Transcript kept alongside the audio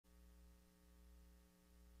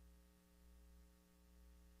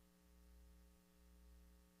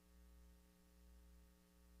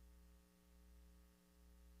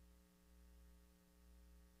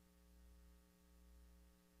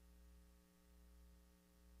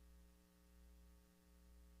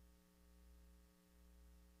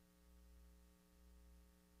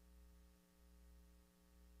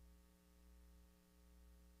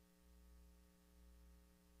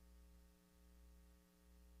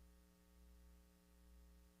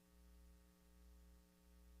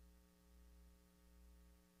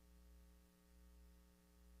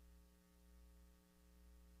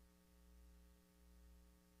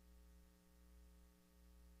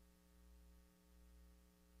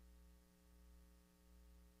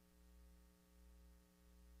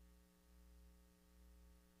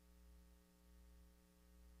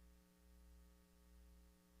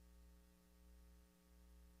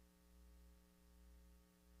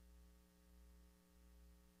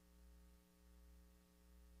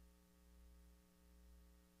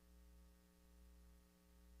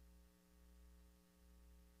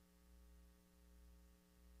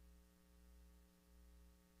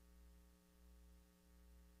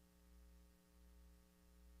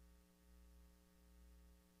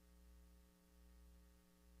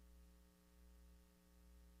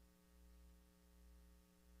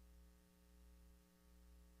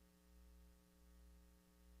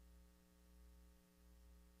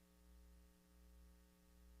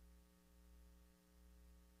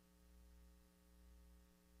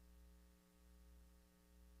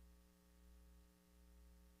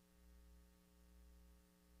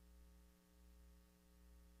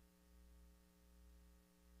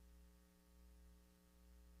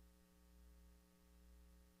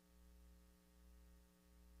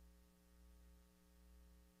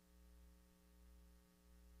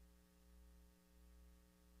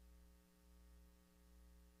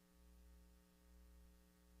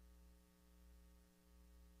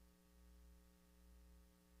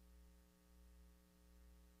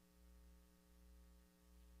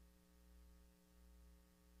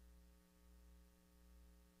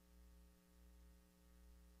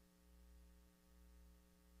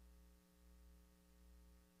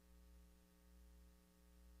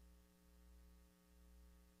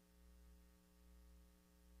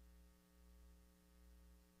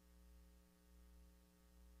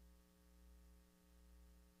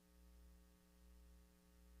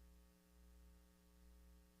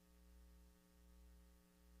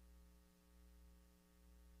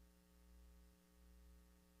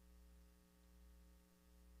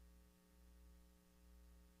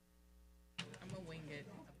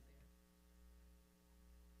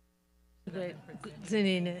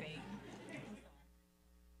Zanina.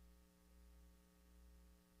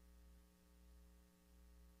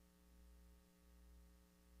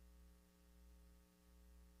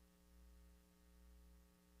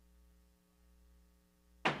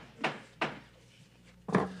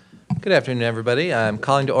 Good afternoon, everybody. I'm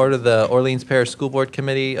calling to order the Orleans Parish School Board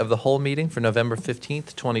Committee of the Whole meeting for November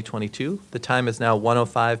 15th, 2022. The time is now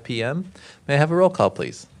 1:05 p.m. May I have a roll call,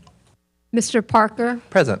 please? Mr. Parker,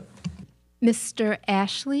 Present. Mr.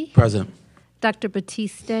 Ashley, Present. Dr.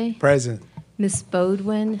 Batiste, Present. Ms.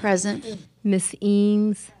 Bodwin, Present. Ms.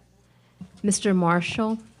 Eames, Mr.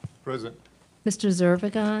 Marshall, Present. Mr.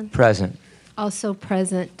 Zervigon. Present. Also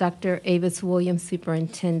present, Dr. Avis Williams,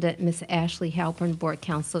 Superintendent, Ms. Ashley Halpern, Board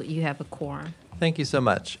Counsel. You have a quorum. Thank you so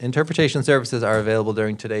much. Interpretation services are available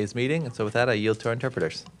during today's meeting, and so with that, I yield to our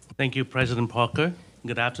interpreters. Thank you, President Parker.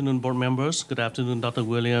 Good afternoon, board members. Good afternoon, Dr.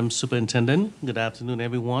 Williams, Superintendent. Good afternoon,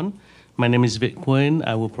 everyone. My name is Việt Quên.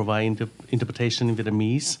 I will provide interpretation in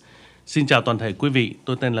Vietnamese. Xin chào toàn thể quý vị.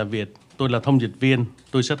 Tôi tên là Việt. Tôi là thông dịch viên.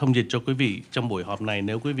 Tôi sẽ thông dịch cho quý vị trong buổi họp này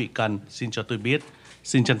nếu quý vị cần. Xin cho tôi biết.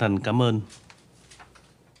 Xin chân thành cảm ơn.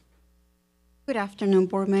 Good afternoon,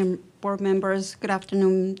 board members. Good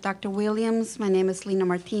afternoon, Dr. Williams. My name is Lina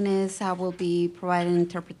Martinez. I will be providing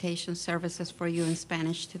interpretation services for you in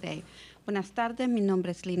Spanish today. Buenas tardes, mi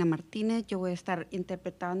nombre es Lina Martínez. Yo voy a estar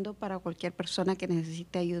interpretando para cualquier persona que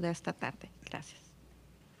necesite ayuda esta tarde. Gracias.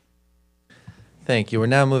 Thank you. We're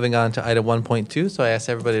now moving on to item 1.2, so I ask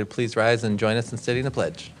everybody to please rise and join us in stating the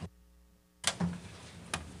pledge.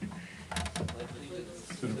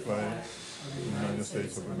 To the flag of the United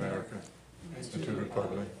States of America and to the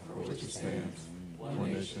republic for which it stands,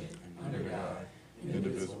 one nation, under God,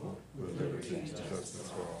 indivisible, with liberty and justice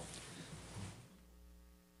for all.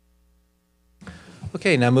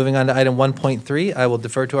 Okay, now moving on to item 1.3, I will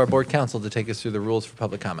defer to our board counsel to take us through the rules for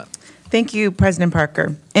public comment. Thank you, President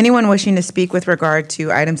Parker. Anyone wishing to speak with regard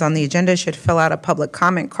to items on the agenda should fill out a public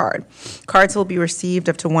comment card. Cards will be received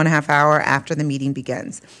up to 1/2 hour after the meeting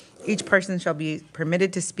begins. Each person shall be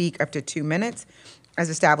permitted to speak up to 2 minutes, as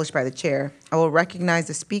established by the chair. I will recognize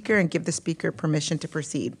the speaker and give the speaker permission to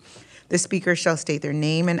proceed. The speaker shall state their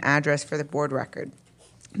name and address for the board record.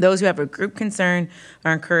 Those who have a group concern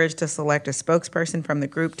are encouraged to select a spokesperson from the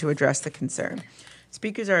group to address the concern.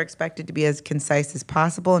 Speakers are expected to be as concise as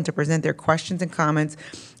possible and to present their questions and comments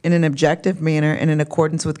in an objective manner and in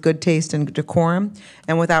accordance with good taste and decorum,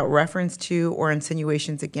 and without reference to or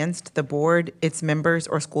insinuations against the board, its members,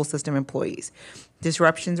 or school system employees.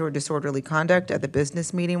 Disruptions or disorderly conduct at the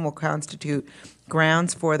business meeting will constitute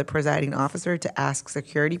grounds for the presiding officer to ask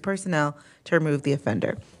security personnel to remove the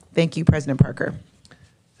offender. Thank you, President Parker.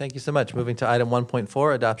 Thank you so much. Moving to item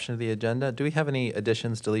 1.4, adoption of the agenda. Do we have any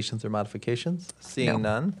additions, deletions, or modifications? Seeing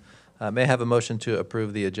none, may I have a motion to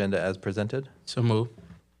approve the agenda as presented? So move.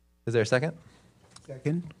 Is there a second?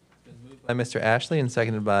 Second. Moved by Mr. Ashley and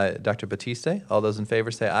seconded by Dr. Batiste. All those in favor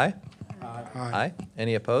say aye. Aye. Aye.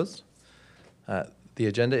 Any opposed? The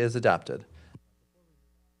agenda is adopted.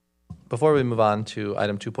 Before we move on to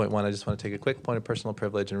item 2.1, I just want to take a quick point of personal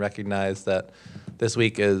privilege and recognize that this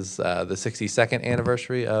week is the 62nd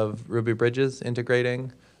anniversary of Ruby Bridges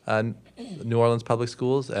integrating New Orleans Public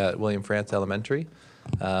Schools at William Frantz Elementary.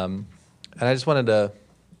 And I just wanted to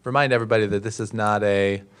remind everybody that this is not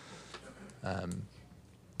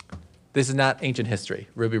ancient history.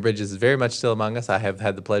 Ruby Bridges is very much still among us. I have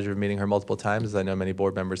had the pleasure of meeting her multiple times, as I know many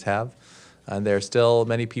board members have. And there are still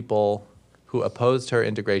many people who opposed her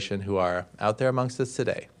integration who are out there amongst us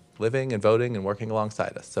today, living and voting and working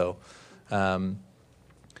alongside us. So,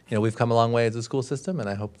 we've come a long way as a school system, and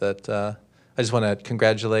I hope that I just want to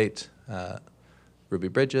congratulate Ruby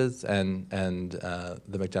Bridges and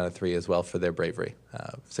the McDonough Three as well for their bravery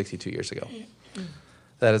 62 years ago.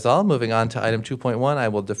 That is all. Moving on to item 2.1, I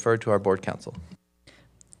will defer to our board counsel.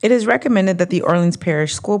 It is recommended that the Orleans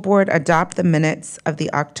Parish School Board adopt the minutes of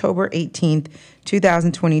the October 18th,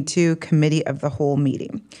 2022 Committee of the Whole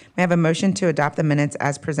meeting. May I have a motion to adopt the minutes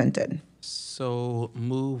as presented? So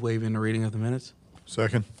move, waiving the reading of the minutes.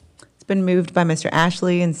 Second. It's been moved by Mr.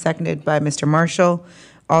 Ashley and seconded by Mr. Marshall.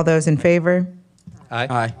 All those in favor? Aye.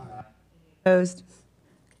 Aye. Opposed?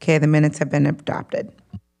 Okay, the minutes have been adopted.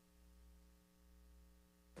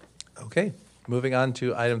 Okay. Moving on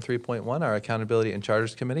to item 3.1, our Accountability and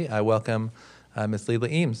Charters Committee. I welcome Ms. Leila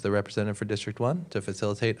Eames, the representative for District 1, to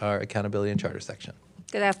facilitate our Accountability and Charters section.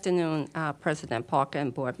 Good afternoon, President Parker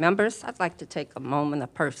and board members. I'd like to take a moment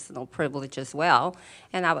of personal privilege as well,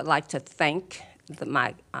 and I would like to thank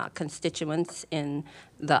my constituents in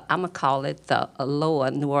the, I'm going to call it the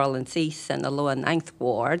Lower New Orleans East and the Lower Ninth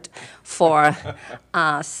Ward for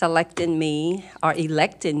selecting me or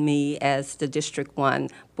electing me as the District 1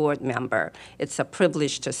 board member. It's a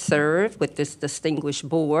privilege to serve with this distinguished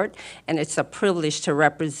board, and it's a privilege to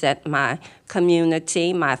represent my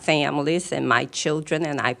community, my families, and my children,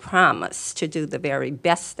 and I promise to do the very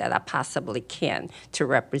best that I possibly can to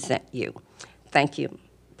represent you. Thank you,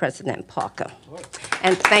 President Parker.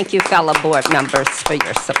 And thank you, fellow board members, for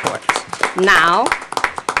your support. Now,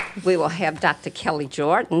 we will have Dr. Kelly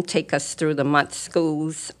Jordan take us through the month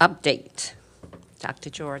schools update. Dr.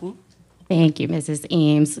 Jordan. Thank you, Mrs.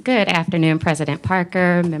 Eames. Good afternoon, President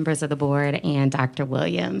Parker, members of the board, and Dr.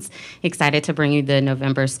 Williams. Excited to bring you the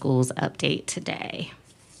November schools update today.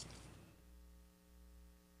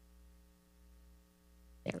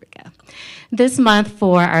 There we go. This month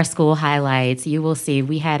for our school highlights, you will see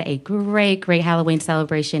we had a great Halloween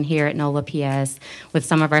celebration here at NOLA PS with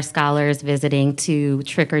some of our scholars visiting to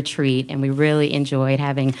trick or treat, and we really enjoyed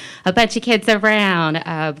having a bunch of kids around,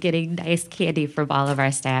 getting nice candy from all of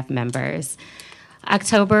our staff members.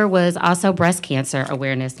 October was also Breast Cancer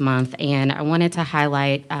Awareness Month, and I wanted to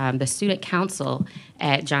highlight the Student Council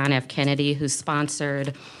at John F. Kennedy, who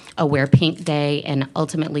sponsored a Wear Pink Day and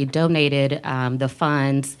ultimately donated the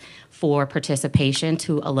funds for participation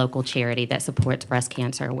to a local charity that supports breast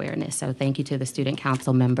cancer awareness. So thank you to the Student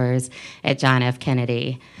Council members at John F.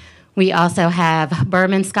 Kennedy. We also have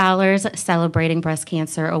Berman Scholars celebrating breast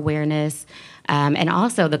cancer awareness, and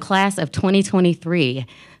also the class of 2023.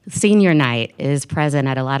 Senior night is present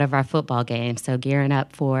at a lot of our football games, so gearing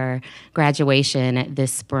up for graduation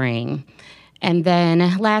this spring. And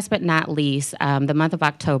then last but not least, the month of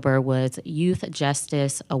October was Youth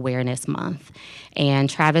Justice Awareness Month. And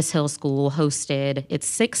Travis Hill School hosted its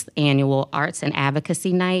 6th annual Arts and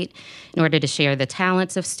Advocacy Night in order to share the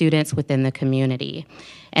talents of students within the community.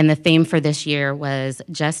 And the theme for this year was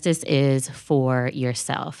Justice is for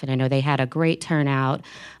Yourself. And I know they had a great turnout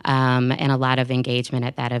and a lot of engagement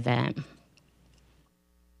at that event.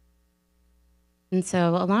 And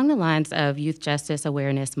so along the lines of Youth Justice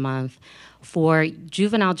Awareness Month, for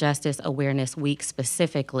Juvenile Justice Awareness Week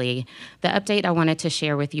specifically, the update I wanted to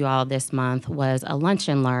share with you all this month was a lunch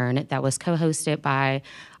and learn that was co-hosted by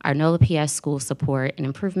our NOLA PS School Support and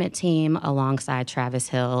Improvement Team alongside Travis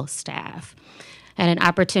Hill staff. And an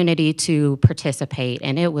opportunity to participate,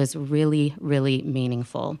 and it was really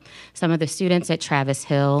meaningful. Some of the students at Travis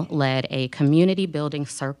Hill led a community building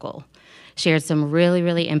circle, shared some really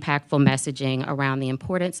impactful messaging around the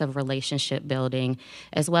importance of relationship building,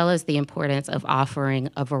 as well as the importance of offering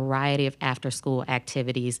a variety of after-school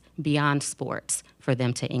activities beyond sports for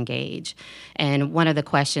them to engage. And one of the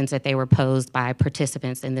questions that they were posed by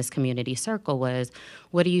participants in this community circle was,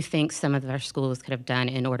 what do you think some of our schools could have done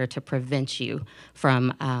in order to prevent you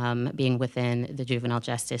from being within the juvenile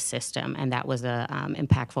justice system? And that was a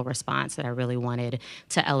impactful response that I really wanted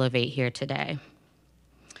to elevate here today.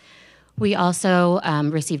 We also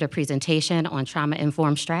received a presentation on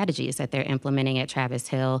trauma-informed strategies that they're implementing at Travis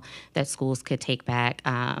Hill that schools could take back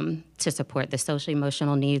to support the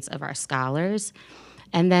social-emotional needs of our scholars.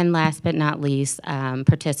 And then last but not least,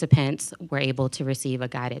 participants were able to receive a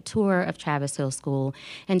guided tour of Travis Hill School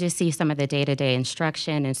and just see some of the day-to-day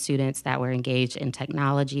instruction and students that were engaged in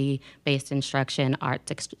technology-based instruction,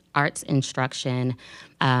 arts instruction,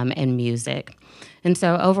 and music. And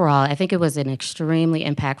so overall, I think it was an extremely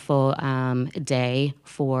impactful day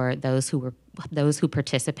for those who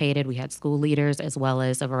participated. We had school leaders as well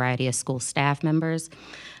as a variety of school staff members.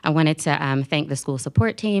 I wanted to thank the school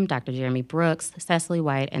support team, Dr. Jeremy Brooks, Cecily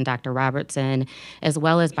White, and Dr. Robertson, as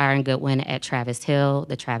well as Byron Goodwin at Travis Hill,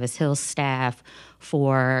 the Travis Hill staff,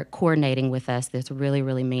 for coordinating with us this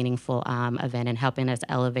really meaningful event and helping us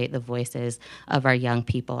elevate the voices of our young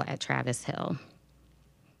people at Travis Hill.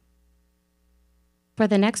 For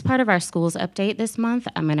the next part of our schools update this month,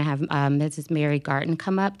 I'm going to have Mrs. Mary Garton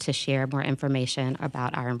come up to share more information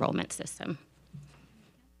about our enrollment system.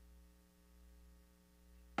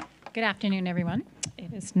 Good afternoon, everyone.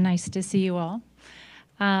 It is nice to see you all.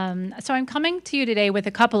 So I'm coming to you today with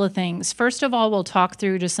a couple of things. First of all, we'll talk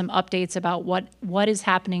through just some updates about what is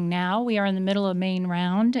happening now. We are in the middle of main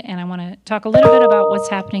round, and I want to talk a little bit about what's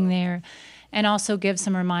happening there, and also give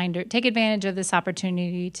some reminder, take advantage of this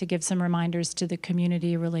opportunity to give some reminders to the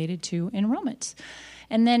community related to enrollments.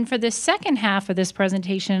 And then for the second half of this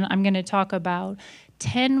presentation, I'm going to talk about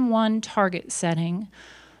 10-1 target setting,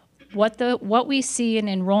 what we see in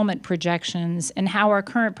enrollment projections, and how our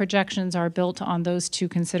current projections are built on those two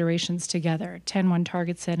considerations together, 10-1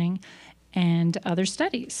 target setting and other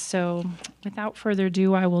studies. So without further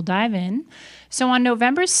ado, I will dive in. So on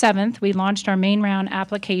November 7th, we launched our main round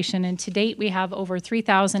application, and to date, we have over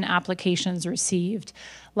 3,000 applications received.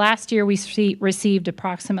 Last year, we received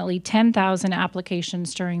approximately 10,000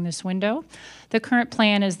 applications during this window. The current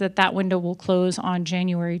plan is that that window will close on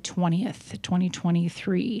January 20th,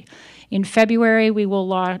 2023. In February, we will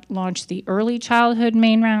launch the early childhood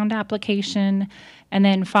main round application, and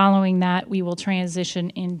then following that, we will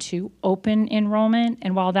transition into open enrollment.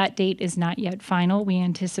 And while that date is not yet final, we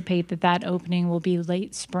anticipate that that opening will be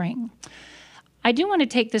late spring. I do want to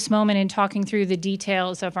take this moment in talking through the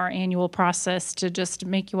details of our annual process to just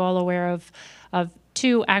make you all aware of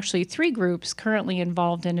three groups currently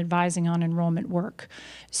involved in advising on enrollment work.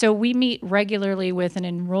 So we meet regularly with an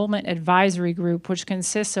enrollment advisory group, which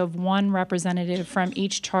consists of one representative from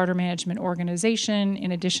each charter management organization,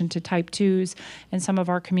 in addition to Type 2s and some of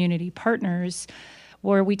our community partners,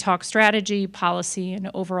 where we talk strategy, policy, and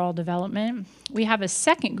overall development. We have a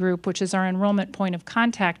second group, which is our enrollment point of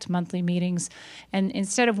contact monthly meetings. And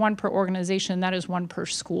instead of one per organization, that is one per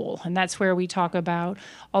school. And that's where we talk about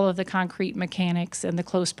all of the concrete mechanics and the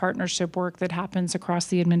close partnership work that happens across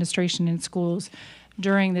the administration and schools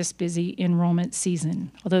during this busy enrollment season,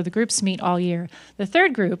 although the groups meet all year. The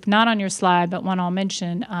third group, not on your slide, but one I'll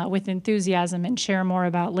mention with enthusiasm and share more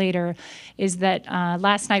about later, is that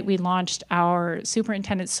last night we launched our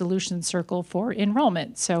Superintendent Solutions Circle for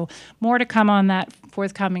enrollment. So more to come on that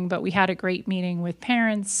forthcoming, but we had a great meeting with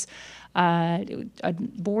parents,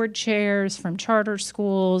 board chairs from charter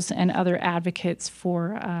schools, and other advocates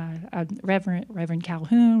for Reverend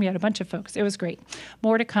Calhoun. We had a bunch of folks. It was great.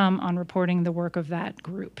 More to come on reporting the work of that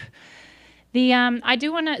group. So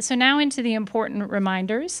now into the important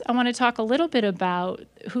reminders. I want to talk a little bit about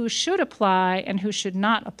who should apply and who should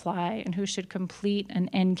not apply and who should complete an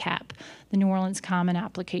NCAP, the New Orleans Common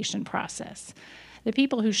Application process. The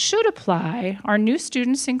people who should apply are new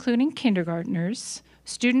students, including kindergartners,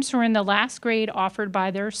 students who are in the last grade offered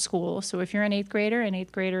by their school. So if you're an eighth grader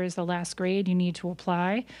is the last grade, you need to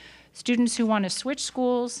apply. Students who want to switch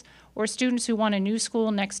schools, or students who want a new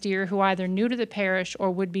school next year who are either new to the parish or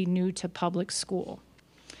would be new to public school.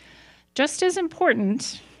 Just as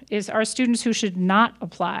important is our students who should not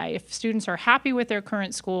apply. If students are happy with their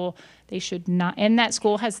current school, they should not, and that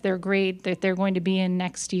school has their grade that they're going to be in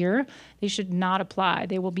next year, they should not apply.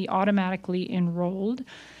 They will be automatically enrolled.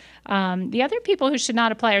 The other people who should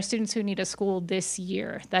not apply are students who need a school this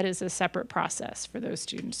year. That is a separate process for those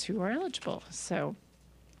students who are eligible. So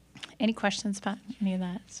any questions about any of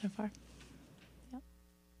that so far?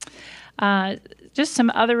 Yep. Just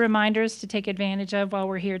some other reminders to take advantage of while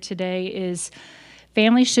we're here today is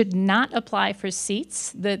families should not apply for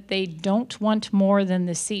seats that they don't want more than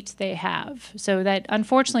the seats they have. So that,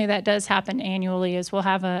 unfortunately, that does happen annually, as we'll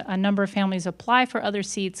have a number of families apply for other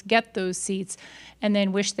seats, get those seats, and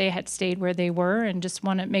then wish they had stayed where they were, and just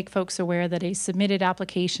want to make folks aware that a submitted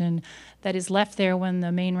application that is left there when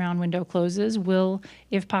the main round window closes will,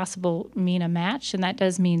 if possible, mean a match, and that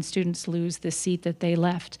does mean students lose the seat that they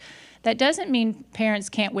left. That doesn't mean parents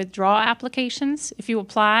can't withdraw applications. If you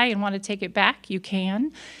apply and want to take it back, you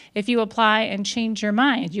can. If you apply and change your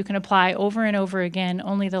mind, you can apply over and over again.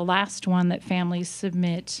 Only the last one that families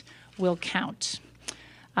submit will count.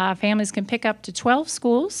 Families can pick up to 12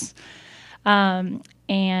 schools. And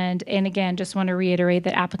again, just want to reiterate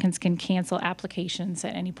that applicants can cancel applications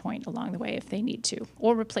at any point along the way if they need to,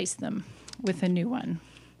 or replace them with a new one.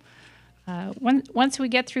 Once we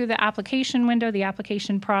get through the application window, the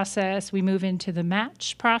application process, we move into the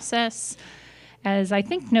match process. As I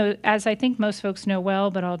think most folks know well,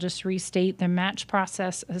 but I'll just restate, the match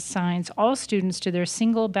process assigns all students to their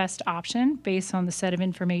single best option based on the set of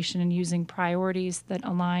information and using priorities that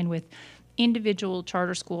align with individual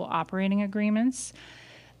charter school operating agreements.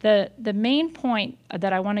 The main point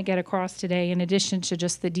that I want to get across today, in addition to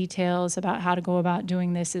just the details about how to go about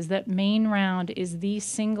doing this, is that main round is the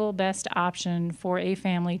single best option for a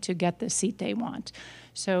family to get the seat they want.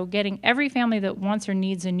 So getting every family that wants or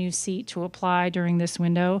needs a new seat to apply during this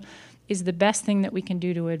window is the best thing that we can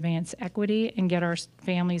do to advance equity and get our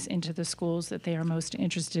families into the schools that they are most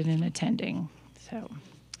interested in attending. So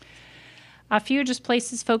a few just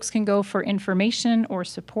places folks can go for information or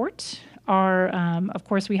support are, of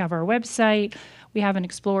course, we have our website. We have an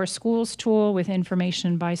Explore Schools tool with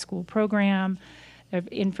information by school program,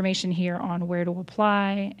 information here on where to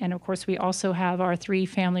apply. And of course, we also have our 3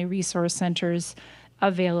 family resource centers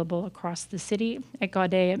available across the city at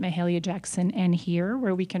Gaudet, at Mahalia Jackson, and here,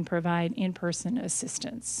 where we can provide in-person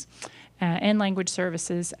assistance and language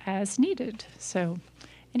services as needed. So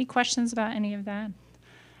any questions about any of that?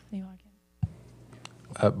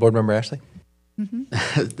 Board Member Ashley?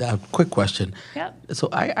 A quick question. Yep. So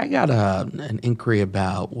I got an inquiry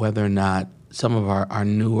about whether or not some of our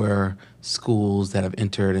newer schools that have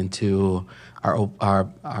entered into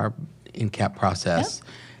our NCAP process,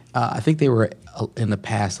 I think they were in the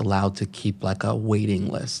past allowed to keep like a waiting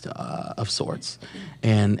list of sorts,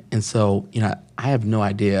 and so I have no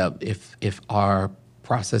idea if our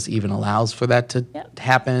process even allows for that to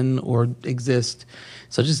happen or exist.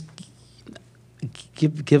 So just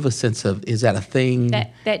give a sense of, is that a thing?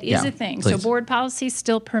 That is Yeah, a thing. So please. board policy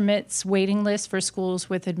still permits waiting lists for schools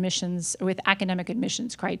with admissions, with academic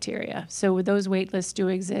admissions criteria. So those wait lists do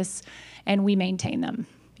exist, and we maintain them.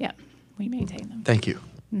 Yeah, we maintain them. Thank you.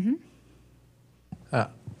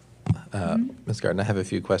 Ms. Garden, I have a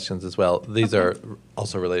few questions as well. These are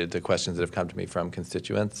also related to questions that have come to me from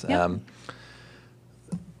constituents. Yep.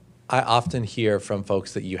 I often hear from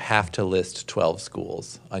folks that you have to list 12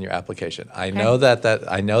 schools on your application. I know that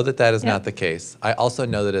is not the case. I also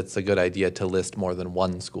know that it's a good idea to list more than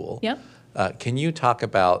one school. Yep. Can you talk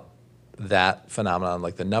about that phenomenon,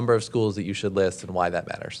 like the number of schools that you should list and why that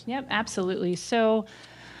matters? Yep, absolutely. So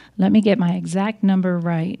let me get my exact number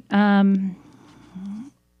right.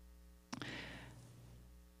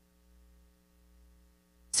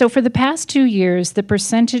 So for the past 2 years, the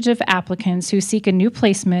percentage of applicants who seek a new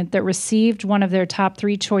placement that received one of their top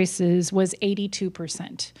 3 choices was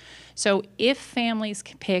 82%. So if families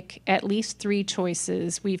can pick at least 3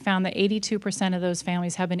 choices, we found that 82% of those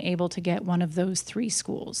families have been able to get one of those 3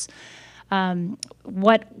 schools.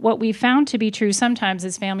 What we found to be true sometimes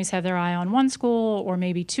is families have their eye on one school or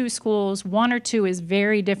maybe 2 schools. 1 or 2 is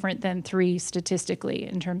very different than 3 statistically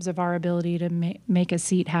in terms of our ability to make a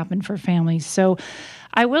seat happen for families. So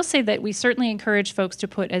I will say that we certainly encourage folks to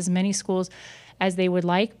put as many schools as they would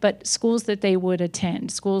like, but schools that they would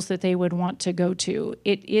attend, schools that they would want to go to.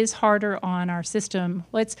 It is harder on our system.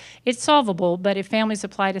 Well, it's solvable, but if families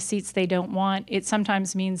apply to seats they don't want, it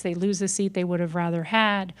sometimes means they lose a seat they would have rather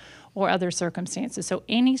had or other circumstances. So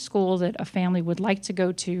any school that a family would like to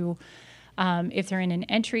go to, if they're in an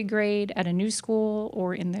entry grade at a new school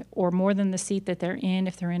or more than the seat that they're in,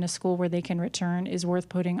 if they're in a school where they can return, is worth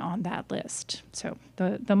putting on that list. So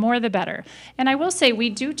the more the better. And I will say we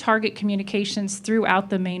do target communications throughout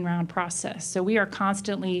the main round process. So we are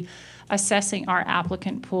constantly assessing our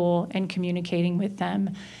applicant pool and communicating with them.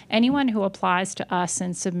 Anyone who applies to us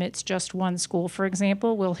and submits just one school, for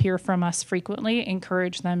example, will hear from us frequently,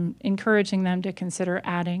 encouraging them to consider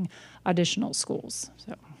adding additional schools.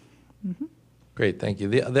 So. Great, thank you.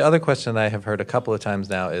 The other question I have heard a couple of times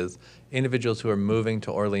now is individuals who are moving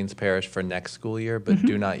to Orleans Parish for next school year but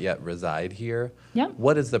do not yet reside here. Yep.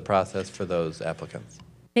 What is the process for those applicants?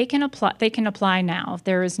 They can apply now.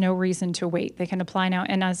 There is no reason to wait. They can apply now.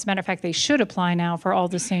 And as a matter of fact, they should apply now for all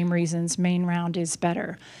the same reasons. Main round is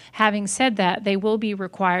better. Having said that, they will be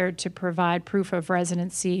required to provide proof of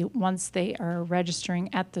residency once they are registering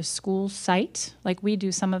at the school site. Like we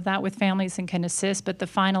do some of that with families and can assist, but the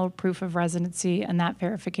final proof of residency and that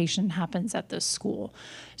verification happens at the school.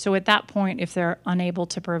 So at that point, if they're unable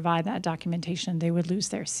to provide that documentation, they would lose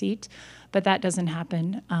their seat. But that doesn't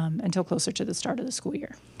happen until closer to the start of the school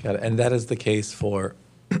year. Got it. And that is the case for,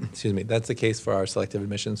 excuse me, that's the case for our selective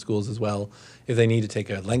admission schools as well. If they need to take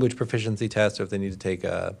a language proficiency test or if they need to take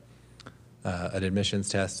an admissions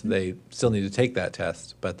test, they still need to take that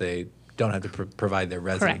test, but they don't have to provide their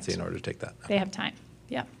residency in order to take that. They have time.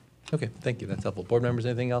 Yeah. Okay, thank you. That's helpful. Board members,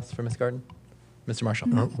 anything else for Ms. Garden? Mr. Marshall?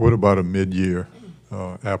 What about a mid-year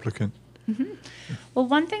applicant? Well,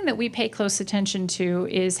 one thing that we pay close attention to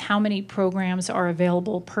is how many programs are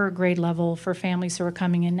available per grade level for families who are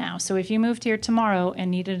coming in now. So if you moved here tomorrow and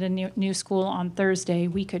needed a new school on Thursday,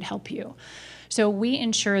 we could help you. So we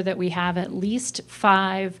ensure that we have at least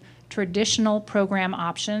 5 traditional program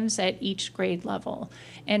options at each grade level.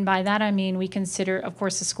 And by that I mean we consider, of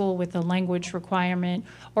course, a school with a language requirement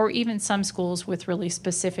or even some schools with really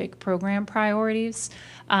specific program priorities.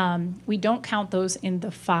 We don't count those in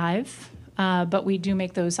the 5, but we do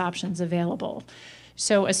make those options available.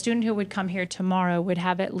 So a student who would come here tomorrow would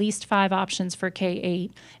have at least 5 options for K-8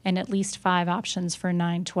 and at least 5 options for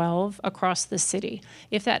 9-12 across the city.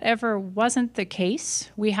 If that ever wasn't the case,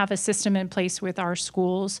 we have a system in place with our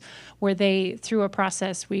schools where they, through a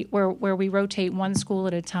process where we rotate one school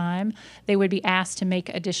at a time, they would be asked to make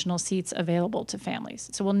additional seats available to families.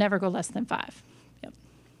 So we'll never go less than 5. Yep.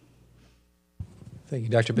 Thank you.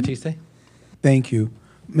 Dr. Batiste? Thank you.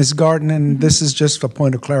 Ms. Garden, and this is just a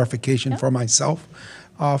point of clarification for myself.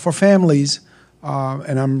 For families,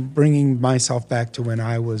 and I'm bringing myself back to when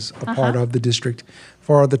I was a part of the district,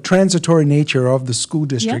 for the transitory nature of the school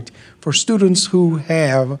district for students who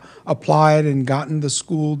have applied and gotten the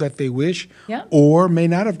school that they wish Yep. or may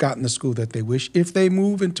not have gotten the school that they wish. If they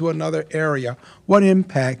move into another area, what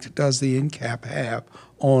impact does the NCAP have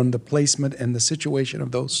on the placement and the situation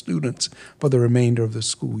of those students for the remainder of the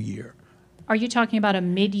school year? Are you talking about a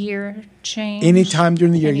mid-year change? Anytime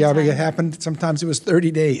during the year, yeah, but it Anytime. happened, sometimes it was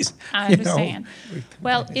 30 days. I you know. understand.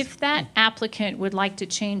 Well, if that applicant would like to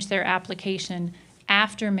change their application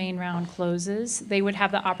after main round closes, they would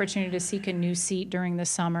have the opportunity to seek a new seat during the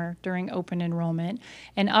summer, during open enrollment.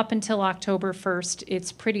 And up until October 1st,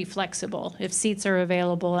 it's pretty flexible. If seats are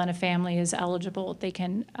available and a family is eligible, they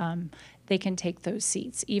can take those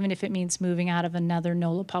seats, even if it means moving out of another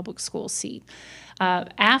NOLA public school seat.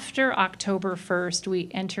 After October 1st, we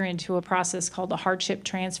enter into a process called the hardship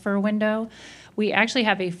transfer window. We actually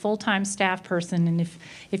have a full-time staff person, and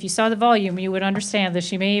if you saw the volume, you would understand that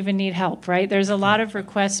she may even need help, right? There's a lot of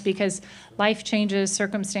requests because life changes,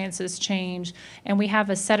 circumstances change, and we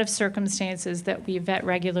have a set of circumstances that we vet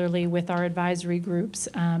regularly with our advisory groups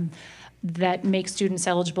that make students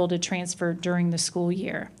eligible to transfer during the school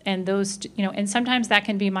year. And those, and sometimes that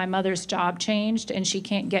can be my mother's job changed and she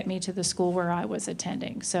can't get me to the school where I was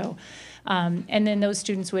attending. So, and then those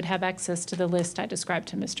students would have access to the list I described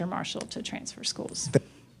to Mr. Marshall to transfer schools.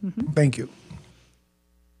 Thank you.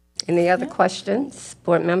 Any other questions,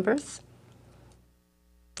 board members?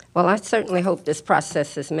 Well, I certainly hope this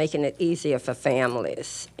process is making it easier for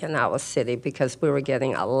families in our city because we were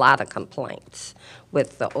getting a lot of complaints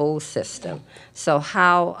with the old system. So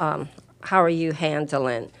how are you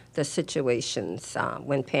handling the situations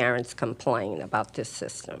when parents complain about this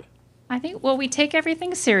system? I think, well, we take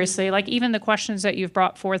everything seriously. Like even the questions that you've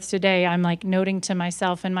brought forth today, I'm like noting to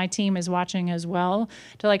myself, and my team is watching as well,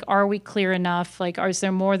 to like, are we clear enough? Like, is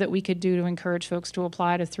there more that we could do to encourage folks to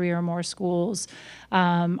apply to 3 or more schools?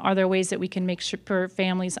 Are there ways that we can make sure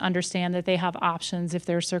families understand that they have options if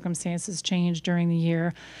their circumstances change during the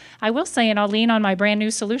year? I will say, and I'll lean on my brand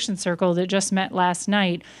new solution circle that just met last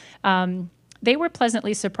night, they were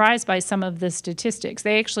pleasantly surprised by some of the statistics.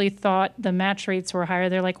 They actually thought the match rates were higher.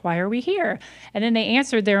 They're like, why are we here? And then they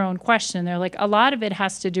answered their own question. They're like, a lot of it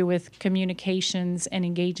has to do with communications and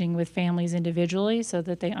engaging with families individually so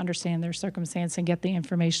that they understand their circumstance and get the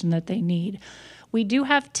information that they need. We do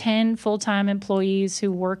have 10 full-time employees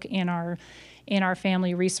who work in our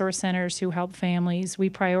family resource centers who help families. We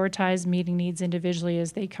prioritize meeting needs individually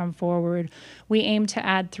as they come forward. We aim to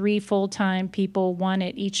add 3 full-time people, 1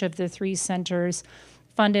 at each of the 3 centers,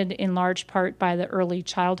 funded in large part by the early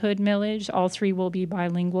childhood millage. All 3 will be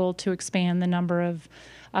bilingual to expand the number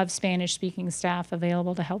of Spanish-speaking staff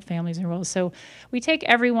available to help families enroll. So we take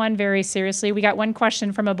everyone very seriously. We got one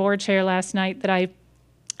question from a board chair last night that I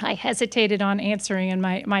hesitated on answering, and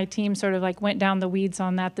my team sort of like went down the weeds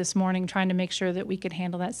on that this morning, trying to make sure that we could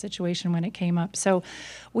handle that situation when it came up. So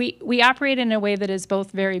we operate in a way that is both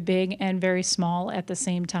very big and very small at the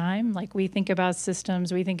same time. Like we think about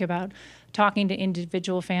systems, we think about talking to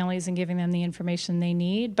individual families and giving them the information they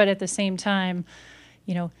need, but at the same time,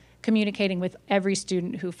 communicating with every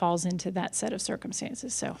student who falls into that set of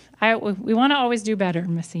circumstances. So we want to always do better,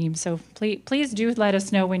 Masim. So please do let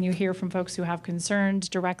us know when you hear from folks who have concerns,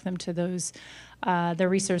 direct them to those, the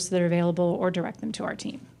resources that are available, or direct them to our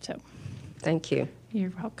team. So thank you.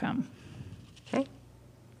 You're welcome. Okay.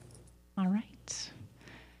 All right.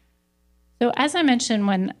 So as I mentioned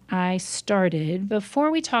when I started, before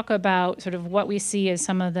we talk about sort of what we see as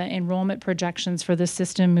some of the enrollment projections for the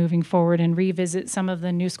system moving forward and revisit some of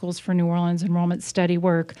the New Schools for New Orleans enrollment study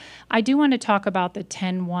work, I do want to talk about the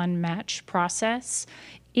 10-1 match process.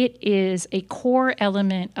 It is a core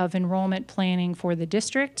element of enrollment planning for the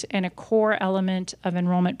district and a core element of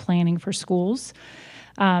enrollment planning for schools.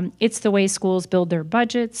 It's the way schools build their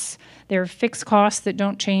budgets. There are fixed costs that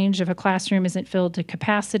don't change if a classroom isn't filled to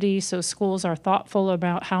capacity, so schools are thoughtful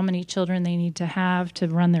about how many children they need to have to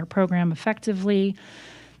run their program effectively.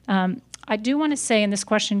 I do want to say, and this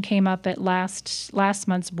question came up at last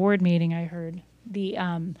month's board meeting, I heard, the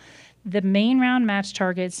main round match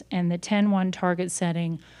targets and the 10-1 target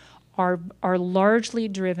setting are largely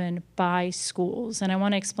driven by schools, and I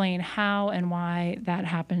want to explain how and why that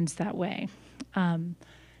happens that way.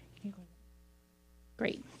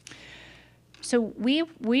 Great. So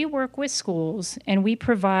we work with schools, and we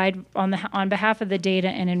provide on behalf of the data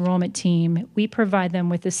and enrollment team, we provide them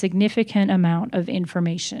with a significant amount of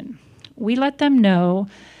information. We let them know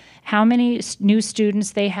how many new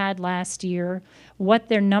students they had last year, what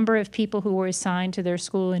their number of people who were assigned to their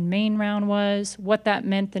school in main round was, what that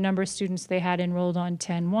meant the number of students they had enrolled on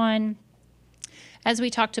 10-1. As we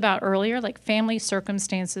talked about earlier, like family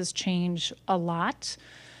circumstances change a lot.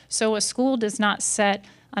 So a school does not set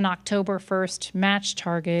an October 1st match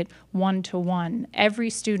target 1-to-1.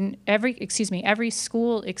 Every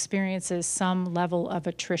school experiences some level of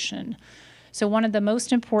attrition. So one of the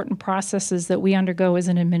most important processes that we undergo as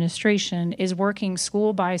an administration is working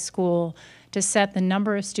school by school to set the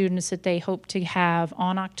number of students that they hope to have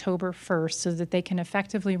on October 1st so that they can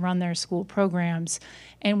effectively run their school programs.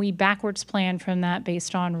 And we backwards plan from that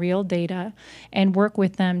based on real data and work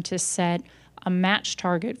with them to set a match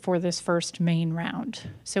target for this first main round.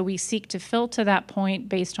 So we seek to fill to that point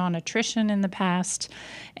based on attrition in the past,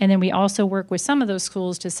 and then we also work with some of those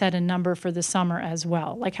schools to set a number for the summer as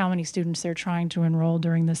well, like how many students they're trying to enroll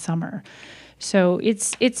during the summer. So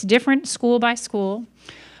it's different school by school.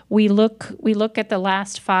 We look at the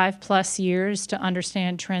last 5+ years to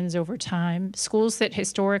understand trends over time. Schools that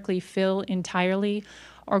historically fill entirely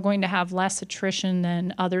are going to have less attrition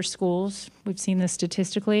than other schools. We've seen this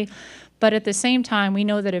statistically. But at the same time, we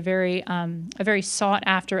know that a very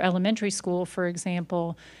sought-after elementary school, for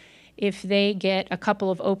example, if they get a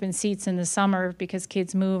couple of open seats in the summer because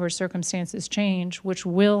kids move or circumstances change, which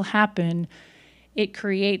will happen, it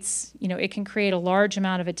can create a large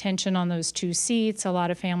amount of attention on those 2 seats. A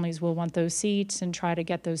lot of families will want those seats and try to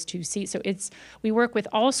get those 2 seats. So we work with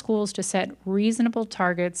all schools to set reasonable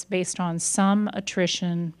targets based on some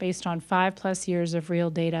attrition, based on 5+ years of real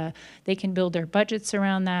data. They can build their budgets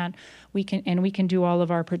around that. We can do all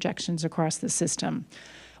of our projections across the system.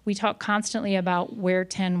 We talk constantly about where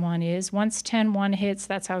 10-1 is. Once 10-1 hits,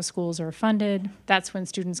 that's how schools are funded. That's when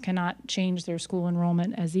students cannot change their school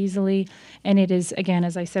enrollment as easily. And it is, again,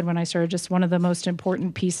 as I said when I started, just one of the most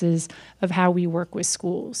important pieces of how we work with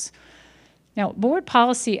schools. Now, board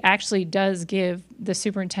policy actually does give the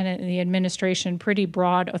superintendent and the administration pretty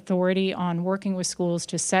broad authority on working with schools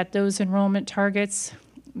to set those enrollment targets.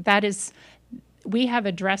 We have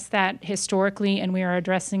addressed that historically, and we are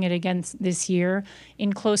addressing it again this year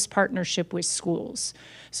in close partnership with schools.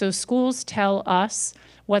 So schools tell us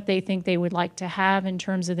what they think they would like to have in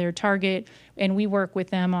terms of their target, and we work with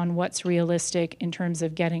them on what's realistic in terms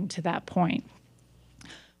of getting to that point.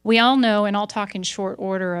 We all know, and I'll talk in short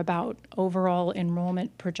order about overall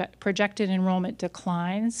enrollment, projected enrollment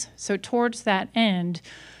declines. So towards that end,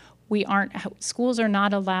 schools are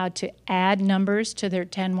not allowed to add numbers to their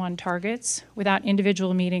 10-1 targets without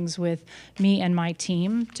individual meetings with me and my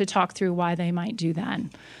team to talk through why they might do that.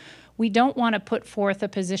 We don't want to put forth a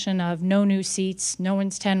position of no new seats, no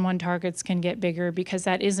one's 10-1 targets can get bigger, because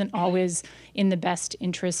that isn't always in the best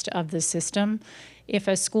interest of the system. If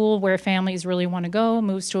a school where families really want to go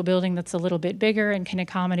moves to a building that's a little bit bigger and can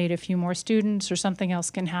accommodate a few more students or something else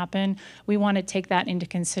can happen, we want to take that into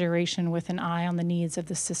consideration with an eye on the needs of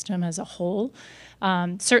the system as a whole.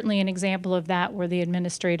 Certainly an example of that where the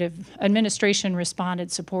administration responded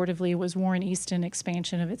supportively was Warren Easton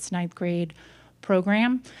expansion of its 9th grade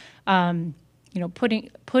program.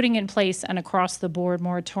 Putting in place an across-the-board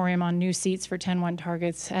moratorium on new seats for 10-1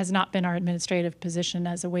 targets has not been our administrative position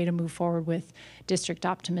as a way to move forward with district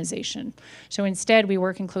optimization. So instead, we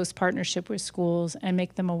work in close partnership with schools and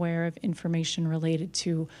make them aware of information related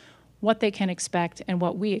to what they can expect and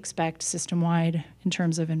what we expect system-wide in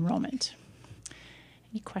terms of enrollment.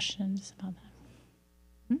 Any questions about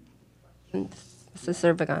that?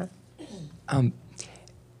 Mr. Zervigon.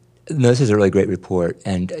 No, this is a really great report.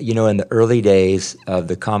 And, in the early days of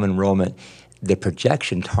the common enrollment, the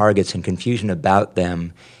projection targets and confusion about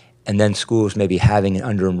them, and then schools maybe having an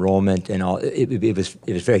under-enrollment and all, it was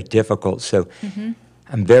very difficult. So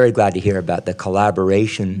I'm very glad to hear about the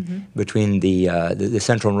collaboration between the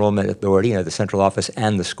Central Enrollment Authority, the central office,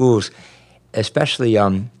 and the schools, especially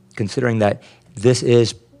considering that this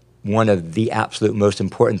is one of the absolute most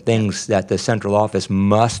important things that the central office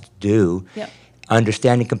must do. Yep.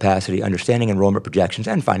 Understanding capacity, understanding enrollment projections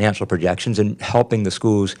and financial projections, and helping the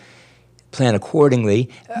schools plan accordingly,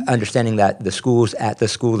 understanding that the schools at the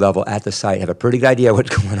school level, at the site, have a pretty good idea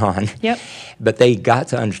what's going on. Yep. But they got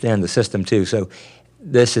to understand the system too. So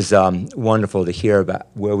this is wonderful to hear about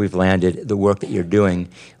where we've landed, the work that you're doing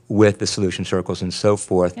with the solution circles and so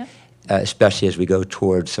forth, Yep. Especially as we go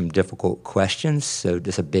towards some difficult questions. So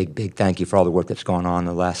just a big, big thank you for all the work that's gone on in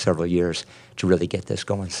the last several years to really get this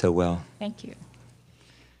going so well. Thank you.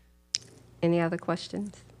 Any other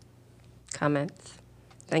questions, comments?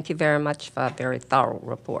 Thank you very much for a very thorough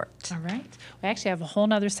report. All right. We actually have a whole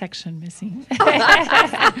nother section missing.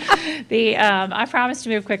 I promise to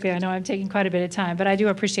move quickly. I know I'm taking quite a bit of time, but I do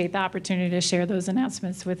appreciate the opportunity to share those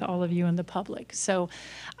announcements with all of you and the public. So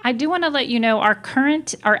I do want to let you know our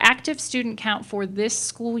active student count for this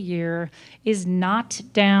school year is not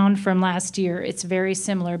down from last year. It's very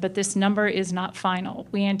similar, but this number is not final.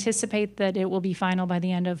 We anticipate that it will be final by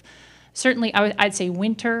the end of certainly, I'd say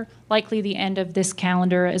winter, likely the end of this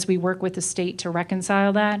calendar as we work with the state to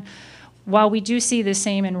reconcile that. While we do see the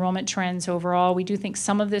same enrollment trends overall, we do think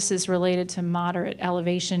some of this is related to moderate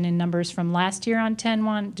elevation in numbers from last year on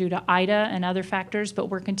 10-1 due to IDA and other factors, but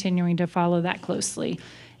we're continuing to follow that closely,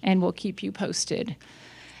 and we'll keep you posted.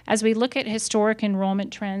 As we look at historic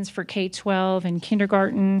enrollment trends for K-12 and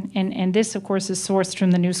kindergarten, and this, of course, is sourced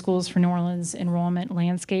from the New Schools for New Orleans enrollment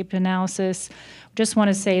landscape analysis, just want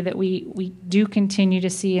to say that we do continue to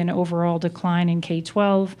see an overall decline in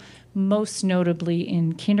K-12, most notably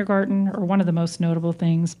in kindergarten, or one of the most notable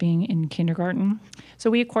things being in kindergarten. So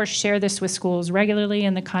we, of course, share this with schools regularly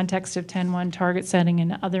in the context of 10-1 target setting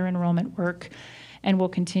and other enrollment work, and will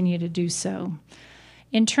continue to do so.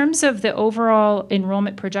 In terms of the overall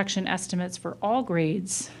enrollment projection estimates for all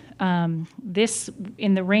grades, this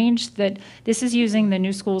in the range that this is using the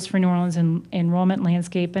New Schools for New Orleans enrollment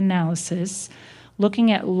landscape analysis,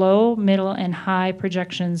 looking at low, middle, and high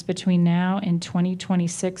projections between now and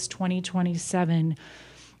 2026, 2027.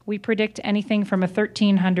 We predict anything from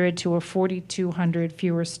 1,300 to 4,200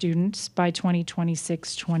 fewer students by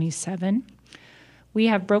 2026, 27. We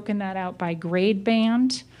have broken that out by grade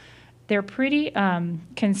band. They're pretty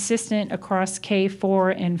consistent across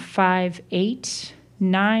K4 and 5-8,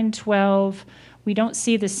 9-12. We don't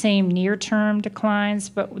see the same near-term declines,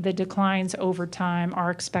 but the declines over time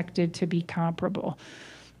are expected to be comparable.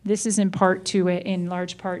 This is in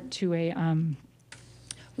large part to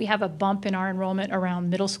we have a bump in our enrollment around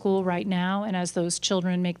middle school right now, and as those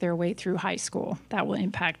children make their way through high school, that will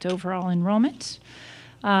impact overall enrollment.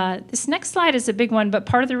 This next slide is a big one, but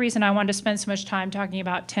part of the reason I wanted to spend so much time talking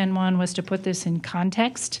about 10-1 was to put this in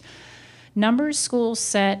context. Numbers schools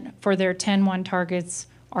set for their 10-1 targets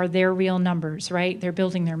are their real numbers, right? They're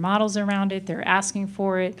building their models around it. They're asking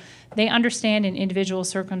for it. They understand in individual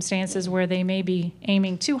circumstances where they may be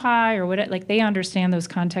aiming too high or what, like they understand those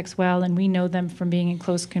contexts well, and we know them from being in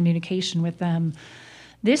close communication with them.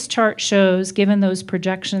 This chart shows, given those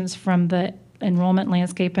projections from the enrollment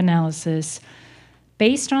landscape analysis,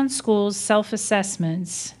 based on schools'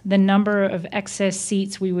 self-assessments, the number of excess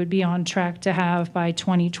seats we would be on track to have by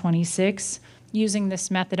 2026, using this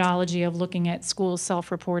methodology of looking at schools'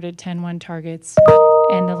 self-reported 10-1 targets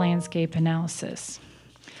and the landscape analysis.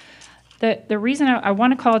 The reason I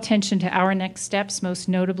want to call attention to our next steps, most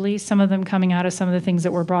notably, some of them coming out of some of the things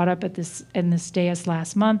that were brought up in this dais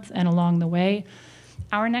last month and along the way.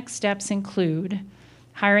 Our next steps include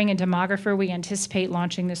hiring a demographer. We anticipate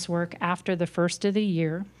launching this work after the first of the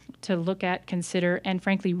year to look at, consider, and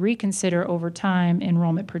frankly reconsider over time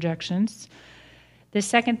enrollment projections. The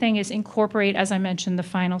second thing is incorporate, as I mentioned, the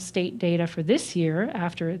final state data for this year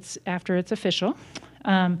after it's official.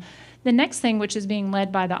 The next thing, which is being led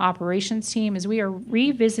by the operations team, is we are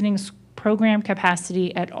revisiting program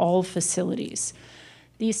capacity at all facilities.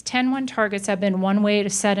 These 10-1 targets have been one way to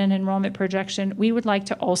set an enrollment projection. We would like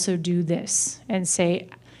to also do this and say,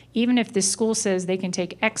 even if this school says they can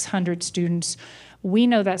take X hundred students, we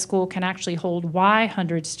know that school can actually hold Y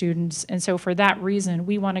hundred students. And so for that reason,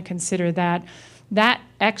 we want to consider that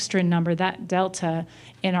extra number, that delta,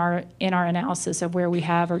 in our analysis of where we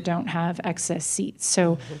have or don't have excess seats.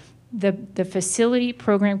 So the facility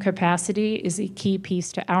program capacity is a key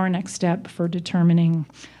piece to our next step for determining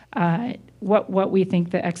what we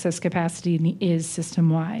think the excess capacity is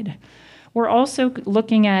system-wide. We're also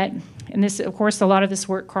looking at, and this, of course, a lot of this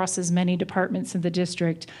work crosses many departments of the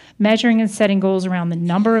district, measuring and setting goals around the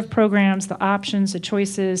number of programs, the options, the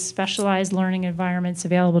choices, specialized learning environments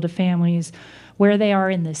available to families, where they are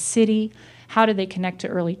in the city, how do they connect to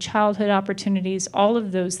early childhood opportunities. All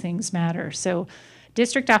of those things matter. So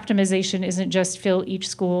district optimization isn't just fill each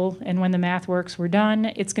school and when the math works, we're done.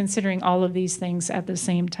 It's considering all of these things at the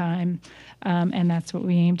same time, and that's what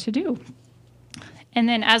we aim to do. And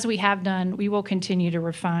then, as we have done, we will continue to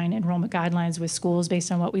refine enrollment guidelines with schools based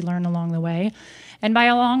on what we learn along the way. And by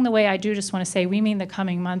along the way, I do just want to say we mean the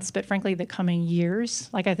coming months, but frankly, the coming years.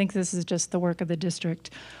 Like, I think this is just the work of the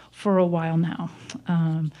district for a while now.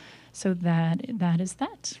 So that is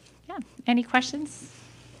that. Yeah. Any questions?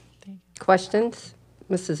 Questions?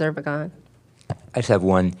 Mrs. Zerbagon. I just have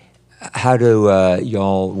one. How do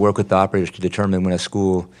y'all work with the operators to determine when a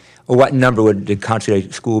school, or what number would constitute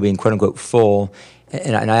a school being quote-unquote full,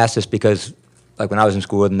 And I ask this because, like when I was in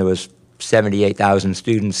school and there was 78,000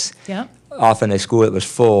 students, Yep. often a school that was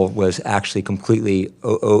full was actually completely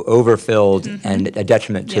overfilled and a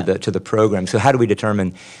detriment to the program. So how do we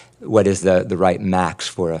determine what is the right max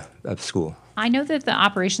for a school? I know that the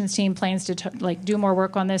operations team plans to do more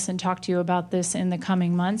work on this and talk to you about this in the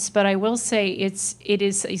coming months, but I will say it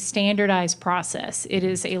is a standardized process. It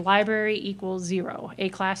is a library equals 0, a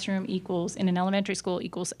classroom equals, in an elementary school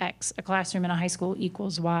equals X, a classroom in a high school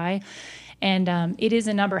equals Y, and it is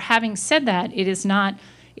a number. Having said that, it is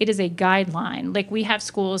a guideline. Like we have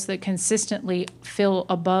schools that consistently fill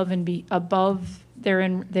above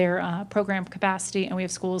their program capacity, and we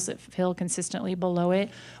have schools that fill consistently below it,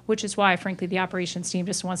 which is why, frankly, the operations team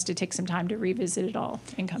just wants to take some time to revisit it all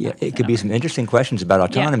and come back with it could be a number. some interesting questions about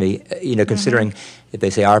autonomy, considering if they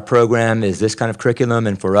say our program is this kind of curriculum,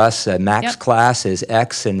 and for us, a max class is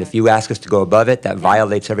X, and if you ask us to go above it, that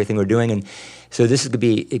violates everything we're doing. And so it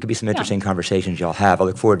could be some interesting conversations y'all have. I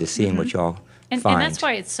look forward to seeing what y'all And find. that's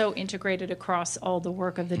why it's so integrated across all the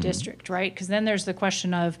work of the district, right? Because then there's the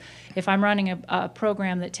question of, if I'm running a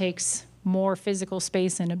program that takes more physical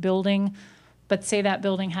space in a building, but say that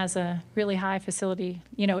building has a really high facility,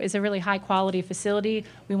 is a really high quality facility,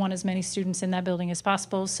 we want as many students in that building as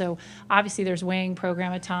possible. So obviously there's weighing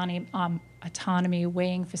program autonomy,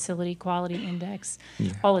 weighing facility quality index,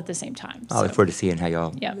 all at the same time. I look forward to seeing how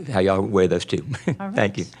y'all weigh those two. All right.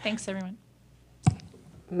 Thank you. Thanks, everyone.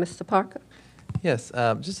 Mr. Parker? Yes,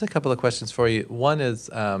 just a couple of questions for you. One is,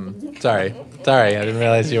 sorry, I didn't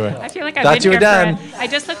realize you were. I feel like I've thought been you were here done. I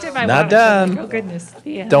just looked at my Not watch. done. Oh goodness.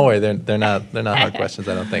 Yeah. Don't worry, they're not hard questions,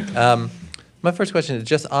 I don't think. My first question is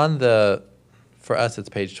just on for us, it's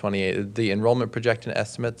page 28, the enrollment projection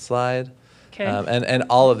estimate slide. Okay. And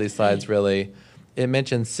all of these slides really, it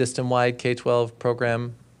mentions system-wide K-12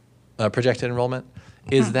 program projected enrollment.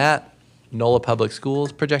 Is that NOLA Public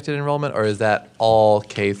Schools projected enrollment, or is that all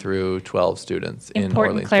K through 12 students in Orleans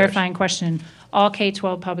Important Parish? clarifying question. All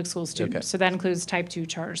K-12 public school students. Okay. So that includes type 2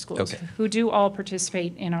 charter schools, Okay. who do all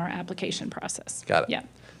participate in our application process. Got it. Yeah.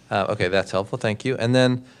 Okay, that's helpful. Thank you. And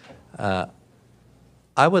then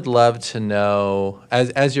I would love to know,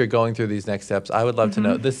 as you're going through these next steps, I would love to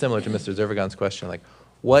know, this is similar to Mr. Zervigon's question, like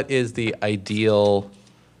what is the ideal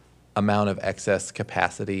amount of excess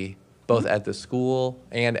capacity both at the school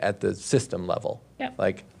and at the system level? Yep.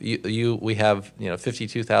 Like we have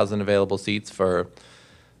 52,000 available seats for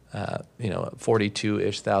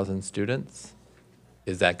 42-ish thousand students.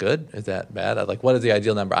 Is that good? Is that bad? Like, what is the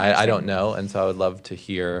ideal number? I don't know, and so I would love to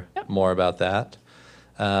hear more about that.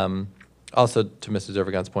 Also, to Mr.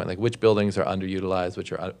 Zervigon's point, like which buildings are underutilized,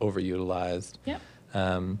 which are overutilized. Yep.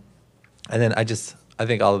 And then I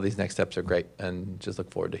think all of these next steps are great, and just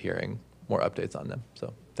look forward to hearing more updates on them.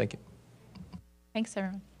 So thank you. Thanks,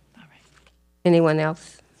 everyone. All right. Anyone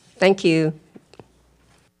else? Thank you.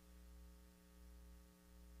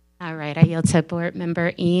 All right, I yield to Board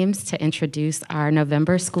Member Eames to introduce our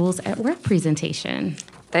November Schools at Work presentation.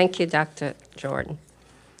 Thank you, Dr. Jordan.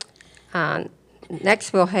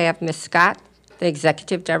 Next, we'll have Ms. Scott, the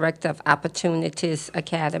Executive Director of Opportunities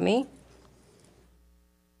Academy.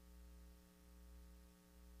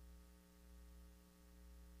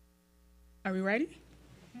 Are we ready?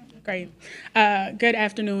 Great. Good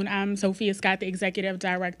afternoon. I'm Sophia Scott, the Executive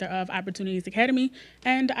Director of Opportunities Academy,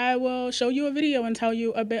 and I will show you a video and tell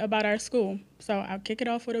you a bit about our school. So I'll kick it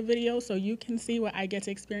off with a video so you can see what I get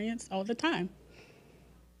to experience all the time.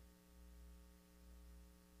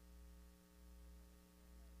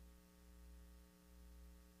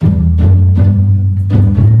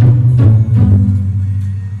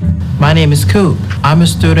 My name is Coop. I'm a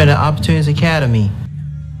student at Opportunities Academy.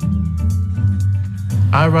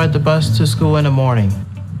 I ride the bus to school in the morning.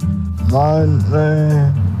 My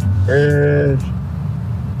name is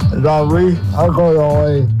David. I go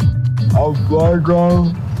away. I'll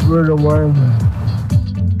go through the window.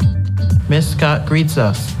 Miss Scott greets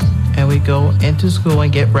us, and we go into school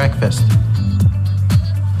and get breakfast.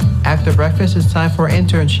 After breakfast, it's time for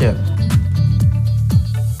internship.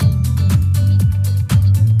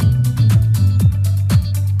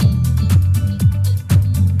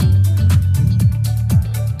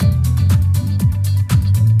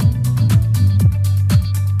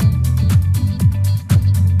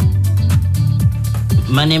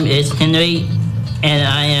 My name is Henry, and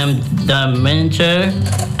I am the manager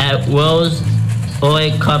at Will's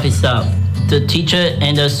Oil Coffee Shop. The teacher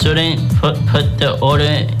and the student put the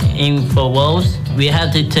order in for Will's. We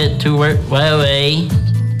had to take to work right away.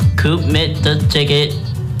 Coop made the ticket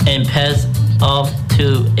and passed off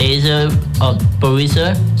to Asia of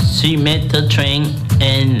Barisa. She made the train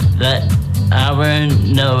and let our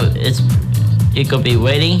know it's it could be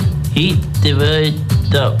waiting. He delivered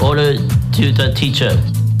the order to the teacher.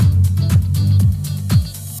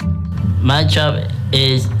 My job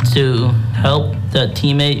is to help the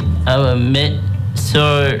teammate make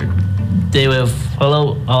sure they will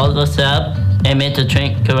follow all the steps and make the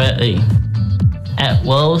train correctly. At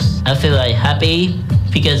Wells, I feel like happy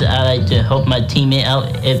because I like to help my teammate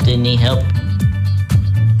out if they need help.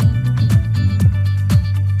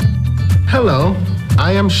 Hello,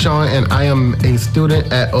 I am Sean and I am a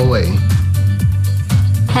student at OA.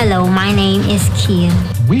 Hello, my name is Kia.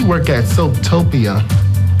 We work at Soaptopia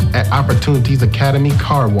at Opportunities Academy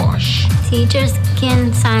Car Wash. Teachers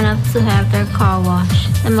can sign up to have their car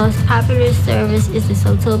washed. The most popular service is the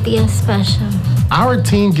Soaptopia Special. Our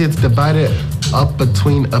team gets divided up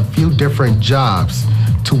between a few different jobs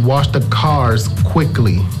to wash the cars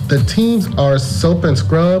quickly. The teams are soap and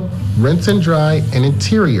scrub, rinse and dry, and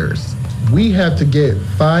interiors. We have to get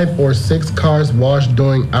 5 or 6 cars washed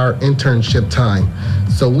during our internship time,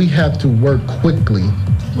 so we have to work quickly.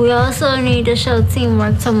 We also need to show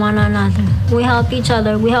teamwork to one another. We help each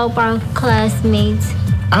other. We help our classmates.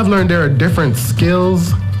 I've learned there are different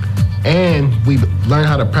skills, and we've learned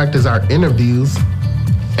how to practice our interviews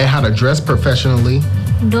and how to dress professionally.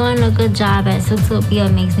 Doing a good job at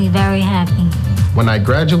Soaptopia makes me very happy. When I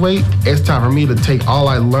graduate, it's time for me to take all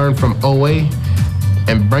I learned from OA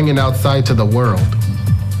and bring it outside to the world.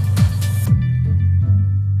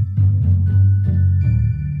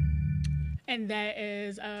 And that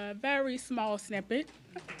is a very small snippet.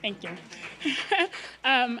 Thank you.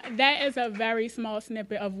 That is a very small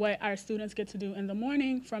snippet of what our students get to do in the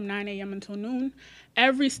morning from 9 a.m. until noon.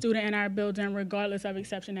 Every student in our building, regardless of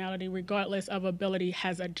exceptionality, regardless of ability,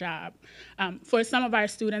 has a job. For some of our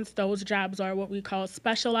students, those jobs are what we call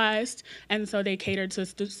specialized, and so they cater to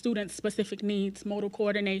students' specific needs, motor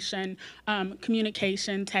coordination,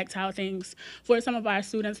 communication, tactile things. For some of our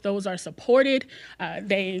students, those are supported.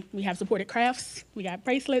 We have supported crafts, we got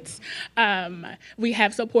bracelets. We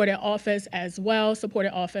have supported office as well.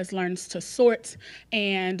 Supported office learns to sort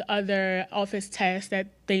and other office tasks that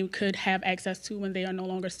they could have access to when they are no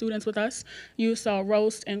longer students with us. You saw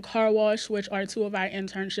roast and car wash, which are 2 of our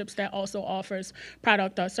internships that also offers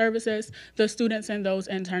product or services. The students in those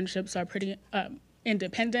internships are pretty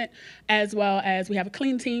independent, as well as we have a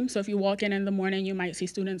clean team. So if you walk in the morning, you might see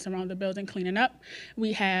students around the building cleaning up.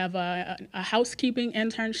 We have a housekeeping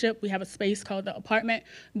internship. We have a space called the apartment.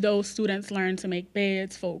 Those students learn to make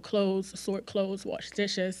beds, fold clothes, sort clothes, wash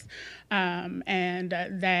dishes,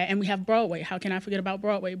 and we have Broadway. How can I forget about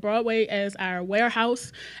Broadway? Broadway is our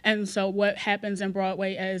warehouse, and so what happens in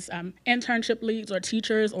Broadway is internship leads or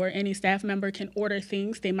teachers or any staff member can order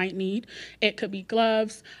things they might need. It could be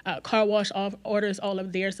gloves, car wash orders all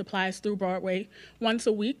of their supplies through Broadway. Once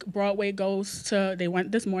a week, Broadway goes to, they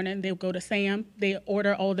went this morning, they go to Sam, they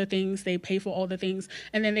order all the things, they pay for all the things,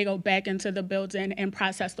 and then they go back into the building and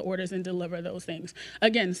process the orders and deliver those things.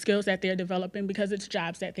 Again, skills that they're developing because it's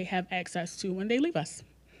jobs that they have access to when they leave us.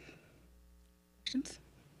 Questions?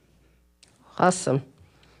 Awesome.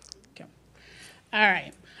 Okay. All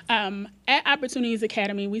right. At Opportunities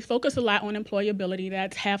Academy, we focus a lot on employability.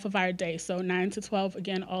 That's half of our day. So 9 to 12,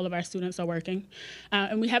 again, all of our students are working.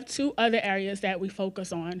 And we have 2 other areas that we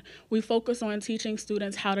focus on. We focus on teaching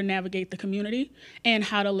students how to navigate the community and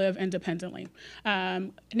how to live independently.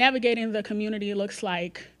 Navigating the community looks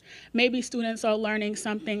like maybe students are learning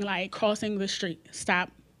something like crossing the street.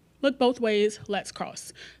 Stop. Look both ways, let's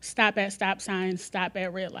cross. Stop at stop signs, stop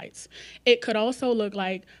at red lights. It could also look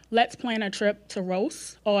like, let's plan a trip to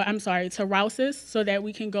Rouse's so that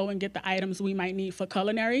we can go and get the items we might need for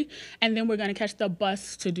culinary, and then we're gonna catch the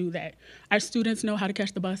bus to do that. Our students know how to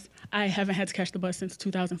catch the bus. I haven't had to catch the bus since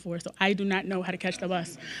 2004, so I do not know how to catch the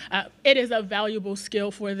bus. It is a valuable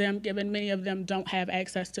skill for them, given many of them don't have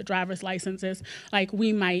access to driver's licenses. Like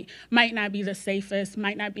we might not be the safest,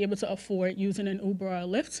 might not be able to afford using an Uber or a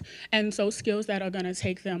Lyft. And so skills that are going to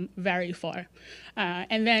take them very far.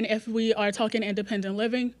 And then if we are talking independent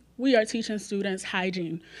living, we are teaching students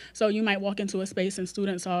hygiene. So you might walk into a space and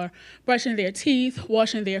students are brushing their teeth,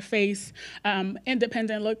 washing their face.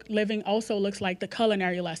 Independent living also looks like the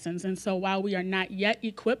culinary lessons. And so while we are not yet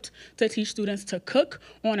equipped to teach students to cook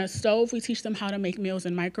on a stove, we teach them how to make meals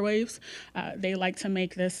in microwaves. They like to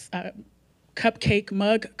make this cupcake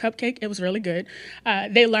mug cupcake. It was really good.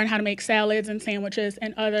 They learned how to make salads and sandwiches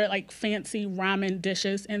and other like fancy ramen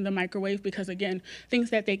dishes in the microwave because, again, things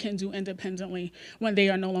that they can do independently when they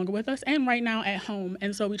are no longer with us and right now at home.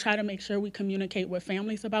 And so we try to make sure we communicate with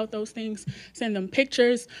families about those things, send them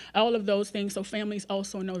pictures, all of those things, so families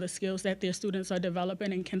also know the skills that their students are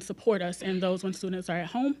developing and can support us in those when students are at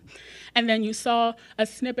home. And then you saw a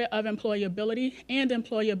snippet of employability, and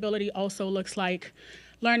employability also looks like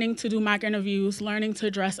learning to do mock interviews, learning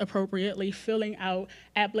to dress appropriately, filling out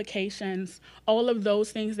applications, all of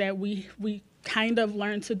those things that we kind of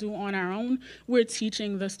learn to do on our own, we're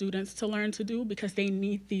teaching the students to learn to do because they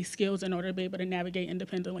need these skills in order to be able to navigate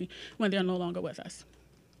independently when they're no longer with us.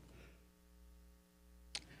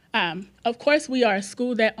 Of course, we are a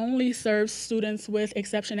school that only serves students with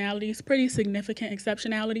exceptionalities, pretty significant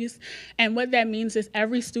exceptionalities. And what that means is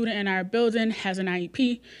every student in our building has an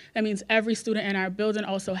IEP. That means every student in our building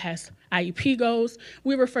also has IEP goals.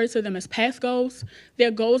 We refer to them as path goals.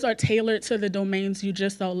 Their goals are tailored to the domains you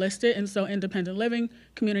just saw listed, and so independent living,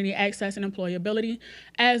 community access, and employability,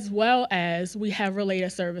 as well as we have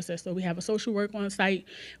related services. So we have a social work on site.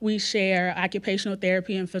 We share occupational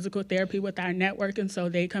therapy and physical therapy with our network, and so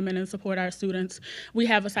they come in and support our students. We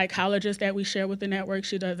have a psychologist that we share with the network.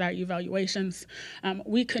 She does our evaluations.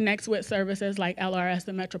 We connect with services like LRS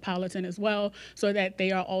and Metropolitan as well, so that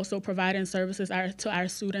they are also providing services to our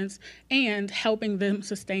students and helping them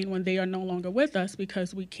sustain when they are no longer with us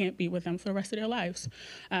because we can't be with them for the rest of their lives.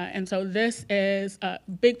 And so this is a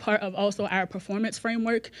big part of also our performance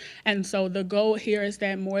framework. And so the goal here is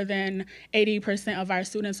that more than 80% of our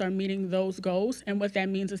students are meeting those goals. And what that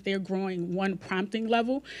means is they're growing one prompting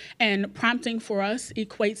level. And prompting for us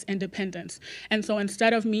equates independence. And so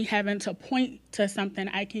instead of me having to point to something,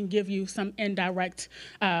 I can give you some indirect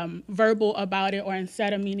verbal about it, or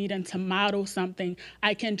instead of me needing to model something,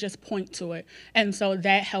 I can just point to it. And so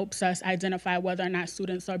that helps us identify whether or not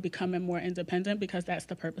students are becoming more independent, because that's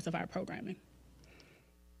the purpose of our programming.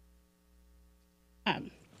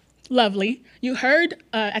 Lovely. You heard,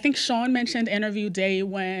 I think Sean mentioned interview day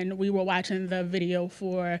when we were watching the video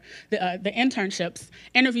for the internships.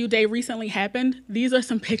 Interview day recently happened. These are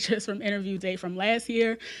some pictures from interview day from last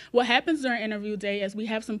year. What happens during interview day is we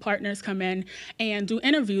have some partners come in and do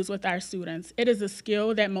interviews with our students. It is a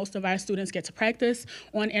skill that most of our students get to practice.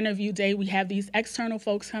 On interview day, we have these external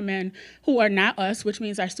folks come in who are not us, which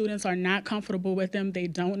means our students are not comfortable with them. They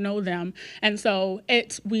don't know them. And so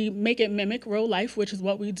we make it mimic real life, which is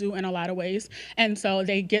what we do in a lot of ways. And so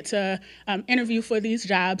they get to interview for these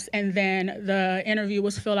jobs, and then the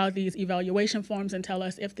interviewers fill out these evaluation forms and tell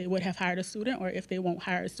us if they would have hired a student or if they won't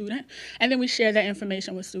hire a student. And then we share that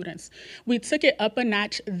information with students. We took it up a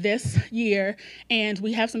notch this year, and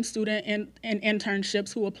we have some student in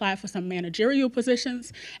internships who apply for some managerial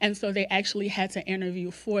positions. And so they actually had to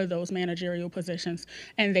interview for those managerial positions,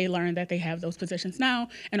 and they learned that they have those positions now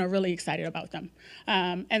and are really excited about them.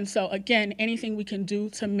 And so again, anything we can do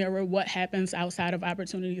to mirror what happens outside of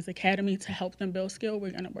Opportunities Academy to help them build skill,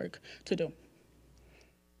 we're going to work to do.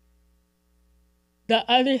 The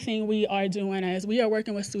other thing we are doing is we are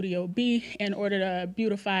working with Studio B in order to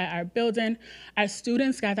beautify our building. Our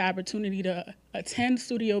students got the opportunity to attend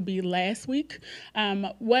Studio B last week.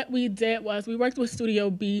 What we did was we worked with Studio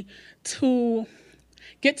B to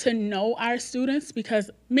get to know our students, because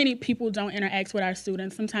many people don't interact with our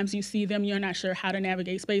students. Sometimes you see them, you're not sure how to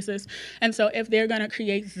navigate spaces. And so if they're gonna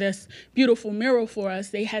create this beautiful mural for us,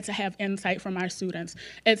 they had to have insight from our students.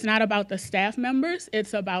 It's not about the staff members,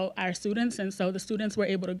 it's about our students. And so the students were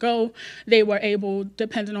able to go, they were able,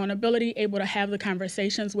 depending on ability, able to have the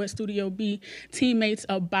conversations with Studio B teammates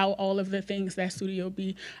about all of the things that Studio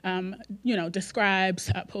B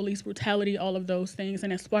describes, police brutality, all of those things,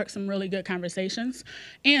 and it sparked some really good conversations.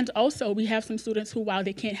 And also, we have some students who, while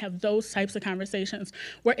they can't have those types of conversations,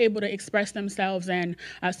 were able to express themselves. And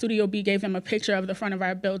Studio B gave them a picture of the front of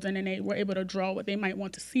our building, and they were able to draw what they might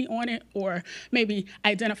want to see on it, or maybe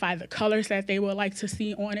identify the colors that they would like to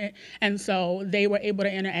see on it. And so they were able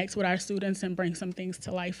to interact with our students and bring some things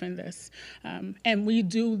to life in this. And we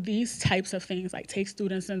do these types of things, like take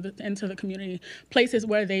students into the community, places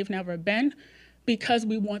where they've never been, because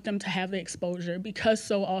we want them to have the exposure, because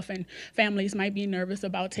so often families might be nervous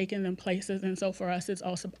about taking them places. And so for us, it's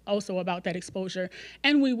also about that exposure.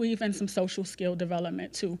 And we weave in some social skill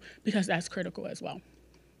development too, because that's critical as well.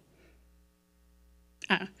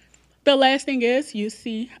 The last thing is, you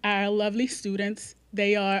see our lovely students.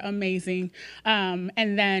 They are amazing. And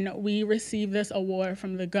then we received this award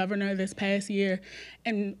from the governor this past year.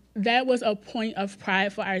 And that was a point of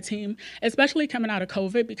pride for our team, especially coming out of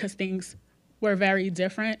COVID, because things were very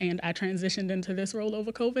different, and I transitioned into this role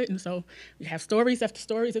over COVID, and so we have stories after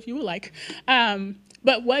stories if you would like.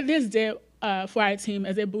 But what this did for our team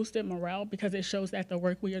is it boosted morale because it shows that the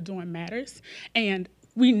work we are doing matters, and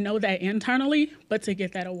we know that internally, but to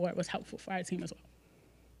get that award was helpful for our team as well.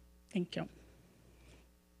 Thank you.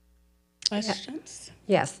 Questions?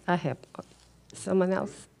 Yes, I have. Someone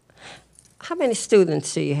else? How many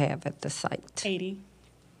students do you have at the site? 80.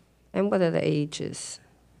 And what are the ages?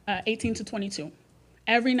 18 to 22.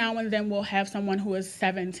 Every now and then we'll have someone who is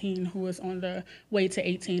 17 who is on the way to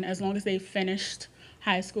 18. As long as they finished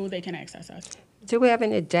high school, they can access us. Do we have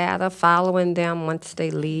any data following them once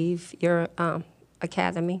they leave your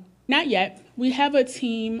academy? Not yet. We have a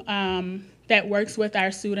team that works with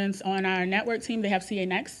our students on our network team. They have CA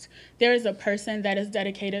Next. There is a person that is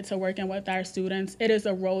dedicated to working with our students. It is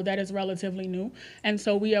a role that is relatively new. And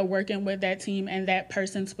so we are working with that team and that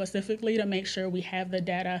person specifically to make sure we have the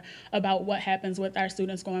data about what happens with our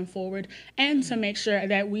students going forward and to make sure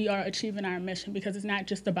that we are achieving our mission, because it's not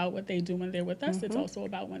just about what they do when they're with us, it's also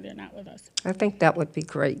about when they're not with us. I think that would be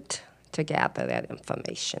great to gather that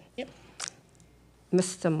information. Yep.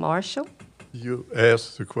 Mr. Marshall? You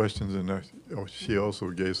asked the questions, and she also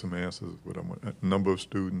gave some answers with a number of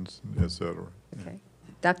students, et cetera. Okay.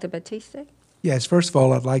 Dr. Batiste? Yes, first of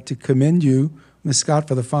all, I'd like to commend you, Ms. Scott,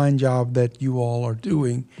 for the fine job that you all are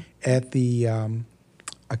doing at the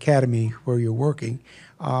academy where you're working,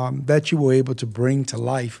 that you were able to bring to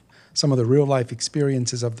life some of the real-life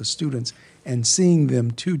experiences of the students and seeing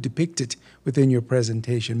them, too, depicted within your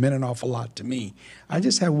presentation meant an awful lot to me. I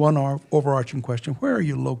just have one overarching question. Where are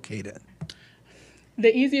you located?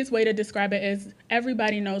 The easiest way to describe it is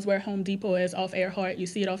everybody knows where Home Depot is off Earhart. You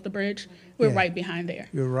see it off the bridge. We're right behind there.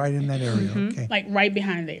 You're right in that area, okay. Like right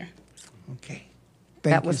behind there. Okay.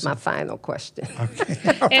 That was my final question.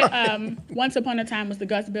 It, once upon a time was the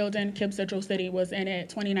Gus Building. KIPP Central City was in it.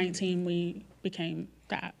 2019, we became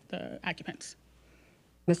the occupants.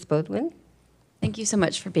 Ms. Boudwin? Thank you so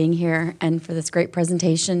much for being here and for this great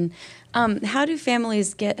presentation. How do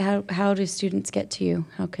families get, how do students get to you?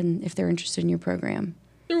 How can, if they're interested in your program?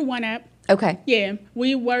 Through one app. Okay. Yeah,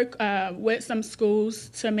 we work with some schools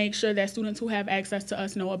to make sure that students who have access to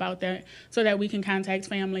us know about that so that we can contact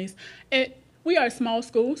families. We are a small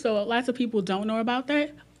school, so lots of people don't know about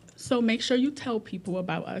that. So make sure you tell people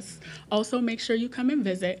about us. Also, make sure you come and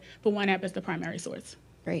visit, but one app is the primary source.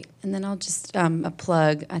 Great. And then I'll just a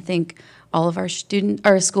plug. I think all of our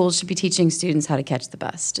schools should be teaching students how to catch the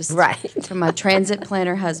bus. Just right. From my transit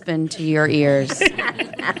planner husband to your ears.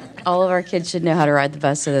 All of our kids should know how to ride the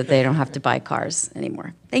bus so that they don't have to buy cars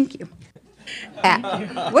anymore. Thank you.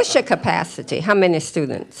 What's your capacity? How many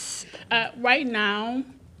students? Right now,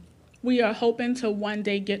 we are hoping to one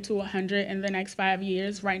day get to 100 in the next 5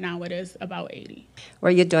 years. Right now, it is about 80.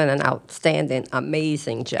 Well, you're doing an outstanding,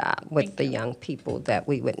 amazing job with the young people that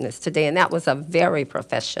we witnessed today. And that was a very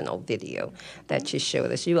professional video that you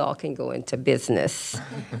showed us. You all can go into business.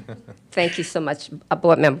 Thank you so much.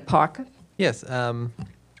 Board Member Parker? Yes.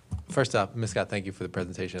 First off, Ms. Scott, thank you for the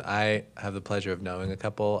presentation. I have the pleasure of knowing a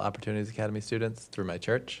couple Opportunities Academy students through my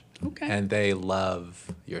church. Okay. And they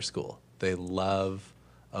love your school. They love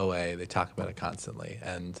OA. They talk about it constantly.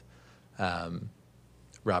 And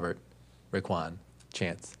Robert, Raquan,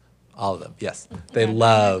 Chance, all of them, yes. They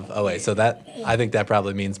love OA. So that, I think that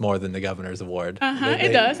probably means more than the governor's award.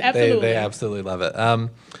 It does, absolutely. They absolutely love it.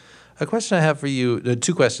 A question I have for you,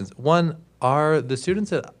 two questions. One, are the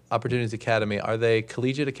students at Opportunities Academy, are they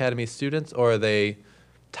Collegiate Academy students or are they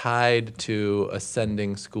tied to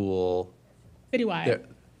Ascending School? Citywide.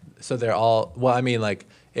 So they're all, well, I mean, like,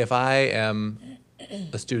 if I am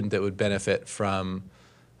a student that would benefit from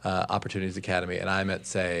Opportunities Academy and I'm at,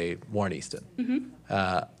 say, Warren Easton,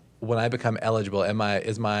 when I become eligible,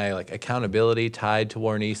 is my like accountability tied to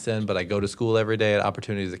Warren Easton, but I go to school every day at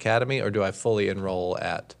Opportunities Academy, or do I fully enroll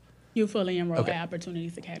at? You fully enroll at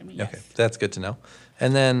Opportunities Academy, yes. Okay, that's good to know.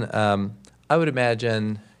 And then I would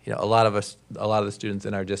imagine, a lot of the students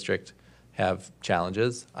in our district have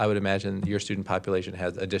challenges. I would imagine your student population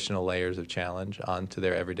has additional layers of challenge onto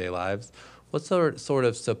their everyday lives. What sort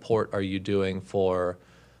of support are you doing for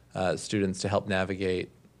students to help navigate,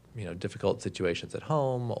 difficult situations at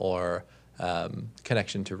home or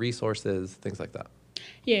connection to resources, things like that?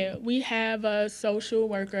 Yeah, we have a social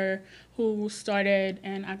worker who started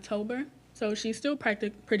in October. So she's still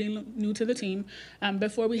pretty new to the team.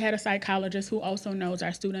 Before we had a psychologist who also knows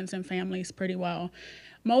our students and families pretty well.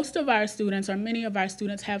 most of our students, or many of our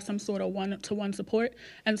students, have some sort of one-to-one support.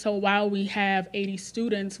 And so while we have 80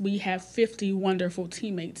 students, we have 50 wonderful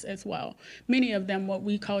teammates as well. Many of them what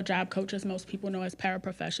we call job coaches, most people know as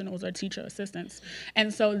paraprofessionals or teacher assistants.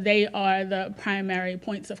 And so they are the primary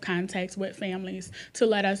points of contact with families to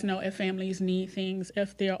let us know if families need things,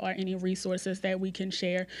 if there are any resources that we can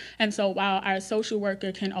share. And so while our social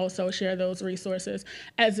worker can also share those resources,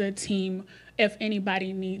 as a team, if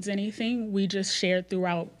anybody needs anything, we just share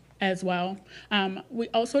throughout as well. We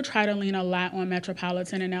also try to lean a lot on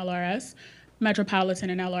Metropolitan and LRS.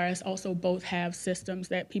 Metropolitan and LRS also both have systems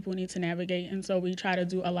that people need to navigate, and so we try to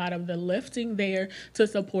do a lot of the lifting there to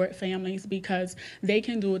support families because they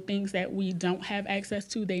can do things that we don't have access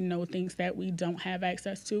to. They know things that we don't have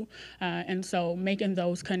access to, and so making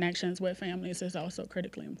those connections with families is also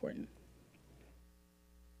critically important.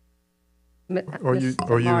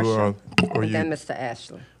 Mr.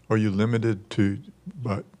 Ashley. Are you limited to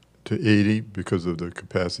 80 because of the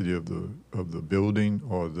capacity of the building,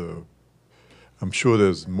 or the? I'm sure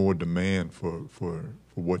there's more demand for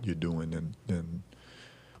what you're doing than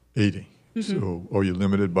 80. Mm-hmm. So are you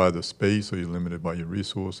limited by the space? Or are you limited by your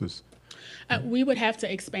resources? We would have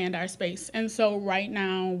to expand our space. And so right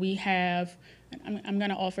now we have, I'm going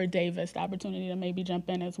to offer Davis the opportunity to maybe jump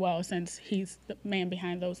in as well, since he's the man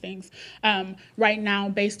behind those things. Right now,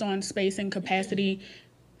 based on space and capacity,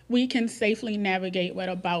 we can safely navigate with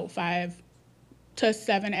about 5 to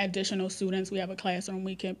 7 additional students. We have a classroom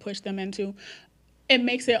we can push them into. It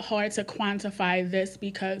makes it hard to quantify this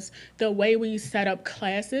because the way we set up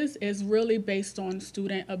classes is really based on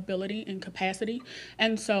student ability and capacity.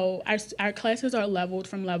 And so our classes are leveled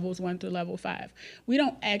from levels 1 through level 5. We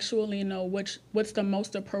don't actually know what's the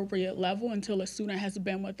most appropriate level until a student has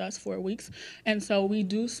been with us 4 weeks. And so we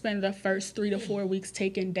do spend the first 3 to 4 weeks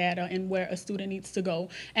taking data and where a student needs to go,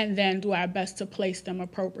 and then do our best to place them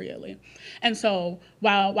appropriately. And so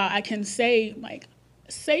while I can say, like,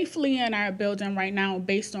 safely in our building right now,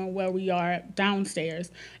 based on where we are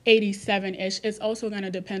downstairs, 87-ish. It's also going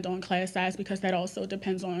to depend on class size because that also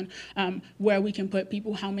depends on where we can put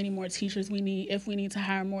people, how many more teachers we need, if we need to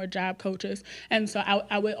hire more job coaches. And so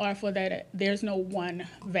I would offer that there's no one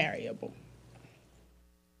variable.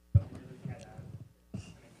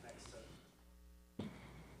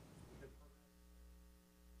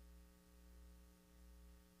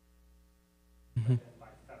 Mm-hmm.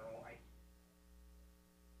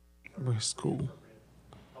 We're school.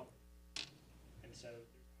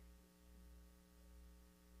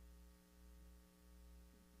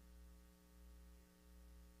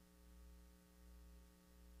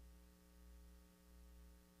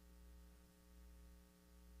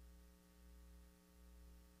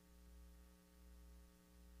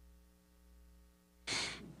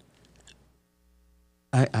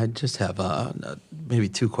 I just have maybe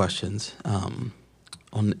 2 questions on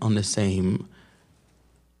the same.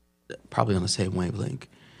 Probably on the same wavelength.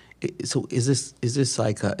 So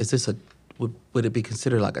would it be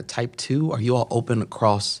considered like a type 2? Are you all open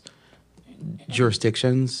across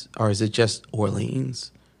jurisdictions, or is it just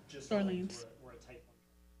Orleans? Just Orleans.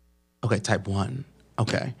 Okay, type 1.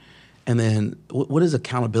 Okay. And then what does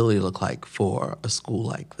accountability look like for a school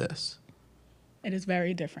like this? It is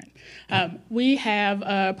very different. We have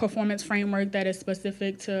a performance framework that is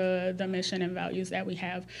specific to the mission and values that we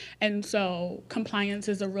have. And so compliance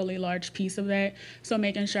is a really large piece of that. So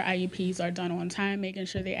making sure IEPs are done on time, making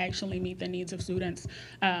sure they actually meet the needs of students.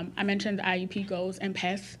 I mentioned the IEP goals and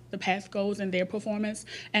the PATH goals and their performance.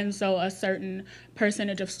 And so a certain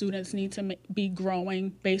percentage of students need to be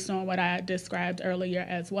growing based on what I described earlier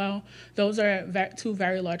as well. Those are 2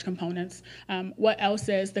 very large components. What else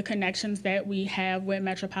is the connections that we have with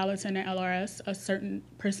Metropolitan and LRS? A certain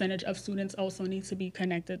percentage of students also need to be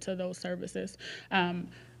connected to those services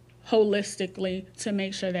holistically to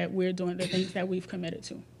make sure that we're doing the things that we've committed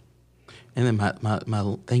to. And then my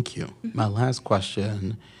thank you. Mm-hmm. My last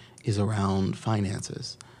question is around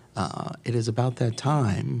finances. It is about that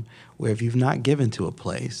time where if you've not given to a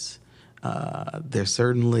place, there's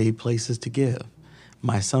certainly places to give.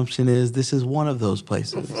 My assumption is this is one of those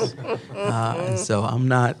places. And so I'm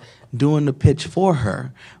not doing the pitch for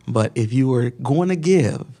her, but if you were going to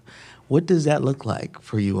give, what does that look like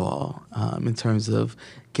for you all in terms of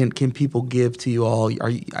can people give to you all?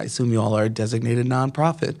 I assume you all are a designated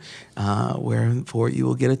nonprofit, where you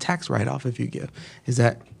will get a tax write-off if you give. Is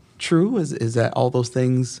that true? Is that all those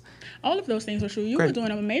things? All of those things are true. You were doing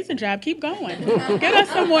an amazing job. Keep going. Get us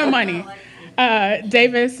some more money.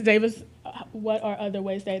 Davis, what are other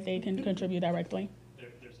ways that they can contribute directly?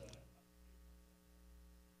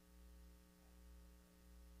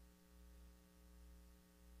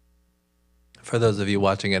 For those of you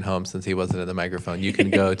watching at home, since he wasn't in the microphone, you can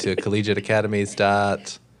go to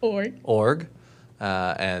collegiateacademies.org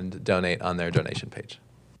and donate on their donation page.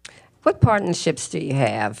 What partnerships do you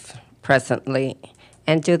have presently,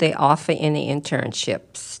 and do they offer any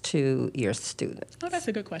internships to your students? Oh, that's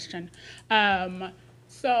a good question.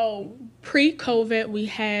 So pre-COVID, we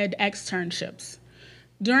had externships.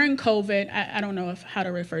 During COVID, I don't know how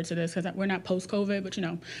to refer to this because we're not post-COVID, but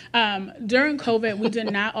during COVID, we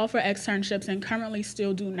did not offer externships and currently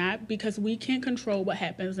still do not because we can't control what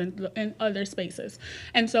happens in other spaces.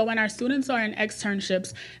 And so when our students are in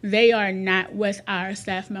externships, they are not with our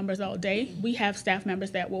staff members all day. We have staff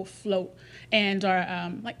members that will float and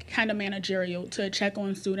are kind of managerial to check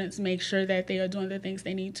on students, make sure that they are doing the things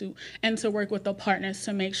they need to, and to work with the partners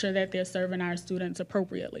to make sure that they're serving our students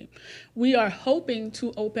appropriately. We are hoping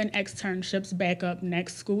to open externships back up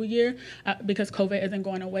next school year because COVID isn't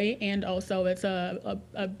going away, and also it's a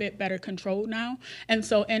bit better controlled now. And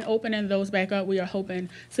so in opening those back up, we are hoping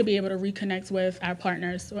to be able to reconnect with our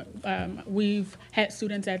partners. We've had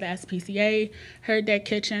students at the SPCA, Heard That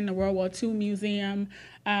Kitchen, the World War II Museum.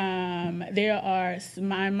 There are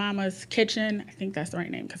My Mama's Kitchen, I think that's the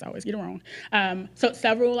right name because I always get it wrong. So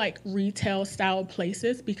several retail style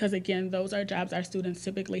places, because again, those are jobs our students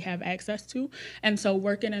typically have access to. And so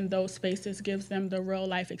working in those spaces gives them the real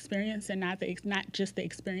life experience and not just the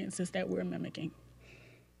experiences that we're mimicking.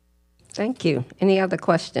 Thank you. Any other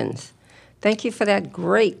questions? Thank you for that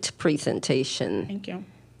great presentation. Thank you.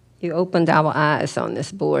 You opened our eyes on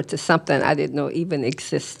this board to something I didn't know even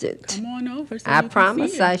existed. Come on over. So I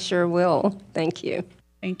promise I sure will. Thank you.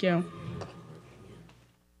 Thank you.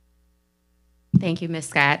 Thank you, Ms.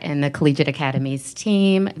 Scott and the Collegiate Academies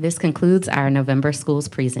team. This concludes our November Schools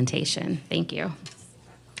presentation. Thank you.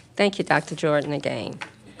 Thank you, Dr. Jordan, again.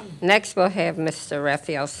 Next, we'll have Mr.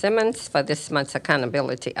 Raphael Simmons for this month's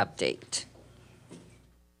accountability update.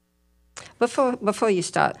 Before you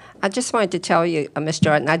start, I just wanted to tell you, Ms.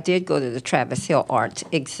 Jordan, I did go to the Travis Hill Art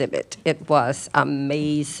exhibit. It was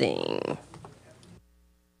amazing.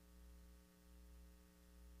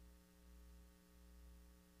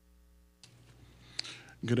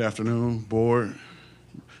 Good afternoon, Board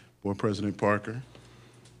President Parker.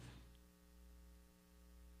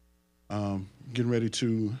 Getting ready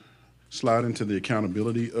to slide into the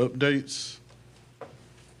accountability updates.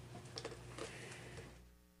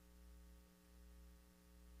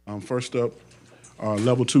 First up,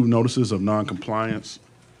 level 2 notices of non-compliance.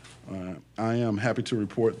 I am happy to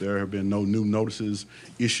report there have been no new notices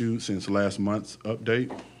issued since last month's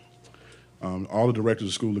update. All the directors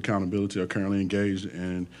of school accountability are currently engaged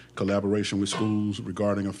in collaboration with schools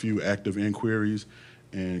regarding a few active inquiries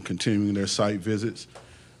and continuing their site visits.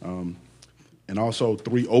 And also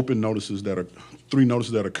 3 notices that are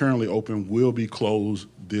currently open will be closed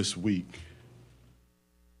this week.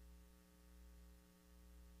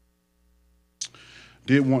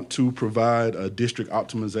 Did want to provide a district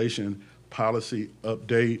optimization policy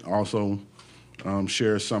update, also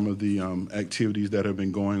share some of the activities that have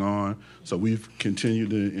been going on. So we've continued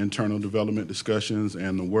the internal development discussions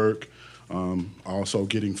and the work, also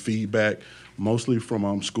getting feedback, mostly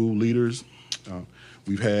from school leaders.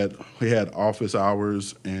 We had office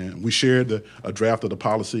hours, and we shared a draft of the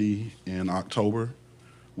policy in October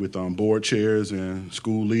with board chairs and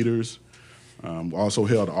school leaders. We also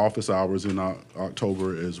held office hours in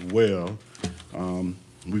October as well.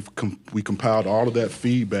 We compiled all of that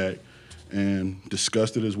feedback and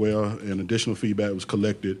discussed it as well, and additional feedback was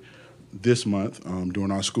collected this month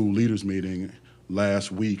during our school leaders meeting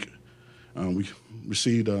last week. We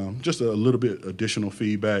received just a little bit additional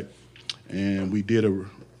feedback, and we did a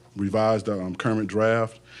revised current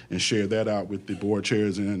draft and shared that out with the board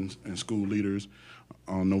chairs and school leaders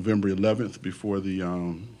on November 11th before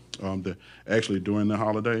actually during the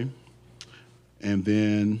holiday. And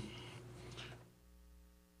then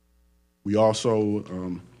we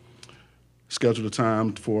also scheduled a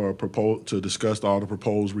time to discuss all the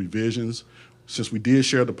proposed revisions. Since we did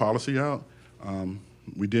share the policy out,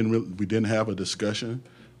 we didn't have a discussion.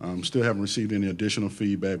 Still haven't received any additional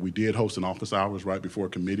feedback. We did host an office hours right before a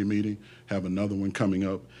committee meeting, have another one coming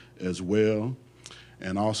up as well.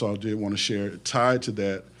 And also I did want to share, tied to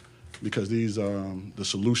that, because these the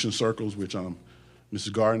solution circles, which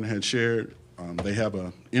Mrs. Gardner had shared, they have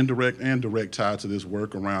an indirect and direct tie to this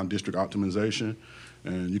work around district optimization,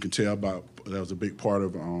 and you can tell that was a big part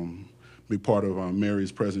of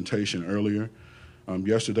Mary's presentation earlier.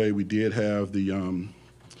 Yesterday we did have the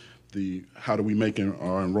how do we make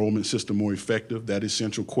our enrollment system more effective? That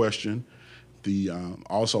essential question.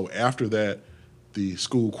 Also after that, The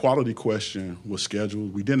school quality question was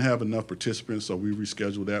scheduled. We didn't have enough participants, so we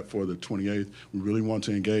rescheduled that for the 28th. We really want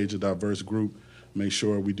to engage a diverse group, make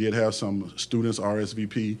sure we did have some students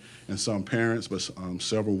RSVP and some parents, but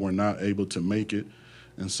several were not able to make it.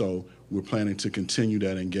 And so we're planning to continue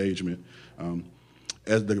that engagement.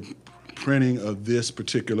 As the printing of this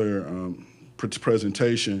particular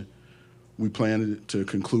presentation, we plan to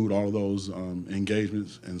conclude all of those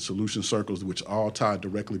engagements and solution circles, which all tie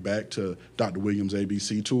directly back to Dr. Williams'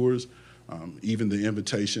 ABC tours, even the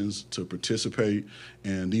invitations to participate.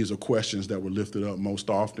 And these are questions that were lifted up most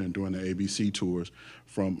often during the ABC tours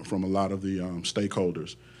from a lot of the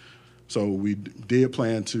stakeholders. So we did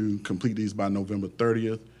plan to complete these by November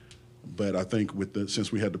 30th, but I think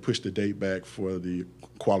since we had to push the date back for the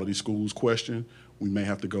quality schools question, we may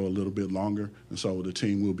have to go a little bit longer, and so the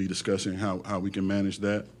team will be discussing how we can manage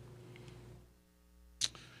that.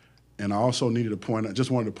 And I also wanted to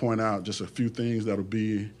point out just a few things that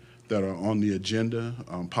are on the agenda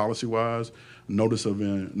policy-wise. Notice of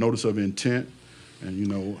intent,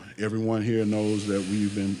 and everyone here knows that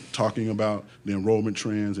we've been talking about the enrollment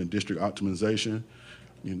trends and district optimization,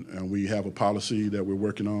 and we have a policy that we're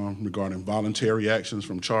working on regarding voluntary actions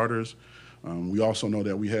from charters. We also know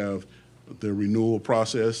that we have the renewal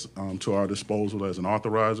process to our disposal as an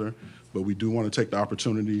authorizer, but we do want to take the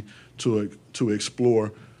opportunity to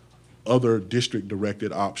explore other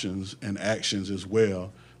district-directed options and actions as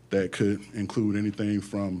well that could include anything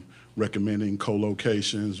from recommending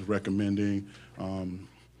co-locations, recommending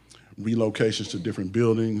relocations to different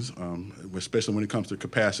buildings, especially when it comes to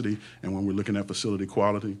capacity and when we're looking at facility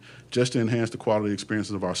quality, just to enhance the quality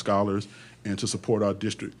experiences of our scholars and to support our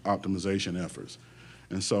district optimization efforts.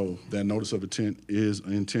 And so that notice of intent is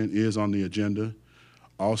on the agenda.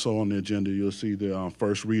 Also on the agenda, you'll see the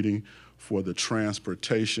first reading for the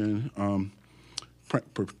transportation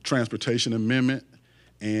amendment.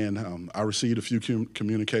 And I received a few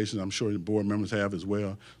communications. I'm sure the board members have as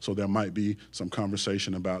well. So there might be some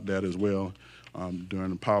conversation about that as well during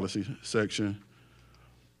the policy section.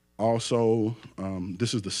 Also,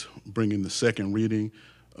 this is bringing the second reading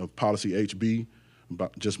of policy HB,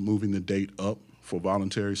 about just moving the date up for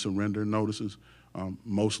voluntary surrender notices,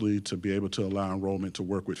 mostly to be able to allow enrollment to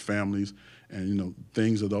work with families and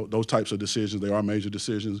things of those types of decisions. They are major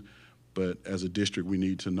decisions, but as a district we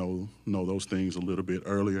need to know those things a little bit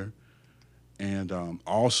earlier. And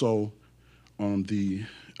also on the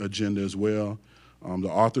agenda as well, the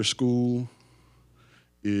Arthur School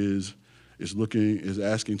is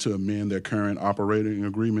asking to amend their current operating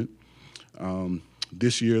agreement.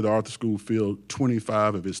 This year, the Arthur School filled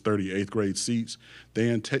 25 of its 38th grade seats.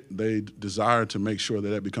 They desire to make sure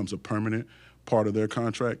that becomes a permanent part of their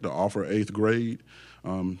contract to offer 8th grade.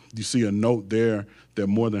 You see a note there that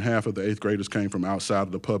more than half of the 8th graders came from outside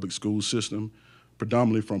of the public school system,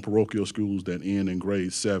 predominantly from parochial schools that end in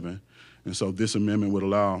grade 7. And so this amendment would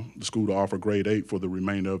allow the school to offer grade 8 for the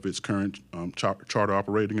remainder of its current charter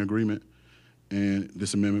operating agreement. And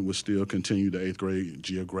this amendment would still continue the 8th grade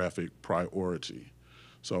geographic priority.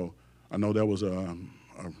 So I know that was a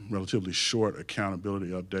relatively short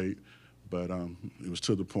accountability update, but it was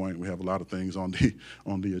to the point. We have a lot of things on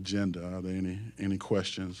the agenda. Are there any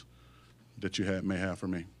questions that you may have for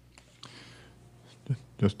me?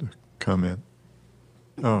 Just a comment.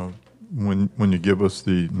 When you give us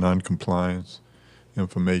the non-compliance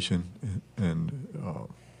information and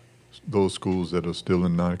those schools that are still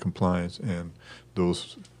in non-compliance and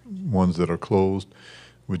those ones that are closed,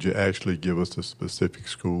 would you actually give us the specific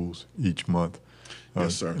schools each month?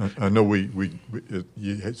 Yes, sir. I know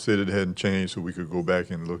you had said it hadn't changed, so we could go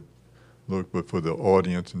back and look. But for the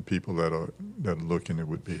audience and people that are looking, it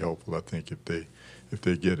would be helpful, I think, if they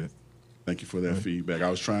get it. Thank you for that feedback. I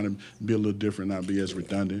was trying to be a little different, not be as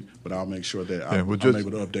redundant, but I'll make sure that I'm able to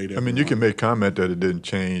update everyone.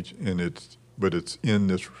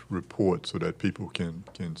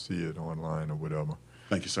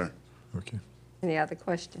 Thank you, sir. Okay. Any other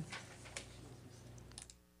questions?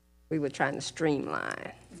 We were trying to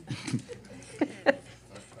streamline.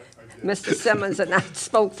 Mr. Simmons and I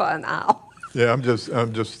spoke for an hour. Yeah, I'm just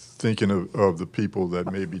thinking of the people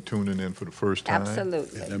that may be tuning in for the first time.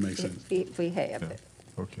 Absolutely. Yeah, that makes sense. We have it.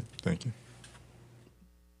 Okay, thank you.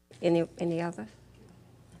 Any other?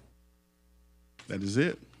 That is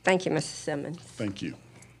it. Thank you, Mr. Simmons. Thank you.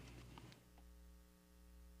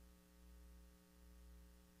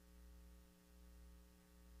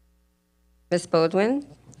 Ms. Baldwin,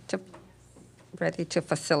 ready to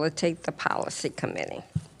facilitate the policy committee.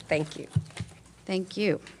 Thank you. Thank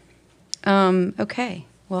you. Okay,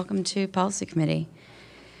 welcome to Policy Committee.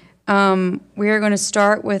 We are going to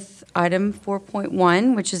start with item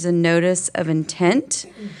 4.1, which is a notice of intent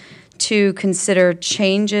to consider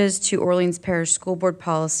changes to Orleans Parish School Board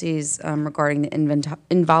policies regarding the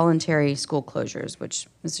involuntary school closures, which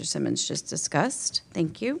Mr. Simmons just discussed.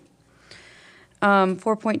 Thank you.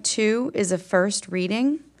 4.2 is a first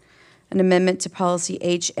reading, an amendment to policy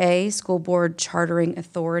HA, School Board Chartering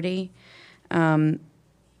Authority.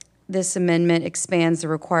 This amendment expands the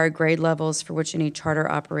required grade levels for which any charter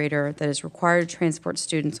operator that is required to transport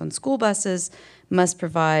students on school buses must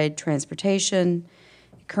provide transportation.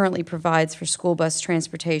 It currently provides for school bus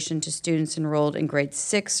transportation to students enrolled in grade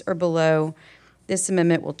 6 or below. This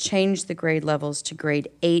amendment will change the grade levels to grade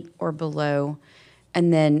 8 or below.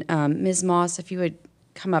 And then, Ms. Moss, if you would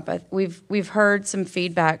come up, we've heard some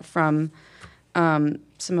feedback from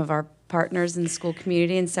some of our partners in the school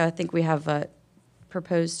community, and so I think we have a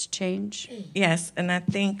proposed change. Yes, and I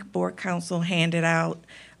think Board Council handed out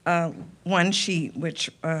one sheet which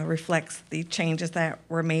reflects the changes that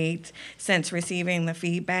were made since receiving the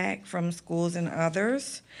feedback from schools and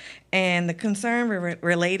others. And the concern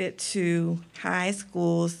related to high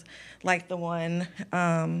schools like the one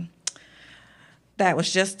that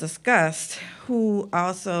was just discussed, who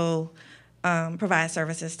also provide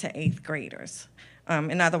services to 8th graders.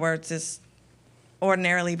 In other words, this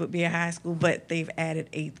ordinarily would be a high school, but they've added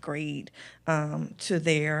 8th grade to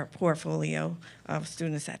their portfolio of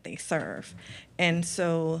students that they serve. And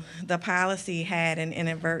so the policy had an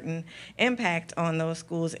inadvertent impact on those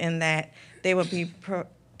schools in that they would be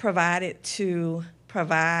provided to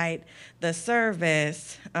provide the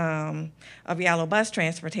service of yellow bus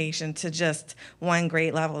transportation to just one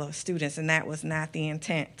grade level of students, and that was not the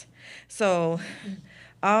intent. So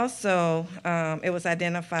also, it was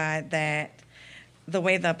identified that the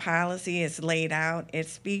way the policy is laid out, it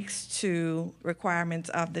speaks to requirements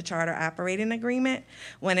of the charter operating agreement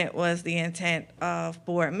when it was the intent of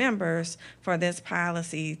board members for this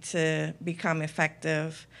policy to become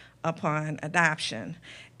effective upon adoption.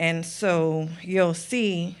 And so you'll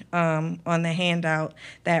see on the handout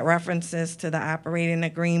that references to the operating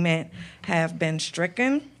agreement have been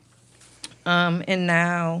stricken. And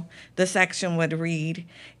now the section would read,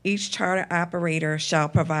 each charter operator shall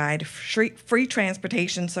provide free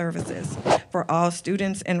transportation services for all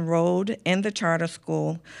students enrolled in the charter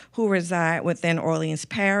school who reside within Orleans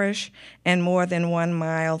Parish and more than 1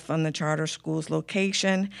 mile from the charter school's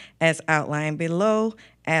location as outlined below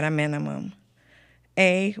at a minimum.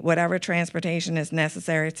 A, whatever transportation is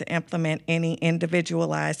necessary to implement any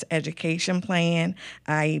individualized education plan,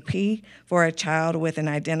 IEP, for a child with an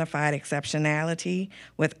identified exceptionality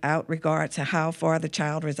without regard to how far the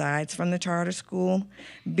child resides from the charter school.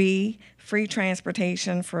 B, free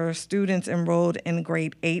transportation for students enrolled in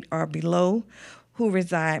grade 8 or below who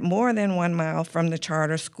reside more than 1 mile from the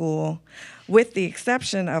charter school, with the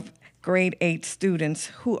exception of grade 8 students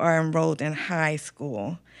who are enrolled in high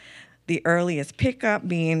school. The earliest pickup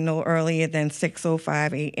being no earlier than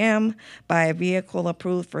 6:05 a.m. by a vehicle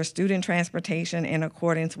approved for student transportation in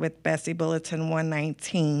accordance with Bessie Bulletin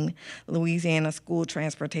 119, Louisiana School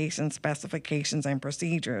Transportation Specifications and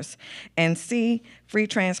Procedures. And C, free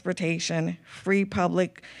transportation, free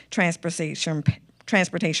public transportation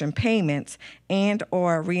payments and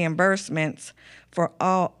or reimbursements for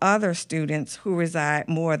all other students who reside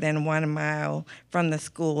more than 1 mile from the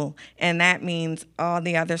school. And that means all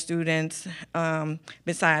the other students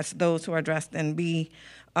besides those who are addressed in B,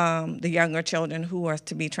 the younger children who are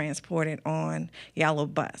to be transported on yellow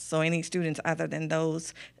bus. So any students other than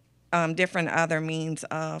those different other means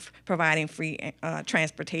of providing free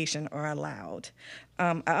transportation are allowed.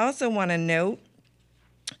 I also want to note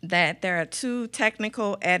that there are 2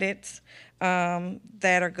 technical edits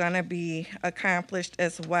that are going to be accomplished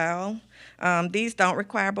as well. These don't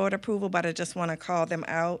require board approval, but I just want to call them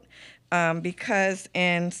out because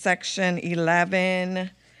in section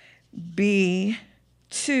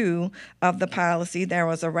 11B2 of the policy, there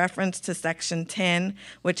was a reference to section 10,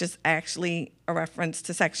 which is actually a reference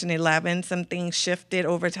to section 11. Some things shifted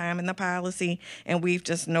over time in the policy, and we've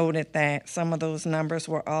just noted that some of those numbers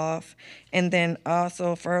were off. And then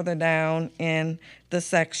also further down in the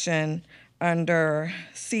section under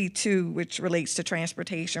C2, which relates to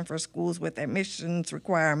transportation for schools with admissions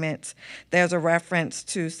requirements, there's a reference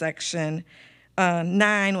to section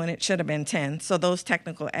 9 when it should have been 10. So those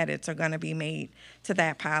technical edits are going to be made to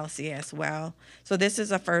that policy as well. So this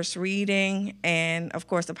is a first reading, and of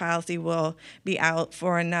course the policy will be out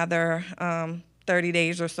for another 30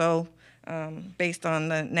 days or so based on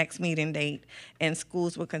the next meeting date, and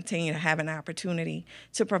schools will continue to have an opportunity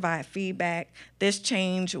to provide feedback. This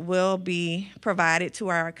change will be provided to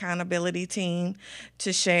our accountability team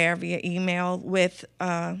to share via email with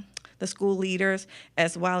the school leaders,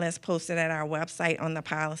 as well as posted at our website on the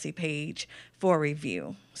policy page for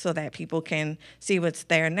review, so that people can see what's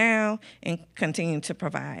there now and continue to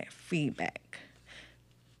provide feedback.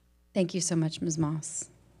 Thank you so much, Ms. Moss.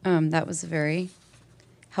 That was a very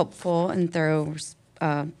helpful and thorough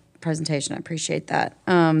presentation. I appreciate that.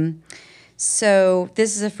 So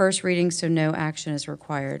this is a first reading, so no action is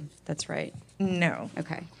required. That's right. No.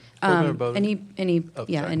 Okay. Board Member Any sorry. any You were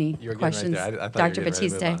getting right questions, there. I thought you were Dr. getting ready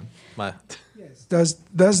to move Batiste? on.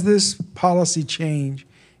 Does this policy change,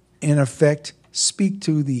 in effect, speak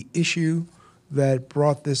to the issue that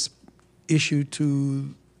brought this issue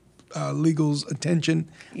to legal's attention?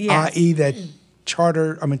 Yes. I.e. that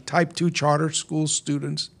type 2 charter school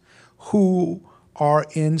students who are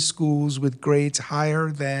in schools with grades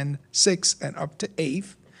higher than 6 and up to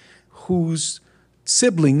 8th, whose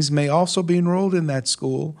siblings may also be enrolled in that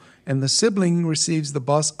school, and the sibling receives the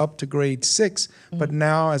bus up to grade 6, but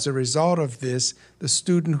now as a result of this, the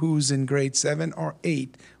student who's in grade 7 or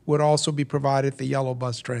 8 would also be provided the yellow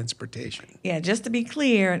bus transportation. Yeah, just to be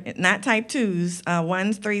clear, not type 2s,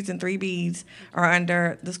 1s, 3s, and 3Bs are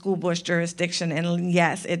under the school board's jurisdiction. And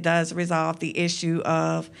yes, it does resolve the issue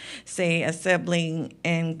of, say, a sibling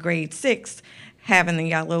in grade 6 having the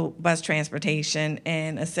yellow bus transportation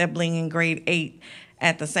and a sibling in grade 8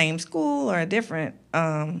 at the same school or a different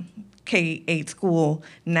K-8 school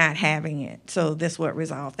not having it. So this would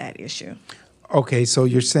resolve that issue. Okay, so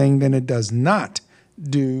you're saying then it does not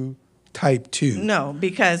do type 2? No,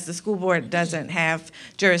 because the school board doesn't have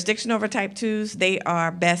jurisdiction over type 2s. They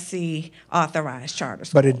are BESC authorized charter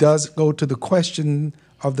schools. But it does go to the question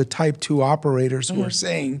of the type 2 operators who are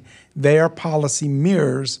saying their policy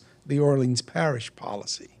mirrors the Orleans Parish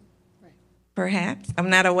policy. Perhaps. I'm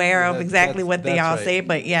not aware of exactly what they all say,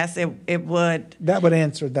 but yes, it would. That would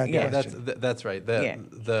answer that Yeah. question. That's right. Yeah.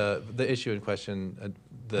 The issue in question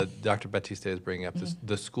that Dr. Batiste is bringing up,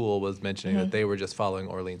 the school was mentioning that they were just following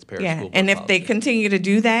Orleans Parish Yeah, School Board and if they policy. continue to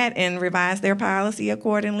do that and revise their policy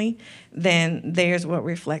accordingly, then theirs will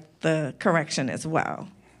reflect the correction as well.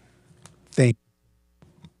 Thank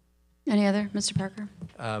Any other, Mr. Parker?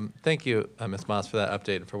 Thank you, Ms. Moss, for that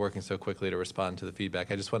update and for working so quickly to respond to the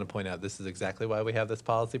feedback. I just want to point out this is exactly why we have this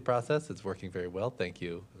policy process. It's working very well. Thank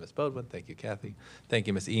you, Ms. Bodwin. Thank you, Kathy. Thank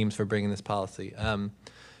you, Ms. Eames, for bringing this policy.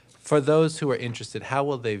 For those who are interested, how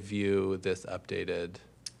will they view this updated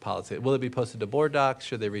policy? Will it be posted to board docs?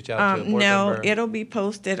 Should they reach out to a board No, member? it'll be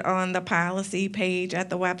posted on the policy page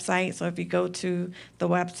at the website. So if you go to the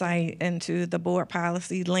website and to the board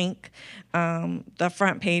policy link, the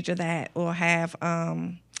front page of that will have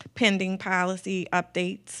pending policy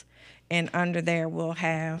updates, and under there we'll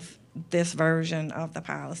have this version of the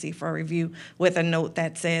policy for review with a note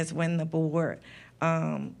that says when the board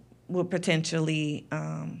will potentially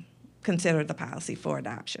consider the policy for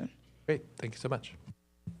adoption. Great, thank you so much.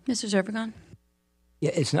 Mr. Zervigon? Yeah,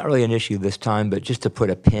 it's not really an issue this time, but just to put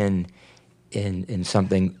a pin in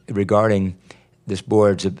something regarding this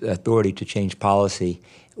board's authority to change policy,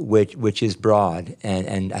 which is broad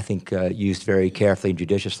and I think used very carefully and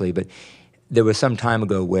judiciously. But there was some time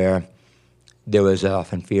ago where there was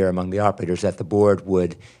often fear among the operators that the board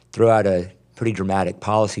would throw out a pretty dramatic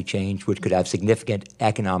policy change, which could have significant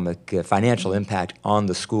economic, financial impact on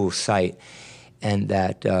the school site, and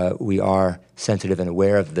that we are sensitive and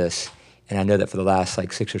aware of this. And I know that for the last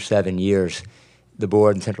 6 or 7 years, the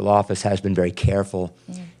board and central office has been very careful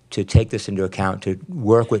to take this into account, to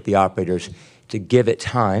work with the operators, to give it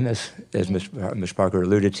time, as Ms. Parker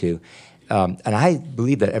alluded to. And I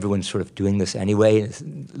believe that everyone's sort of doing this anyway. It's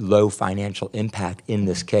low financial impact in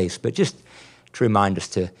this case, but just to remind us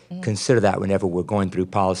to consider that whenever we're going through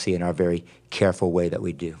policy in our very careful way that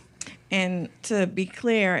we do. And to be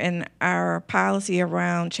clear, in our policy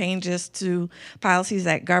around changes to policies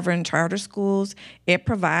that govern charter schools, it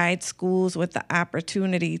provides schools with the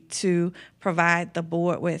opportunity to provide the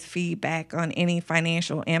board with feedback on any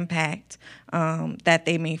financial impact that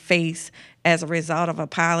they may face as a result of a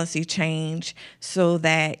policy change, so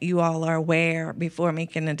that you all are aware before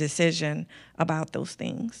making a decision about those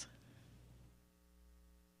things.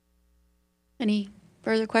 Any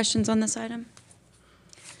further questions on this item?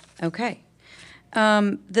 Okay.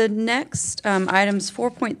 The next items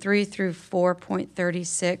 4.3 through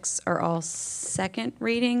 4.36 are all second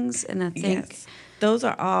readings, and I think Yes. Those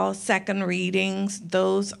are all second readings.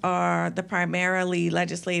 Those are the primarily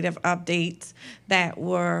legislative updates that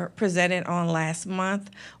were presented on last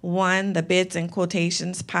month. One, the bids and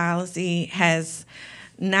quotations policy has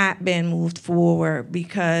not been moved forward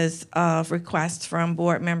because of requests from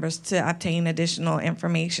board members to obtain additional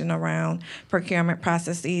information around procurement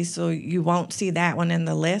processes, so you won't see that one in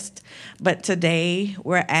the list. But today,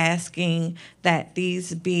 we're asking that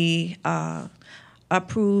these be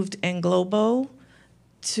approved in globo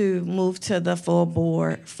to move to the full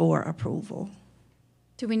board for approval.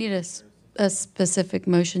 Do we need a specific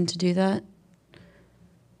motion to do that?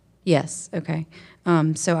 Yes, okay.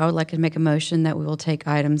 So I would like to make a motion that we will take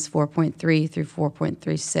items 4.3 through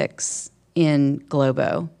 4.36 in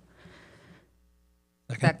globo.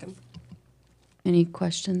 Second. Any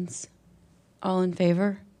questions? All in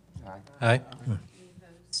favor? Aye.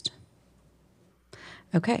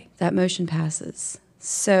 Okay, that motion passes.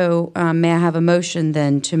 So may I have a motion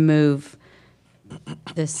then to move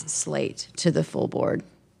this slate to the full board?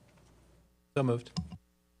 So moved.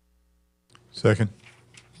 Second.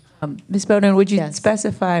 Ms. Bowden, would you Yes.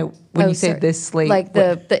 specify when you sorry. said this slate? Like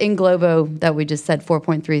the in globo that we just said,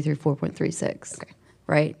 4.3 through 4.36,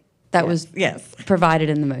 right? That was Yes. provided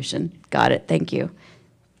in the motion. Got it, thank you.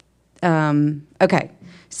 Okay,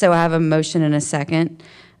 so I have a motion and a second.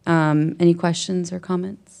 Any questions or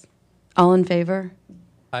comments? All in favor?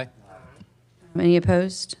 Aye. Any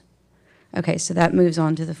opposed? Okay, so that moves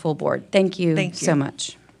on to the full board. Thank you Thank you. so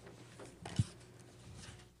much.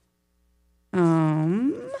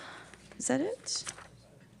 Is that it?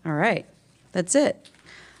 All right, that's it.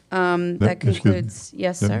 That Excuse me. concludes,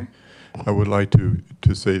 yes, Yeah. sir? I would like to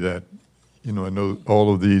say that, I know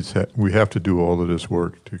all of these, we have to do all of this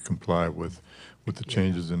work to comply with the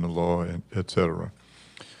changes in the law, and et cetera.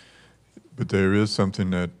 But there is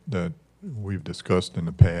something that we've discussed in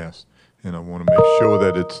the past, and I want to make sure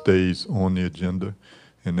that it stays on the agenda,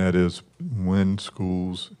 and that is when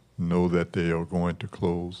schools know that they are going to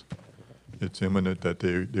close. It's imminent that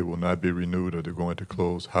they will not be renewed or they're going to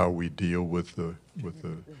close. How we deal with the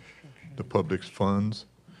public's funds,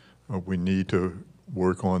 we need to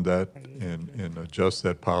work on that and adjust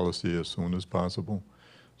that policy as soon as possible.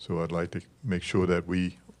 So I'd like to make sure that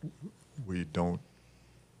we don't,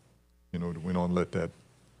 we don't let that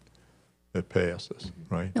pass us,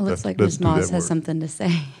 right? It looks like Let's Ms. do that Moss has work. something to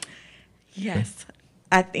say. Yes.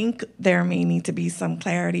 I think there may need to be some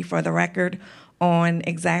clarity for the record on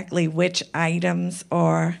exactly which items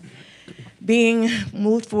are being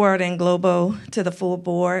moved forward in globo to the full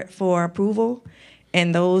board for approval.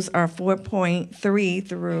 And those are 4.3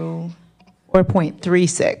 through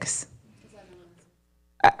 4.36.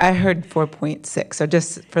 I heard 4.6, so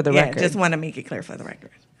just for the yeah, record. just want to make it clear for the record.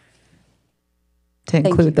 To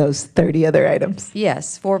include those 30 other items.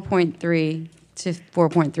 Yes, 4.3 to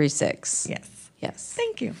 4.36. Yes. Yes.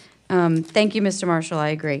 Thank you. Thank you, Mr. Marshall, I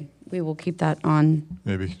agree. We will keep that on.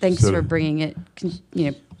 Maybe Thanks set for a- bringing it,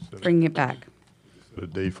 bringing it back. A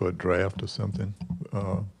day for a draft or something,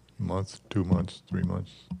 month, 2 months, 3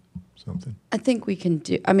 months, something. I think we can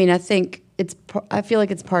do, I think I feel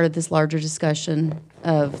like it's part of this larger discussion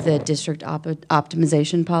of the district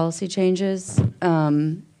optimization policy changes.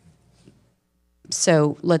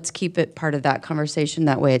 So let's keep it part of that conversation.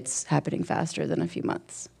 That way it's happening faster than a few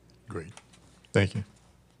months. Great. Thank you.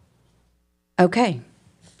 Okay.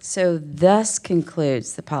 So thus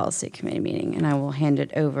concludes the policy committee meeting, and I will hand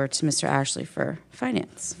it over to Mr. Ashley for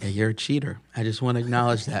finance. Yeah, you're a cheater. I just want to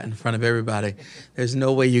acknowledge that in front of everybody. There's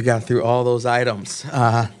no way you got through all those items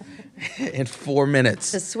in 4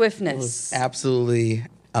 minutes. The swiftness. It was absolutely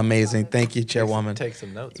amazing. Thank you, Chairwoman. Take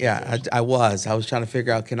some notes. Yeah, I was trying to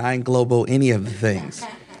figure out, can I englobo any of the things?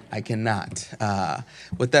 I cannot.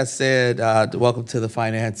 With that said, welcome to the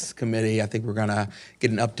Finance Committee. I think we're going to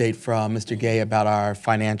get an update from Mr. Gay about our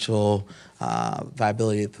financial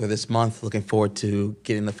viability for this month. Looking forward to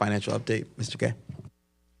getting the financial update. Mr. Gay.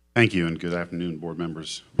 Thank you, and good afternoon, board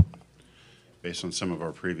members. Based on some of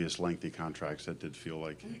our previous lengthy contracts, that did feel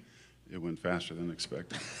like it went faster than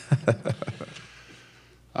expected.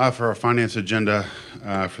 For our finance agenda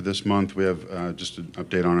for this month, we have just an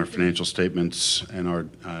update on our financial statements and our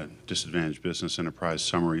disadvantaged business enterprise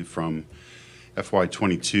summary from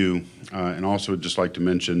FY22. And also would just like to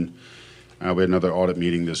mention, we had another audit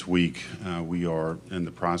meeting this week. We are in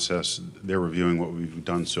the process, they're reviewing what we've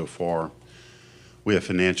done so far. We have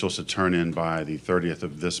financials to turn in by the 30th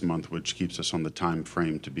of this month, which keeps us on the time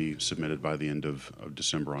frame to be submitted by the end of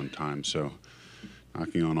December on time. So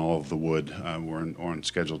knocking on all of the wood, we're on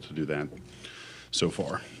schedule to do that so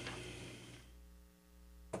far.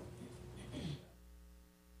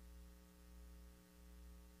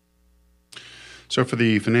 So for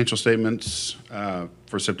the financial statements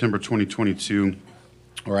for September 2022,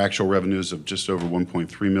 our actual revenues of just over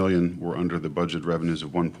 1.3 million were under the budget revenues of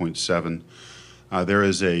 1.7. There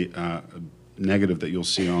is a negative that you'll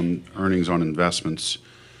see on earnings on investments.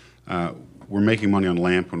 We're making money on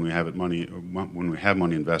LAMP when we have money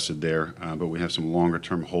invested there, but we have some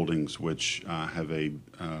longer-term holdings which have a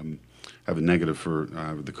negative for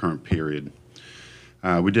the current period.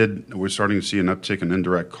 We're starting to see an uptick in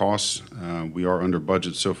indirect costs. We are under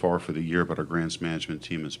budget so far for the year, but our grants management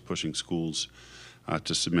team is pushing schools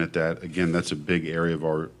to submit that. Again, that's a big area of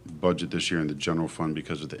our budget this year in the general fund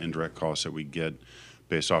because of the indirect costs that we get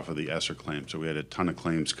based off of the ESSER claim. So we had a ton of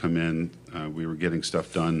claims come in. We were getting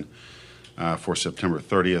stuff done for September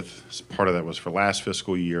 30th. Part of that was for last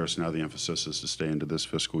fiscal year, so now the emphasis is to stay into this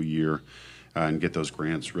fiscal year and get those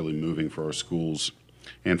grants really moving for our schools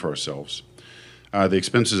and for ourselves. The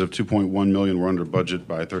expenses of $2.1 million were under budget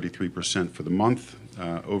by 33% for the month.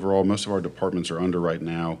 Overall, most of our departments are under right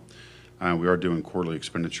now. We are doing quarterly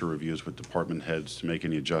expenditure reviews with department heads to make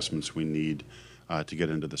any adjustments we need to get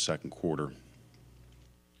into the second quarter.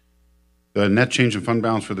 The net change in fund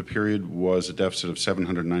balance for the period was a deficit of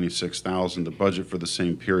 $796,000. The budget for the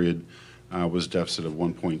same period was a deficit of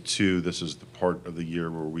 1.2. This is the part of the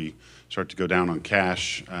year where we start to go down on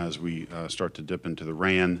cash as we start to dip into the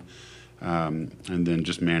RAN and then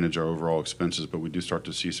just manage our overall expenses. But we do start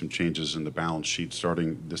to see some changes in the balance sheet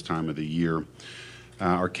starting this time of the year.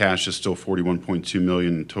 Our cash is still $41.2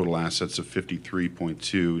 million, total assets of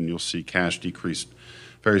 $53.2, and you'll see cash decreased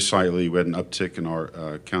very slightly. We had an uptick in our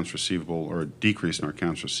accounts receivable, or a decrease in our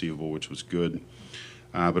accounts receivable, which was good.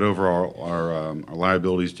 But overall, our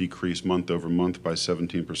liabilities decreased month over month by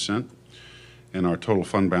 17%, and our total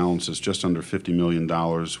fund balance is just under $50 million,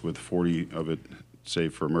 with 40 of it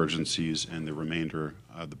saved for emergencies, and the remainder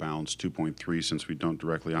of the balance, 2.3, since we don't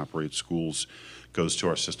directly operate schools, goes to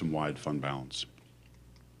our system-wide fund balance.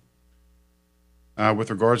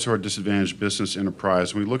 With regards to our disadvantaged business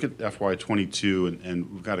enterprise, when we look at FY22,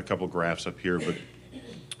 and we've got a couple graphs up here,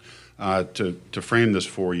 but to frame this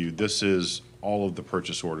for you, this is all of the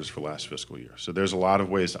purchase orders for last fiscal year. So there's a lot of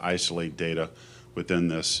ways to isolate data within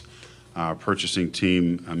this. Purchasing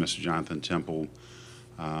team, Mr. Jonathan Temple,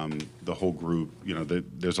 the whole group,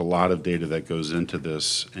 there's a lot of data that goes into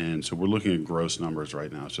this, and so we're looking at gross numbers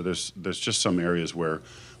right now. So there's just some areas where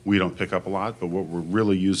we don't pick up a lot, but what we're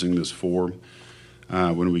really using this for,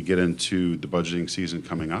 when we get into the budgeting season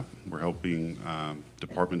coming up, we're helping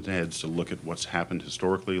department heads to look at what's happened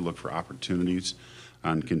historically, look for opportunities,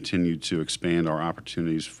 and continue to expand our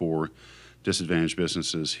opportunities for disadvantaged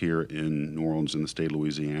businesses here in New Orleans and the state of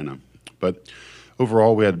Louisiana. But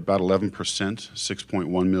overall, we had about 11%,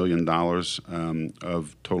 $6.1 million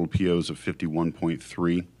of total POs of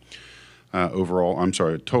 51.3. Overall, I'm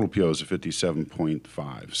sorry, total POs of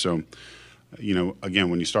 57.5. So, again,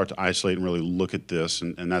 when you start to isolate and really look at this,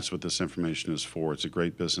 and that's what this information is for, it's a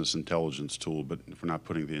great business intelligence tool, but if we're not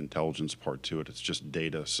putting the intelligence part to it, it's just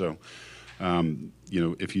data. So,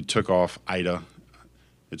 if you took off IDA,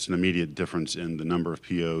 it's an immediate difference in the number of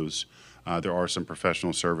POs. There are some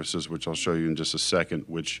professional services, which I'll show you in just a second,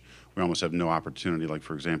 which we almost have no opportunity. Like,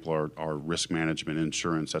 for example, our risk management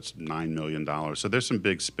insurance, that's $9 million. So there's some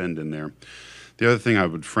big spend in there. The other thing I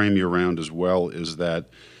would frame you around as well is that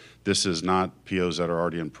this is not POs that are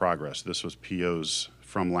already in progress. This was POs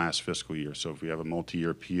from last fiscal year. So if we have a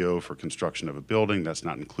multi-year PO for construction of a building, that's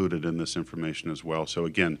not included in this information as well. So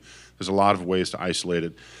again, there's a lot of ways to isolate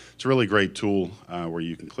it. It's a really great tool where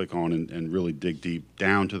you can click on and really dig deep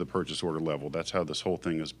down to the purchase order level. That's how this whole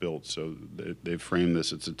thing is built. So they've framed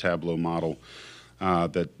this. It's a Tableau model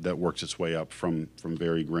that works its way up from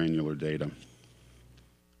very granular data.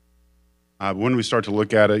 When we start to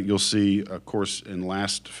look at it, you'll see, of course, in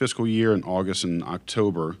last fiscal year, in August and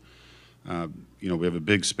October, we have a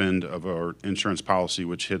big spend of our insurance policy,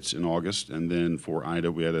 which hits in August, and then for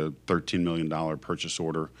IDA, we had a $13 million purchase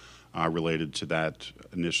order related to that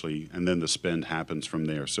initially, and then the spend happens from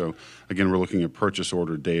there. So again, we're looking at purchase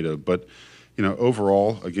order data, but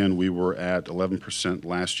overall, again, we were at 11%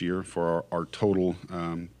 last year for our total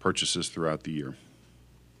purchases throughout the year.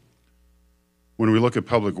 When we look at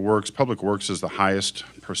Public Works is the highest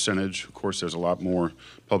percentage. Of course, there's a lot more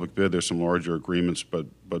public bid. There's some larger agreements, but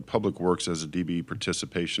Public Works as a DB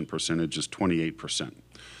participation percentage is 28%.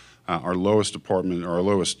 Our lowest department, or our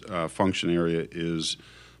lowest function area is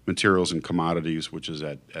materials and commodities, which is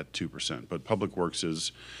at 2%. But Public Works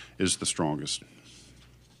is the strongest.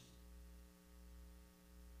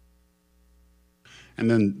 And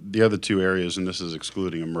then the other two areas, and this is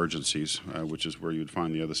excluding emergencies, which is where you'd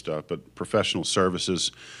find the other stuff, but professional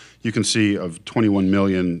services, you can see of 21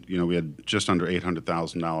 million, we had just under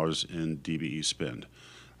 $800,000 in DBE spend.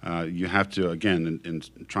 You have to, again, in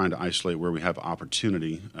trying to isolate where we have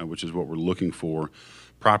opportunity, which is what we're looking for.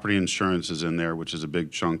 Property insurance is in there, which is a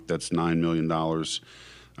big chunk. That's $9 million.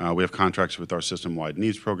 We have contracts with our system-wide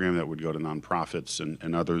needs program that would go to nonprofits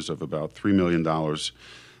and others of about $3 million.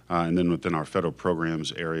 And then within our federal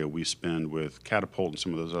programs area, we spend with Catapult and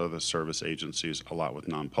some of those other service agencies a lot with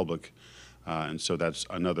non-public. And so that's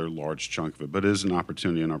another large chunk of it. But it is an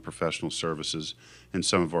opportunity in our professional services and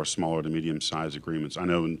some of our smaller to medium-sized agreements. I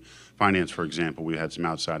know in finance, for example, we had some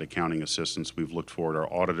outside accounting assistance we've looked for.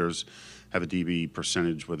 Our auditors have a DB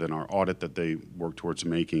percentage within our audit that they work towards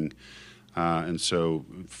making. And so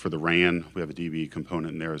for the RAN, we have a DB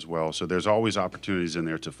component in there as well. So there's always opportunities in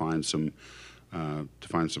there to find some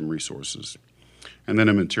resources. And then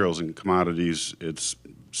in materials and commodities, it's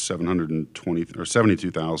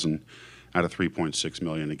 72,000 out of 3.6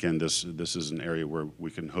 million. Again, this is an area where we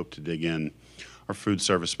can hope to dig in. Our food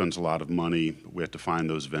service spends a lot of money. We have to find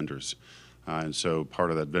those vendors. And so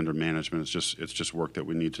part of that vendor management is it's just work that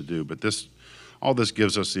we need to do. But all this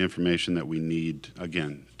gives us the information that we need,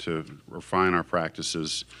 again, to refine our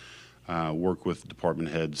practices, work with department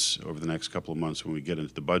heads over the next couple of months when we get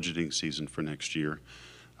into the budgeting season for next year,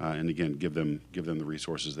 and again, give them the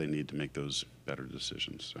resources they need to make those better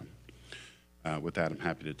decisions. So, with that, I'm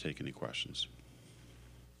happy to take any questions.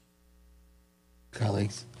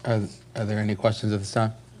 Colleagues, are there any questions at this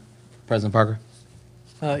time? President Parker?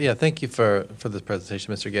 Yeah, thank you for this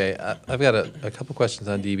presentation, Mr. Gay. I've got a couple questions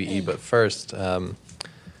on DBE, but first,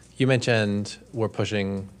 you mentioned we're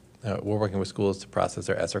working with schools to process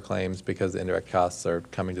their ESSER claims because the indirect costs are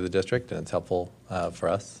coming to the district, and it's helpful for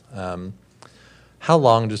us. How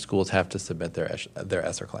long do schools have to submit their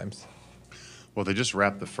ESSER claims? Well, they just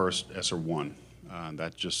wrapped the first ESSER 1.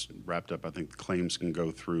 That just wrapped up. I think the claims can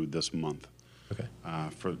go through this month. Okay.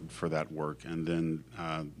 For that work. And then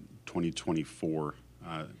 2024,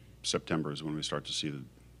 September is when we start to see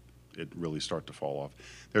it really start to fall off.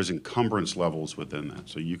 There's encumbrance levels within that.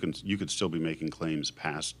 So you could still be making claims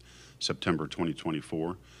past September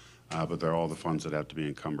 2024, but they're all the funds that have to be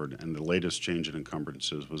encumbered. And the latest change in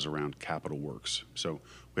encumbrances was around capital works. So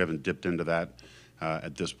we haven't dipped into that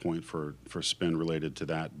at this point for spend related to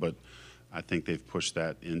that, but I think they've pushed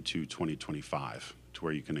that into 2025 to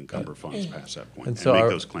where you can encumber funds past that point and make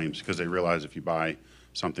those claims, because they realize if you buy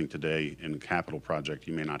something today in a capital project,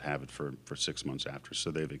 you may not have it for 6 months after.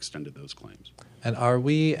 So they've extended those claims. And are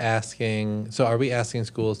we asking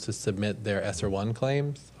schools to submit their ESSER 1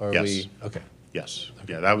 claims? Or Yes. Okay. Yes.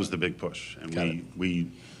 Okay. Yeah, that was the big push. And we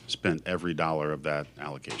spent every dollar of that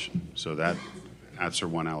allocation. So that ESSER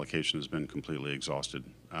 1 allocation has been completely exhausted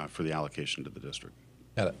for the allocation to the district.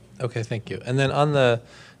 Got it. Okay, thank you. And then on the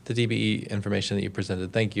DBE information that you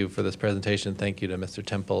presented, thank you for this presentation. Thank you to Mr.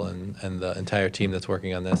 Temple and the entire team that's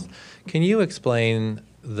working on this. Can you explain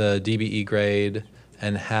the DBE grade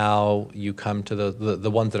and how you come to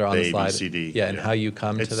the ones that are on the slide? ABCD. Yeah, and how you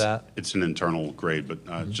come to that? It's an internal grade,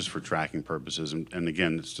 but just for tracking purposes. And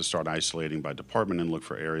again, it's to start isolating by department and look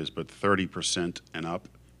for areas, but 30% and up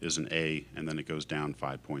is an A, and then it goes down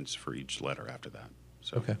 5 points for each letter after that.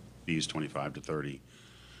 So Okay. B is 25 to 30.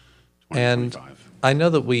 And I know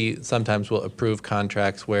that we sometimes will approve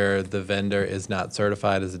contracts where the vendor is not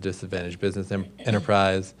certified as a disadvantaged business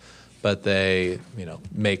enterprise, but they,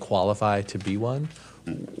 may qualify to be one.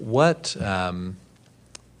 What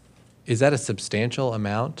is that a substantial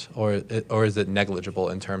amount, or is it negligible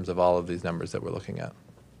in terms of all of these numbers that we're looking at?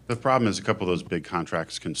 The problem is a couple of those big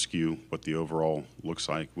contracts can skew what the overall looks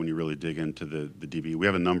like when you really dig into the DB. We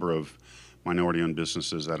have a number of minority-owned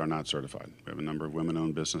businesses that are not certified. We have a number of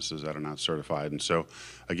women-owned businesses that are not certified. And so,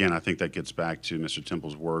 again, I think that gets back to Mr.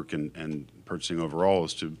 Temple's work and purchasing overall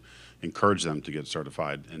is to encourage them to get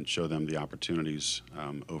certified and show them the opportunities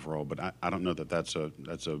overall. But I don't know that that's a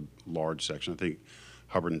large section. I think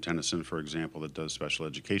Hubbard and Tennyson, for example, that does special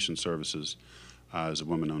education services, is a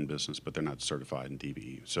women-owned business, but they're not certified in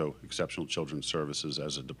DBE. So Exceptional Children's Services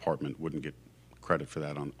as a department wouldn't get credit for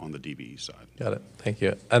that on the DBE side. Got it. Thank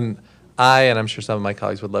you. And I'm sure some of my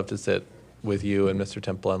colleagues would love to sit with you and Mr.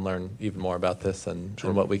 Temple and learn even more about this and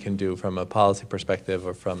what we can do from a policy perspective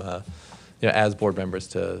or from as board members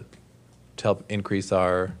to help increase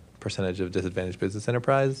our percentage of disadvantaged business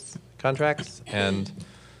enterprise contracts and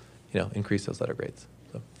increase those letter grades.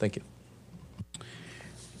 So thank you.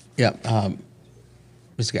 Yeah,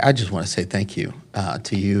 Mr. Gay, I just want to say thank you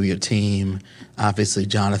to you, your team. Obviously,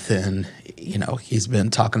 Jonathan, he's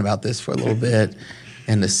been talking about this for a little bit,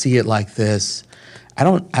 and to see it like this, I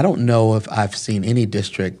don't know if I've seen any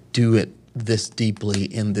district do it this deeply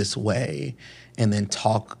in this way and then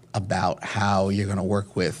talk about how you're going to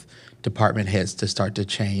work with department heads to start to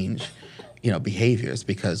change, behaviors,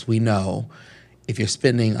 because we know if you're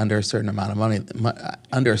spending under a certain amount of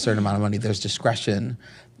money, there's discretion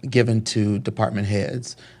given to department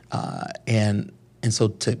heads, and so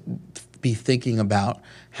to be thinking about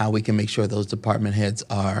how we can make sure those department heads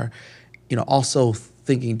are, also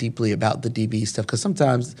thinking deeply about the DB stuff, because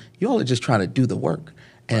sometimes you all are just trying to do the work.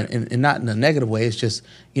 And not in a negative way. It's just,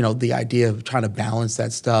 the idea of trying to balance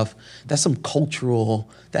that stuff. That's some cultural,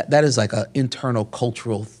 that is like an internal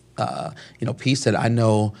cultural, piece that I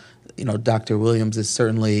know, Dr. Williams is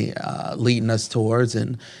certainly leading us towards.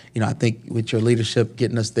 And, I think with your leadership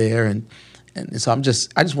getting us there. And so I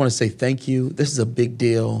just want to say thank you. This is a big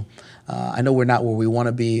deal. I know we're not where we want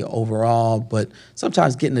to be overall, but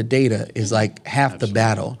sometimes getting the data is like half the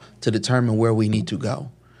battle to determine where we need to go.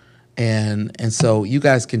 And so you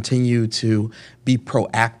guys continue to be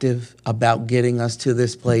proactive about getting us to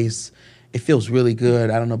this place. It feels really good.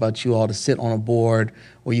 I don't know about you all, to sit on a board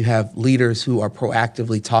where you have leaders who are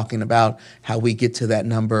proactively talking about how we get to that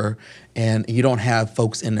number, and you don't have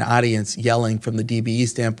folks in the audience yelling from the DBE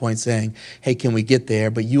standpoint saying, hey, can we get there?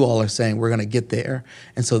 But you all are saying we're going to get there.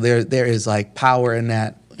 And so there is like power in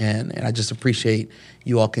that, and I just appreciate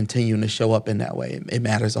you all continuing to show up in that way. It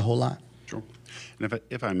matters a whole lot. And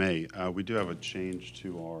if I may, we do have a change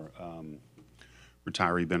to our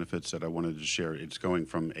retiree benefits that I wanted to share. It's going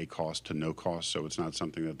from a cost to no cost, so it's not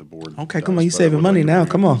something that the board Okay, does, come on, you but I saving would money like to now.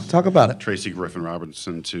 bring Come on, talk about it. Tracy Griffin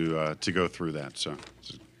Robinson to go through that. So.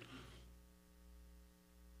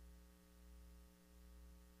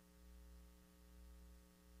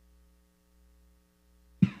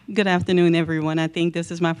 Good afternoon, everyone. I think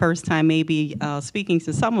this is my first time maybe speaking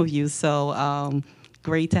to some of you, so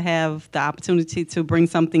great to have the opportunity to bring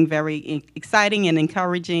something very exciting and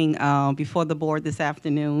encouraging before the board this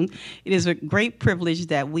afternoon. It is a great privilege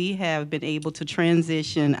that we have been able to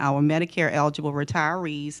transition our Medicare eligible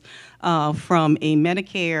retirees from a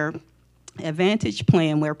Medicare Advantage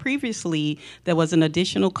plan where previously there was an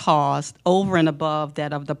additional cost over and above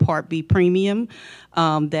that of the Part B premium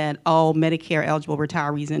that all Medicare eligible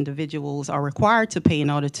retirees individuals are required to pay in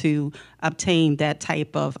order to obtain that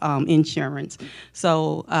type of insurance.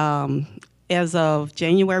 So as of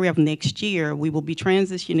January of next year, we will be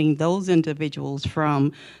transitioning those individuals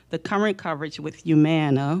from the current coverage with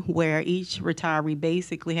Humana, where each retiree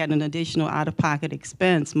basically had an additional out-of-pocket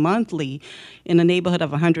expense monthly in the neighborhood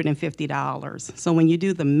of $150. So when you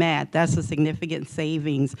do the math, that's a significant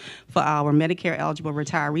savings for our Medicare-eligible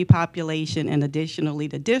retiree population, and additionally,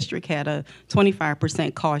 the district had a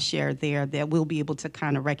 25% cost share there that we'll be able to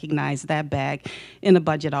kind of recognize that back in the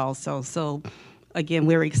budget also. So again,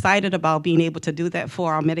 we're excited about being able to do that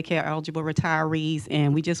for our Medicare-eligible retirees,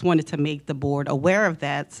 and we just wanted to make the board aware of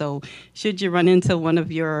that. So should you run into one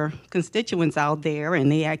of your constituents out there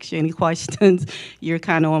and they ask you any questions, you're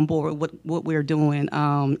kind of on board with what we're doing.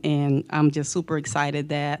 And I'm just super excited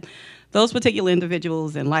that those particular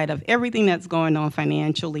individuals, in light of everything that's going on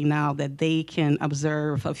financially now, that they can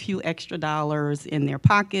observe a few extra dollars in their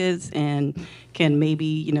pockets and can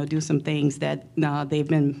maybe, do some things that they've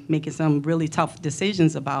been making some really tough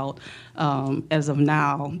decisions about as of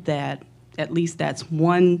now, that at least that's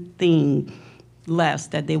one thing less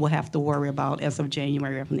that they will have to worry about as of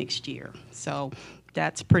January of next year. So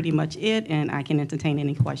that's pretty much it, and I can entertain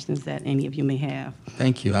any questions that any of you may have.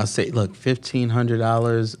 Thank you. I'll say, look,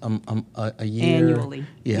 $1,500 a year. Annually.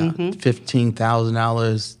 Yeah,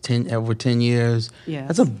 $15,000 over 10 years. Yes.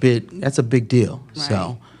 That's a big deal. Right,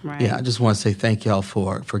 So, right. yeah, I just want to say thank y'all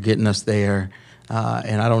for getting us there.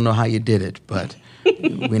 And I don't know how you did it, but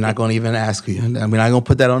we're not going to even ask you. We're not going to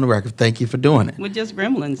put that on the record. Thank you for doing it. We're just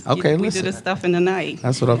gremlins. Okay, we listen. do the stuff in the night.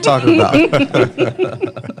 That's what I'm talking about.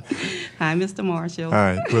 Hi, Mr. Marshall. All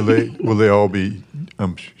right. Will they all be,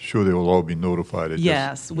 I'm sure they will all be notified.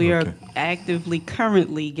 Yes, we are actively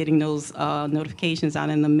currently getting those notifications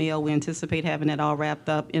out in the mail. We anticipate having it all wrapped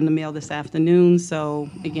up in the mail this afternoon. So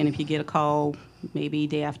again, if you get a call, maybe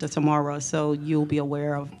day after tomorrow, so you'll be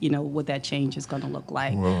aware of, what that change is going to look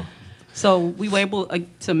like. Well, So we were able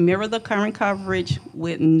to mirror the current coverage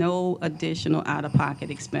with no additional out-of-pocket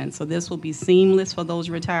expense. So this will be seamless for those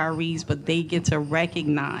retirees, but they get to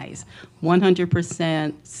recognize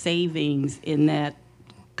 100% savings in that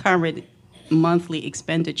current monthly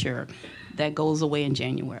expenditure that goes away in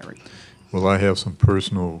January. well, I have some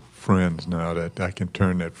personal friends now that I can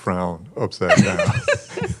turn that frown upside down.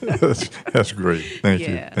 That's great. Thank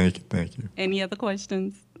you. Thank you. Any other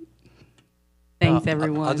questions? Thanks,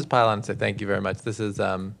 everyone. I'll just pile on and say thank you very much. This is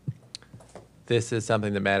this is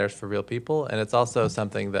something that matters for real people, and it's also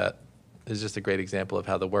something that is just a great example of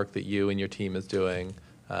how the work that you and your team is doing,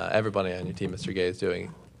 everybody on your team, Mr. Gay, is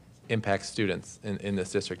doing, impacts students in this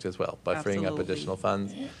district as well by freeing up Absolutely. additional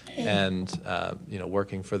funds and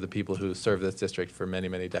working for the people who serve this district for many,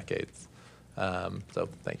 many decades. So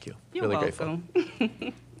thank you. You're really welcome.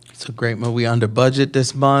 grateful. It's a great month. We under budget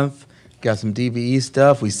this month. Got some DVE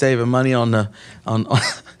stuff. We saving money on the on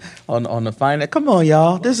the finance. Come on,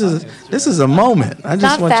 y'all. This is a moment. I It's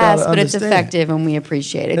just not want y'all fast, to but it's understand. effective, and we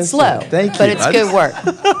appreciate it. It's Listen, slow, thank but you. it's good work.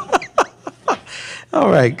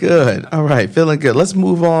 All right, good. All right, feeling good. Let's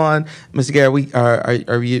move on, Mr. Gary.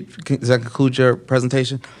 Are you? Does that conclude your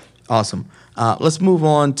presentation? Awesome. Let's move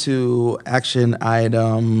on to action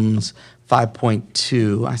items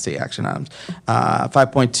 5.2. I say action items.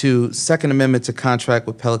 5.2, Second Amendment to contract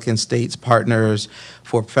with Pelican States Partners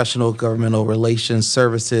for professional governmental relations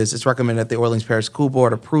services. It's recommended that the Orleans Parish School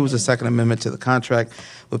Board approves the Second Amendment to the contract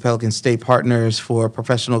with Pelican State Partners for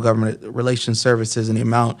professional government relations services in the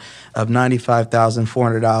amount of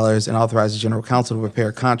 $95,400 and authorizes General Counsel to prepare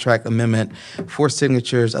a contract amendment for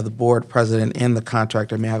signatures of the board president and the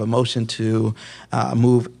contractor. May I have a motion to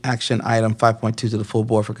move action item 5.2 to the full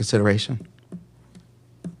board for consideration?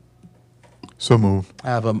 So moved. I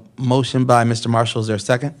have a motion by Mr. Marshall. Is there a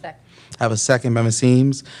second? Second. I have a second by Ms.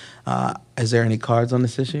 Eames. Is there any cards on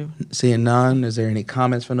this issue? Seeing none, is there any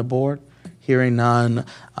comments from the board? Hearing none,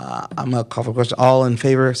 I'm going to call for a question. All in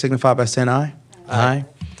favor signify by saying aye. Aye.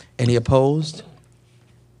 Any opposed?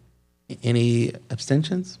 Any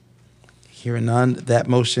abstentions? Hearing none, that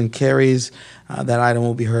motion carries. That item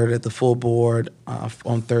will be heard at the full board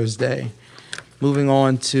on Thursday. Moving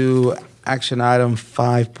on to action item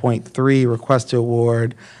 5.3, request to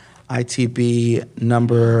award ITB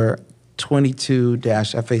number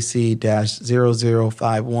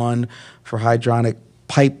 22-FAC-0051 for hydronic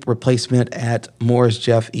pipe replacement at Morris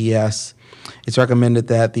Jeff ES. It's recommended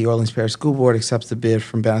that the Orleans Parish School Board accepts the bid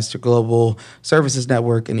from Bannister Global Services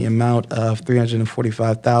Network in the amount of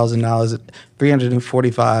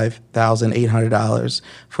 $345,800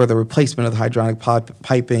 for the replacement of the hydronic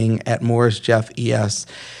piping at Morris Jeff ES,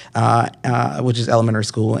 which is elementary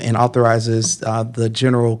school, and authorizes the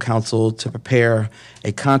General Counsel to prepare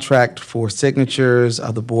a contract for signatures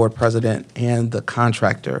of the board president and the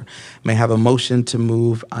contractor. May I have a motion to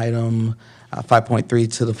move item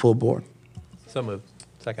 5.3 to the full board? So moved.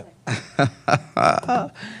 Second. I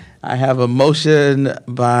have a motion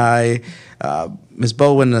by Ms.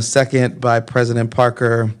 Bowen and a second by President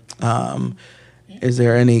Parker. Is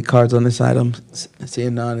there any cards on this item?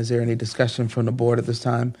 Seeing none, is there any discussion from the board at this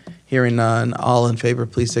time? Hearing none, all in favor,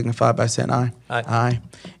 please signify by saying aye. Aye. Aye.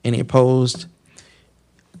 Any opposed?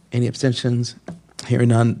 Any abstentions? Hearing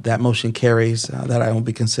none, that motion carries. That item will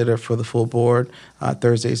be considered for the full board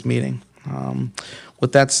Thursday's meeting.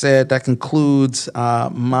 With that said, that concludes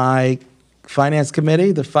my finance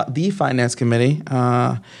committee, the finance committee,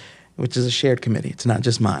 which is a shared committee. It's not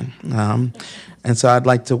just mine. And so I'd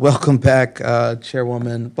like to welcome back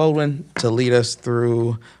Chairwoman Baldwin to lead us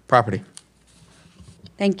through property.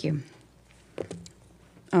 Thank you.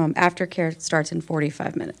 Aftercare starts in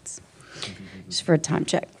 45 minutes, just for a time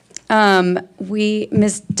check.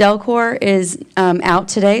 Ms. Delcor is out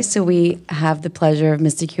today, so we have the pleasure of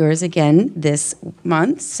Ms. DeCures again this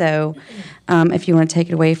month. So if you want to take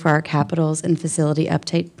it away for our capitals and facility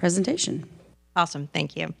update presentation. Awesome,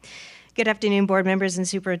 thank you. Good afternoon, board members and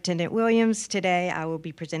Superintendent Williams. Today I will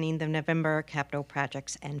be presenting the November capital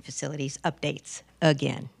projects and facilities updates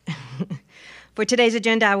again. For today's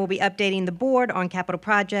agenda, I will be updating the board on capital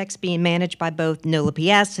projects being managed by both NOLA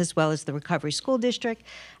PS as well as the Recovery School District.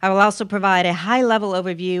 I will also provide a high-level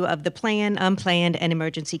overview of the planned, unplanned, and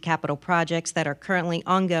emergency capital projects that are currently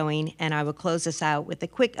ongoing, and I will close this out with a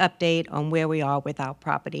quick update on where we are with our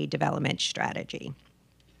property development strategy.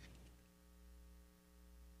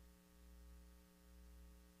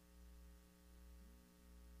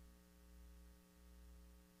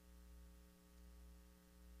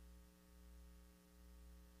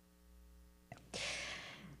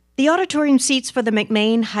 The auditorium seats for the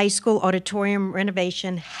McMain High School auditorium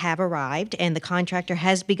renovation have arrived, and the contractor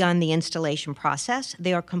has begun the installation process.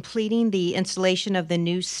 They are completing the installation of the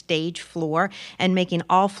new stage floor and making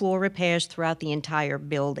all floor repairs throughout the entire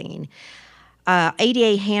building.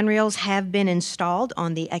 ADA handrails have been installed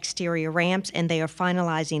on the exterior ramps, and they are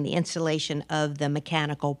finalizing the installation of the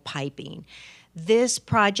mechanical piping. This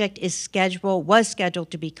project was scheduled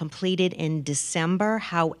to be completed in December.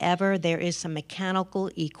 However, there is some mechanical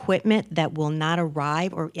equipment that will not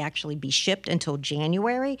arrive or actually be shipped until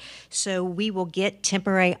January. So we will get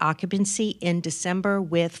temporary occupancy in December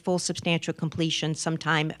with full substantial completion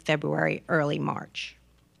sometime February, early March.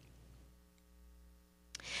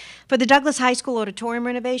 For the Douglas High School auditorium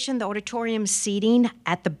renovation, the auditorium seating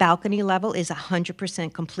at the balcony level is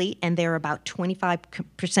 100% complete, and they're about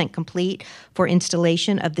 25% complete for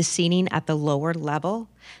installation of the seating at the lower level.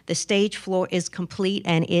 The stage floor is complete,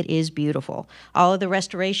 and it is beautiful. All of the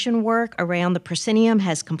restoration work around the proscenium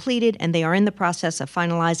has completed, and they are in the process of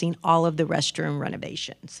finalizing all of the restroom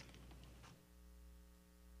renovations.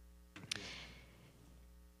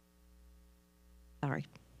 Sorry.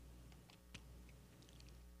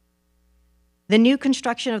 The new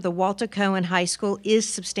construction of the Walter Cohen High School is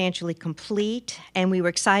substantially complete, and we were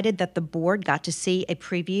excited that the board got to see a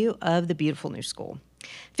preview of the beautiful new school.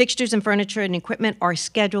 Fixtures and furniture and equipment are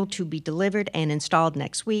scheduled to be delivered and installed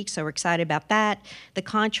next week, so we're excited about that. The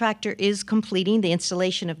contractor is completing the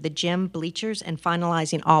installation of the gym, bleachers, and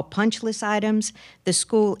finalizing all punch list items. The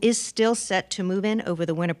school is still set to move in over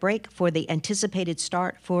the winter break for the anticipated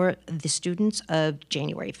start for the students of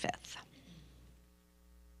January 5th.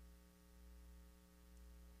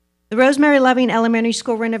 The Rosemary Loving Elementary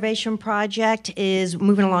School renovation project is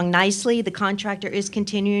moving along nicely. The contractor is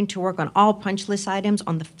continuing to work on all punch list items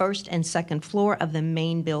on the first and second floor of the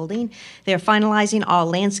main building. They're finalizing all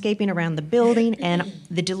landscaping around the building, and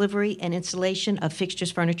the delivery and installation of fixtures,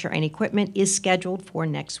 furniture, and equipment is scheduled for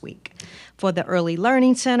next week. For the Early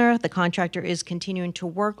Learning Center, the contractor is continuing to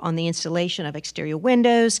work on the installation of exterior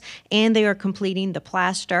windows, and they are completing the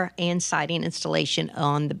plaster and siding installation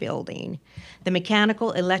on the building. The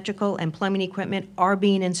mechanical, electrical, and plumbing equipment are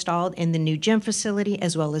being installed in the new gym facility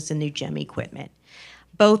as well as the new gym equipment.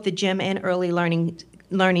 Both the gym and Early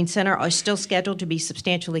Learning Center are still scheduled to be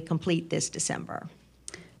substantially complete this December.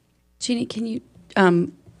 Jeannie, can you,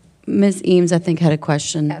 Ms. Eames, I think, had a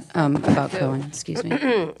question about Cohen. Excuse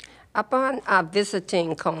me. Upon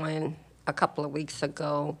visiting Cohen a couple of weeks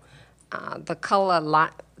ago, the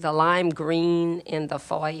color, the lime green in the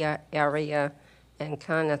foyer area and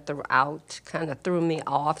kind of threw me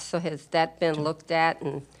off. So has that been looked at,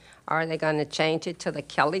 and are they going to change it to the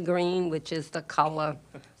Kelly green, which is the color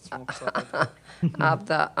of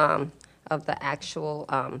the actual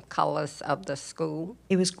colors of the school?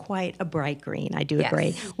 It was quite a bright green, I do agree.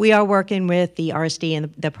 Yes. We are working with the RSD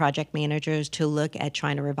and the project managers to look at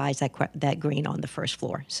trying to revise that green on the first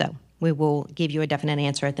floor. So we will give you a definite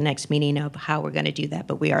answer at the next meeting of how we're going to do that,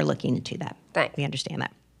 but we are looking into that. Thanks. We understand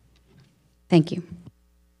that. Thank you.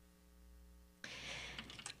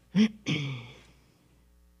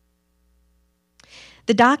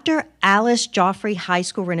 The Dr. Alice Joffrey High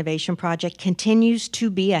School renovation project continues to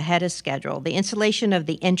be ahead of schedule. The installation of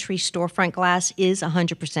the entry storefront glass is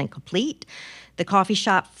 100% complete. The coffee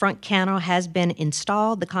shop front counter has been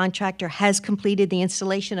installed. The contractor has completed the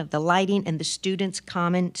installation of the lighting in the student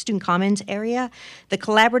commons area. The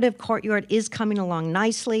collaborative courtyard is coming along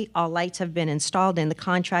nicely. All lights have been installed, and the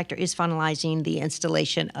contractor is finalizing the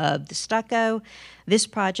installation of the stucco. This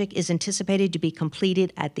project is anticipated to be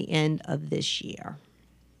completed at the end of this year.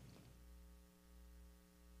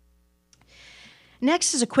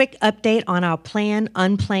 Next is a quick update on our planned,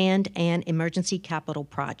 unplanned, and emergency capital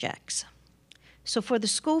projects. So for the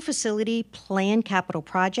school facility planned capital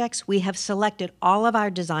projects, we have selected all of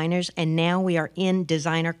our designers, and now we are in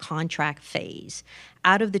designer contract phase.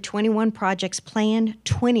 Out of the 21 projects planned,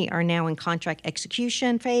 20 are now in contract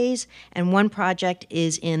execution phase, and 1 project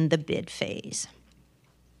is in the bid phase.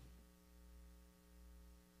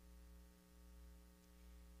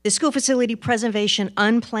 The school facility preservation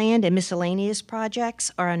unplanned and miscellaneous projects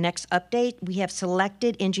are our next update. We have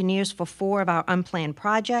selected engineers for 4 of our unplanned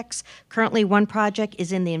projects. Currently, 1 project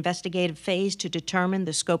is in the investigative phase to determine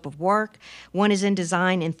the scope of work. 1 is in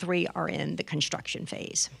design, and 3 are in the construction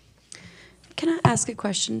phase. Can I ask a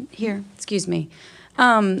question here? Excuse me.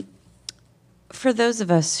 For those of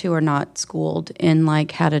us who are not schooled in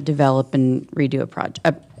like how to develop and redo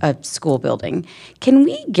a school building, can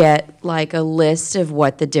we get like a list of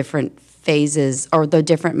what the different phases or the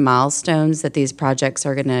different milestones that these projects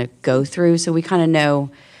are going to go through, so we kind of know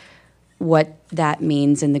what that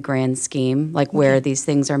means in the grand scheme, like where these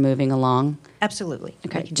things are moving along? Absolutely.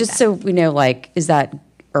 Okay, just so we know, like, is that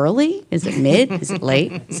early? Is it mid? Is it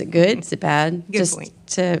late? Is it good? Is it bad? Good just point.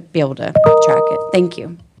 to be able to track it. Thank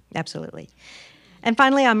you. Absolutely. And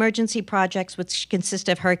finally, our emergency projects, which consist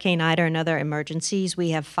of Hurricane Ida and other emergencies.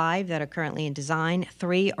 We have 5 that are currently in design,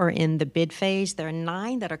 3 are in the bid phase. There are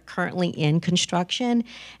 9 that are currently in construction,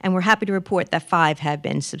 and we're happy to report that 5 have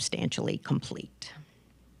been substantially complete.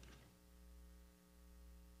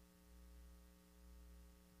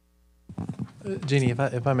 Jeannie,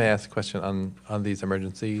 if I may ask a question on these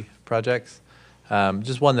emergency projects,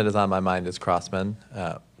 just one that is on my mind is Crossman.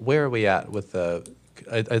 Where are we at with the?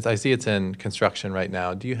 I see it's in construction right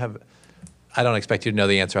now. Do you have? I don't expect you to know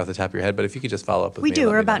the answer off the top of your head, but if you could just follow up with me. We do.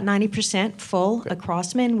 We're about 90% full at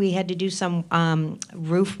Crossman. We had to do some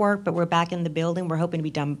roof work, but we're back in the building. We're hoping to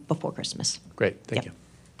be done before Christmas. Great, thank you.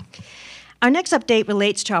 Our next update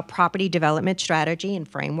relates to our property development strategy and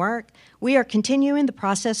framework. We are continuing the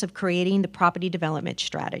process of creating the property development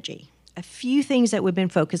strategy. A few things that we've been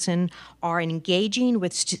focusing are engaging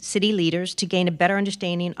with city leaders to gain a better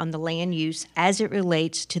understanding on the land use as it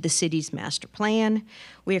relates to the city's master plan.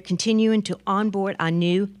 We are continuing to onboard our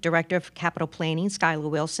new Director of Capital Planning, Skylar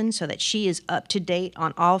Wilson, so that she is up to date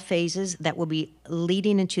on all phases that will be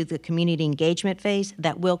leading into the community engagement phase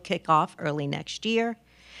that will kick off early next year.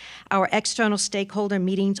 Our external stakeholder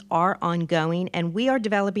meetings are ongoing, and we are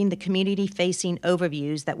developing the community-facing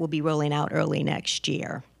overviews that will be rolling out early next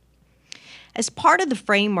year. As part of the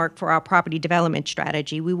framework for our property development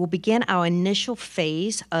strategy, we will begin our initial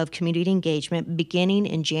phase of community engagement beginning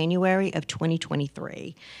in January of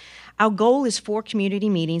 2023. Our goal is 4 community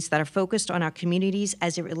meetings that are focused on our communities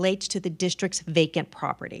as it relates to the district's vacant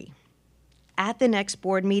property. At the next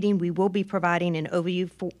board meeting, we will be providing an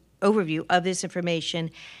overview of this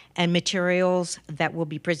information and materials that will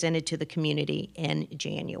be presented to the community in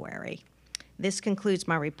January. This concludes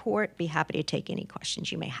my report. Be happy to take any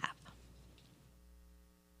questions you may have.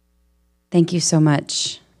 Thank you so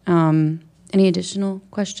much. Any additional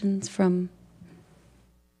questions from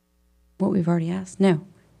what we've already asked? No.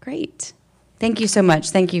 Great. Thank you so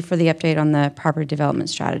much. Thank you for the update on the property development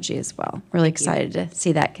strategy as well. Really excited to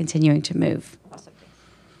see that continuing to move. Awesome.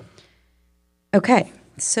 Okay,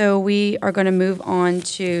 so we are going to move on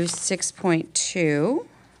to 6.2.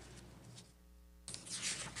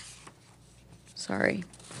 Sorry.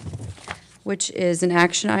 Which is an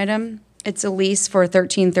action item. It's a lease for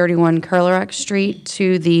 1331 Curlerac Street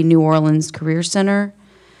to the New Orleans Career Center.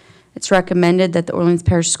 It's recommended that the Orleans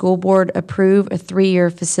Parish School Board approve a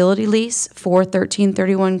 3-year facility lease for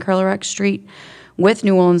 1331 Curlerac Street with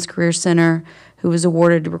New Orleans Career Center, who was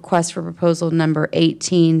awarded request for proposal number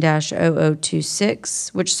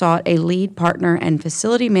 18-0026, which sought a lead partner and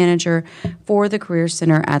facility manager for the Career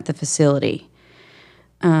Center at the facility.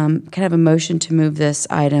 Can I have a motion to move this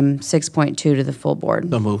item 6.2 to the full board?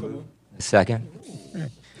 So move. Second.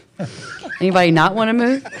 Anybody not want to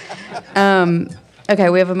move? Okay,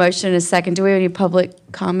 we have a motion and a second. Do we have any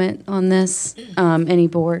public comment on this? Any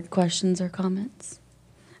board questions or comments?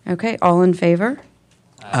 Okay, all in favor?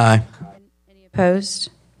 Aye. Any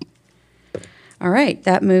opposed? All right,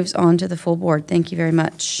 that moves on to the full board. Thank you very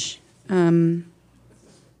much. Item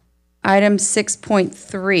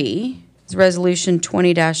 6.3 is Resolution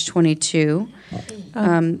 20-22.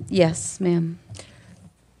 Yes, ma'am.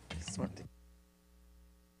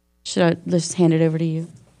 Should I just hand it over to you?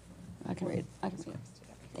 I can read it. I can see it.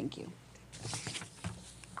 Thank you.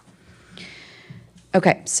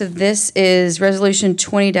 Okay, so this is Resolution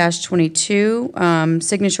 20-22,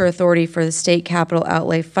 signature authority for the state capital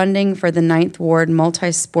outlay funding for the 9th Ward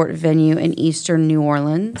multi-sport venue in eastern New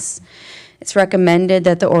Orleans. It's recommended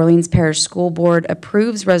that the Orleans Parish School Board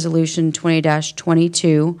approves Resolution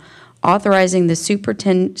 20-22, authorizing the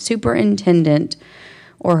superintendent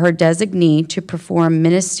or her designee to perform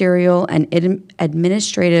ministerial and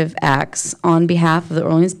administrative acts on behalf of the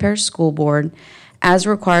Orleans Parish School Board as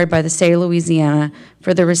required by the state of Louisiana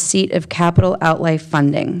for the receipt of capital outlay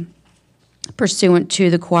funding pursuant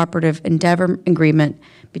to the cooperative endeavor agreement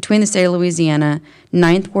between the state of Louisiana,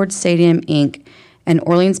 9th Ward Stadium, Inc., and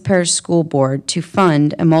Orleans Parish School Board to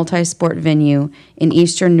fund a multi-sport venue in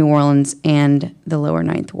eastern New Orleans and the lower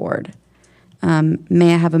 9th Ward.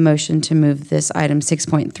 May I have a motion to move this item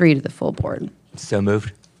 6.3 to the full board? So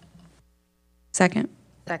moved. Second?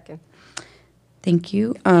 Second. Thank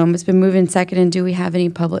you. It's been moved and seconded. Do we have any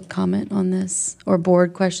public comment on this or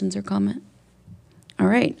board questions or comment? All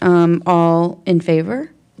right. All in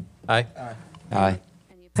favor? Aye. Aye.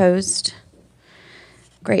 Any opposed?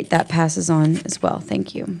 Great. That passes on as well.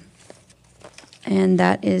 Thank you. And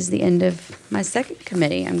that is the end of my second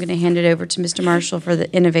committee. I'm going to hand it over to Mr. Marshall for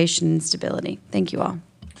the innovation and stability. Thank you all.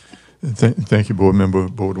 Thank you, Board Member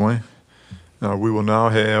Baudouin. We will now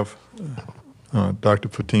have Dr.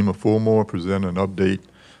 Fatima Fulmore present an update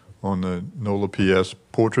on the NOLA PS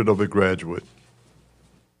Portrait of a Graduate.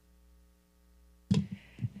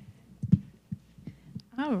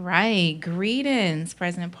 All right, greetings,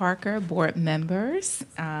 President Parker, board members,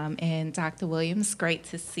 and Dr. Williams. Great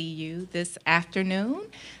to see you this afternoon.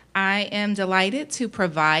 I am delighted to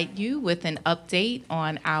provide you with an update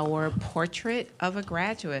on our Portrait of a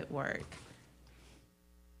Graduate work.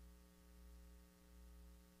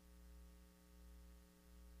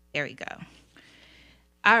 There we go.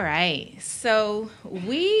 All right, so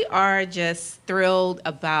we are just thrilled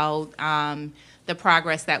about the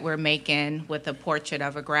progress that we're making with the Portrait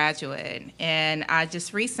of a Graduate. And I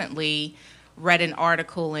just recently read an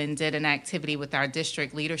article and did an activity with our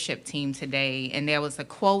district leadership team today, and there was a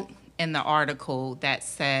quote in the article that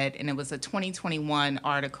said, and it was a 2021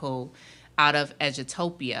 article out of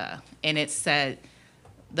Edutopia, and it said,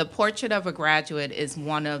 "The Portrait of a Graduate is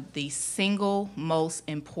one of the single most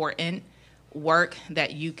important work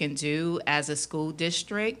that you can do as a school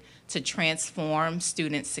district to transform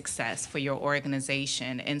student success for your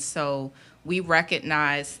organization." And so we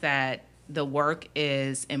recognize that the work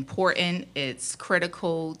is important, it's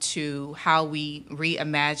critical to how we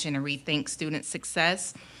reimagine and rethink student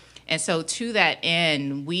success. And so to that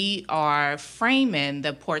end, we are framing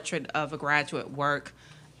the Portrait of a Graduate work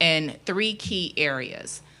in 3 key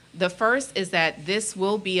areas. The first is that this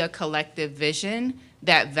will be a collective vision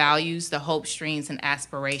that values the hopes, dreams, and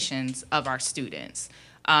aspirations of our students.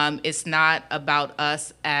 It's not about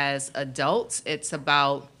us as adults, it's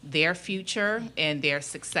about their future and their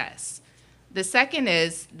success. The second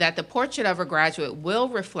is that the Portrait of a Graduate will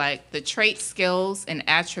reflect the traits, skills, and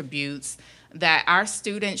attributes that our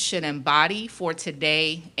students should embody for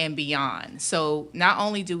today and beyond. So not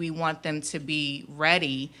only do we want them to be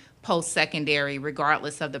ready post-secondary,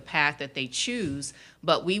 regardless of the path that they choose,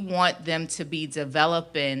 but we want them to be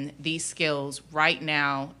developing these skills right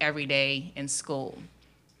now, every day in school.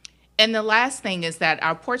 And the last thing is that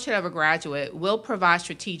our Portrait of a Graduate will provide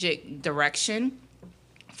strategic direction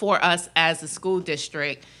for us as a school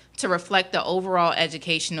district to reflect the overall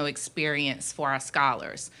educational experience for our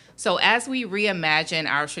scholars. So as we reimagine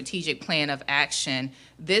our strategic plan of action,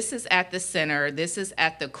 this is at the center, this is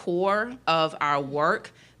at the core of our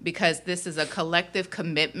work, because this is a collective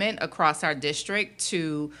commitment across our district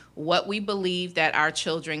to what we believe that our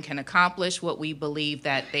children can accomplish, what we believe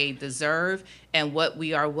that they deserve, and what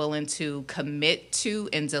we are willing to commit to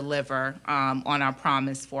and deliver on our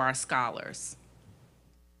promise for our scholars.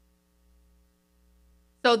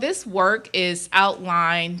 So this work is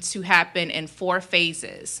outlined to happen in 4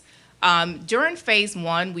 phases. During phase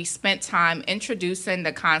 1, we spent time introducing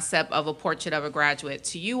the concept of a Portrait of a Graduate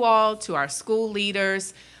to you all, to our school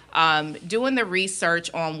leaders, doing the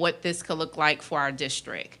research on what this could look like for our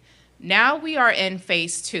district. Now we are in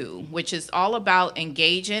phase 2, which is all about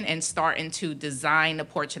engaging and starting to design the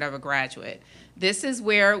Portrait of a Graduate. This is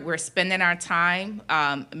where we're spending our time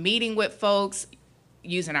meeting with folks,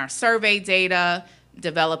 using our survey data,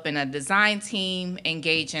 developing a design team,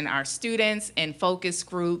 engaging our students in focus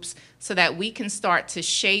groups so that we can start to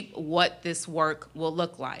shape what this work will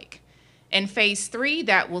look like. In phase 3,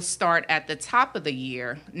 that will start at the top of the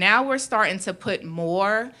year. Now we're starting to put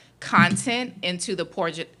more content into the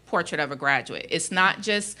Portrait of a Graduate. It's not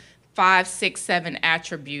just 5, 6, 7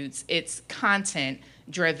 attributes, it's content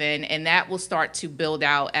driven, and that will start to build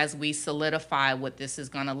out as we solidify what this is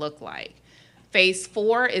gonna look like. Phase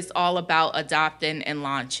 4 is all about adopting and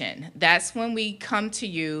launching. That's when we come to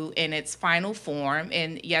you in its final form,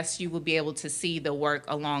 and yes, you will be able to see the work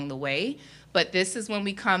along the way, but this is when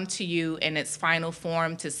we come to you in its final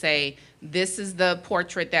form to say, this is the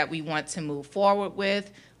portrait that we want to move forward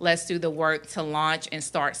with. Let's do the work to launch and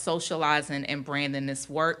start socializing and branding this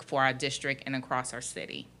work for our district and across our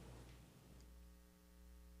city.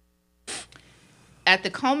 At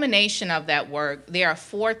the culmination of that work, there are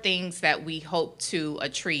 4 things that we hope to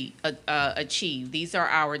achieve. These are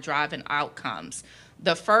our driving outcomes.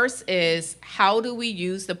 The first is, how do we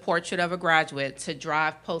use the Portrait of a Graduate to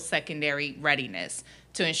drive post-secondary readiness,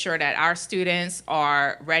 to ensure that our students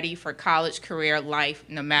are ready for college, career, life,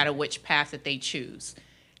 no matter which path that they choose?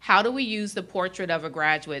 How do we use the Portrait of a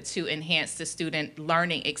Graduate to enhance the student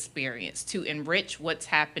learning experience, to enrich what's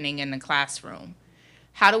happening in the classroom?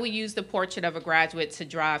 How do we use the Portrait of a Graduate to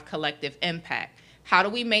drive collective impact? How do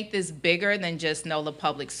we make this bigger than just NOLA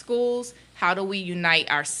Public Schools? How do we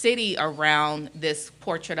unite our city around this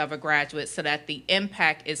Portrait of a Graduate so that the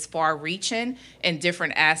impact is far-reaching in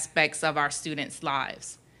different aspects of our students'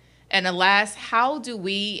 lives? And the last, how do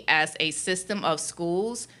we as a system of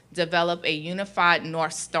schools develop a unified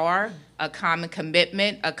North Star, a common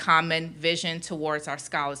commitment, a common vision towards our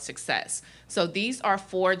scholars' success? So these are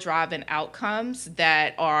 4 driving outcomes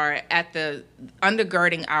that are at the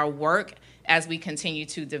undergirding our work as we continue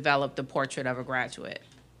to develop the Portrait of a Graduate.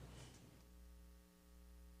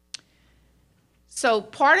 So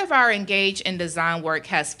part of our Engage in Design work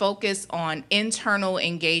has focused on internal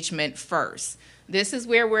engagement first. This is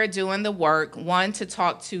where we're doing the work, one, to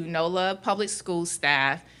talk to NOLA public school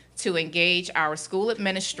staff, to engage our school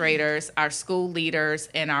administrators, our school leaders,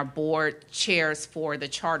 and our board chairs for the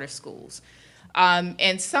charter schools.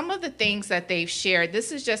 And some of the things that they've shared,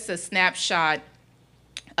 this is just a snapshot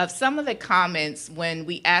of some of the comments when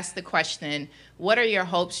we asked the question, what are your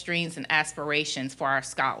hopes, dreams, and aspirations for our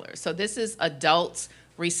scholars? So this is adults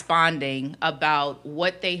responding about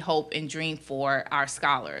what they hope and dream for our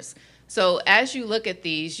scholars. So as you look at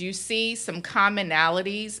these, you see some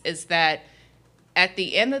commonalities is that at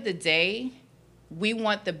the end of the day, we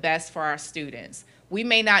want the best for our students. We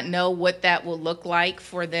may not know what that will look like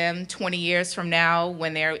for them 20 years from now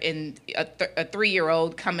when they're in a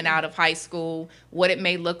 3-year-old coming out of high school, what it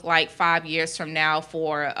may look like 5 years from now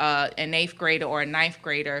for an 8th grader or a 9th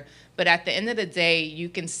grader. But at the end of the day, you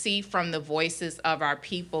can see from the voices of our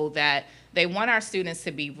people that they want our students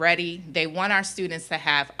to be ready. They want our students to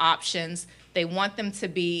have options. They want them to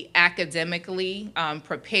be academically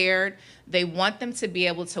prepared. They want them to be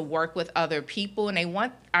able to work with other people, and they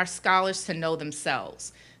want our scholars to know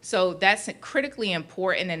themselves. So that's critically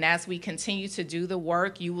important, and as we continue to do the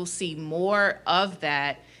work, you will see more of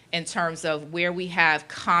that in terms of where we have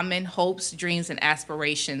common hopes, dreams, and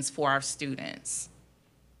aspirations for our students.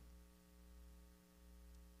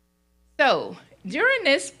 So during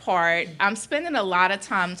this part, I'm spending a lot of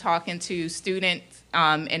time talking to students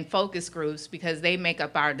and focus groups because they make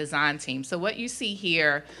up our design team. So what you see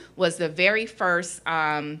here was the very first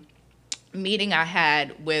meeting I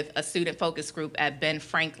had with a student focus group at Ben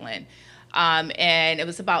Franklin. And it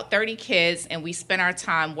was about 30 kids, and we spent our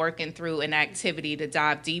time working through an activity to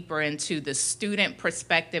dive deeper into the student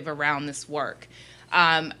perspective around this work.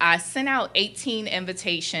 I sent out 18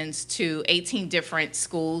 invitations to 18 different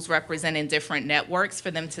schools representing different networks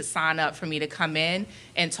for them to sign up for me to come in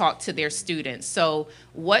and talk to their students. So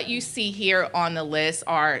what you see here on the list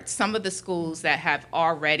are some of the schools that have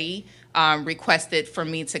already requested for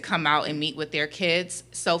me to come out and meet with their kids.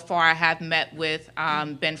 So far, I have met with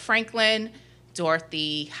Ben Franklin,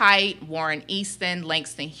 Dorothy Height, Warren Easton,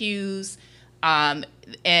 Langston Hughes,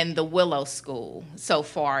 and the Willow School so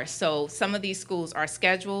far. So some of these schools are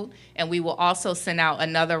scheduled, and we will also send out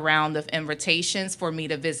another round of invitations for me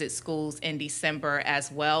to visit schools in December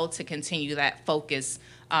as well to continue that focus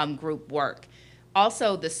group work.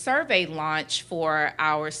 Also, the survey launch for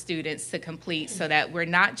our students to complete so that we're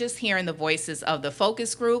not just hearing the voices of the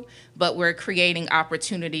focus group, but we're creating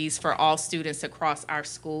opportunities for all students across our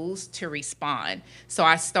schools to respond. So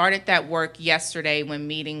I started that work yesterday when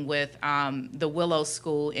meeting with the Willow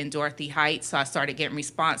School in Dorothy Heights. So I started getting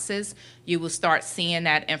responses. You will start seeing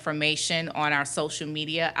that information on our social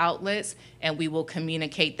media outlets, and we will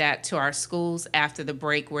communicate that to our schools after the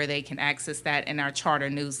break where they can access that in our charter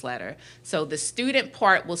newsletter. So the student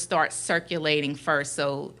part will start circulating first.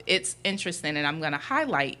 So it's interesting, and I'm going to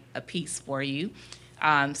highlight a piece for you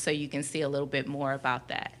so you can see a little bit more about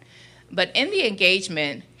that. But in the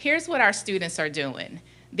engagement, here's what our students are doing.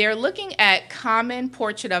 They're looking at common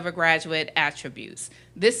portrait of a graduate attributes.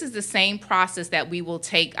 This is the same process that we will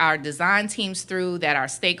take our design teams through that our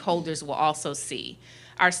stakeholders will also see.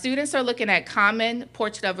 Our students are looking at common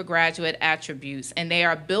portrait of a graduate attributes, and they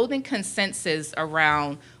are building consensus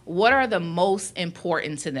around what are the most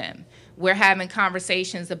important to them. We're having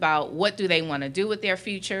conversations about what do they want to do with their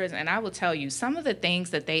futures, and I will tell you, some of the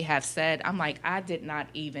things that they have said, I'm like, I did not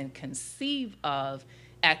even conceive of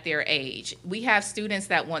at their age. We have students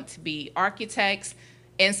that want to be architects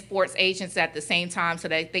and sports agents at the same time so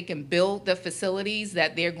that they can build the facilities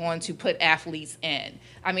that they're going to put athletes in.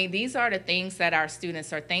 I mean, these are the things that our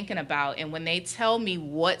students are thinking about, and when they tell me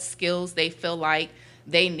what skills they feel like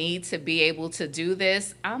they need to be able to do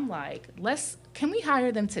this, I'm like, can we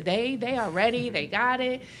hire them today? They are ready, they got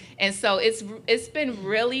it. And so it's been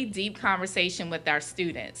really deep conversation with our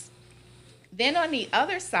students. Then on the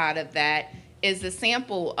other side of that is the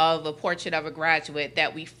sample of a portrait of a graduate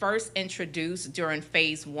that we first introduced during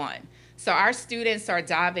phase 1. So our students are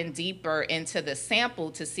diving deeper into the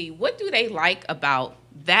sample to see what do they like about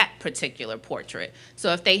that particular portrait.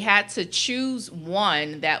 So if they had to choose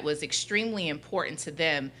one that was extremely important to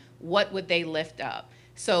them, what would they lift up?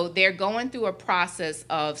 So they're going through a process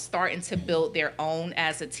of starting to build their own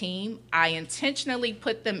as a team. I intentionally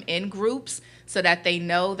put them in groups so that they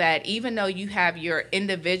know that even though you have your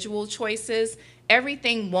individual choices,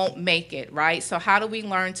 everything won't make it, right? So how do we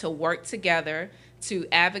learn to work together to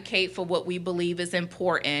advocate for what we believe is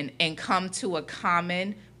important and come to a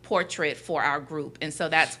common portrait for our group? And so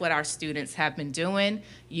that's what our students have been doing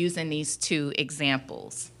using these 2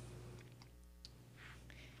 examples.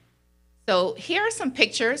 So here are some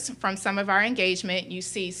pictures from some of our engagement. You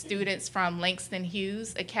see students from Langston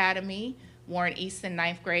Hughes Academy, Warren Easton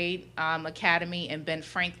 9th grade Academy, and Ben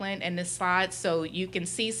Franklin in this slide. So you can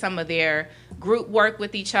see some of their group work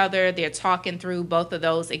with each other. They're talking through both of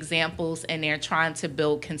those examples, and they're trying to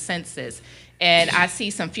build consensus. And I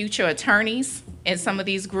see some future attorneys in some of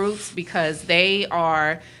these groups because they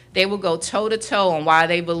will go toe-to-toe on why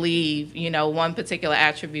they believe, one particular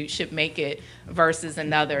attribute should make it versus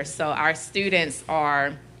another. So our students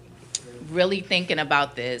are really thinking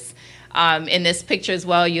about this. In this picture as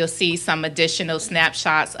well, you'll see some additional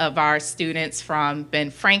snapshots of our students from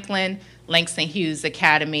Ben Franklin, Langston Hughes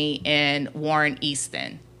Academy, and Warren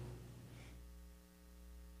Easton.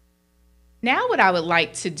 Now what I would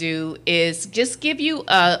like to do is just give you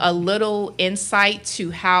a little insight to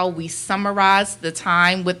how we summarize the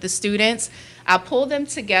time with the students. I pull them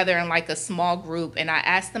together in like a small group and I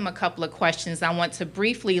ask them a couple of questions. I want to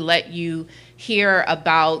briefly let you hear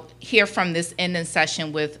from this ending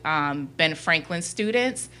session with Ben Franklin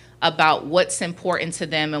students about what's important to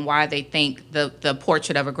them and why they think the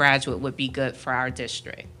portrait of a graduate would be good for our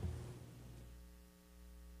district.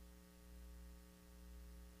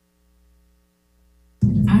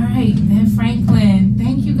 All right, Ben Franklin,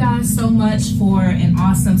 thank you guys so much for an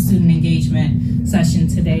awesome student engagement session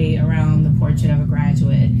today around the portrait of a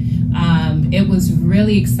graduate. It was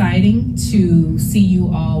really exciting to see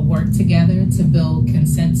you all work together to build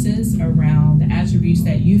consensus around the attributes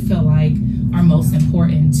that you feel like are most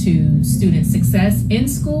important to student success in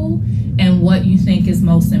school and what you think is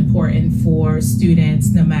most important for students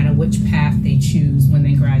no matter which path they choose when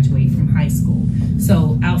they graduate from high school.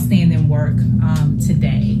 So outstanding work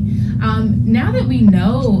today. Now that we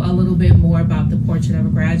know a little bit more about the portrait of a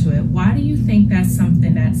graduate, why do you think that's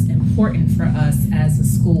something that's important for us as a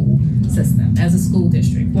school system, as a school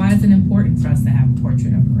district? Why is it important for us to have a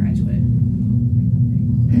portrait of a graduate?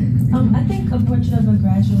 I think a portrait of a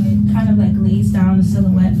graduate kind of like lays down a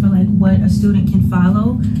silhouette for like what a student can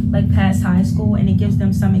follow like past high school, and it gives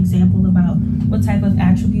them some example about what type of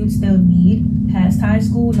attributes they'll need past high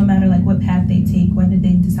school, no matter like what path they take, whether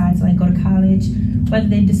they decide to like go to college, whether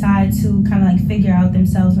they decide to kind of like figure out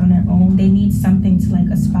themselves on their own. They need something to like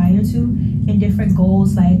aspire to, and different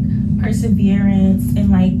goals like perseverance and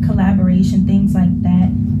like collaboration, things like that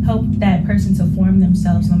help that person to form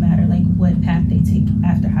themselves no matter like what path they take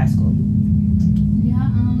after high school. Yeah,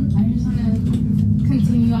 I just want to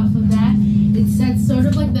continue off of that. It sets sort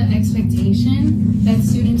of like the expectation that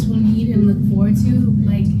students will need and look forward to,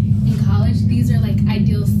 like in college. These are like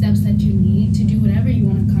ideal steps that you need to do whatever you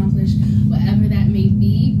want to accomplish, whatever that may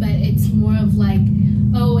be. But it's more of like,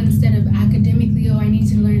 oh, instead of academically, oh, I need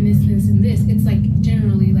to learn this, this, and this. It's like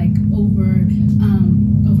generally like over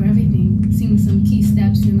everything, seeing some key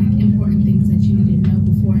steps and like important things that you need to know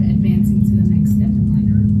before advancing to the next step in life.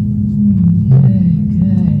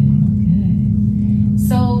 Good.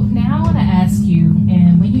 So now I want to ask you,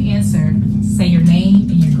 and when you answer, say your name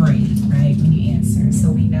and your grade, right? When you answer,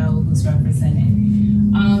 so we know who's represented.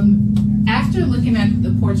 After looking at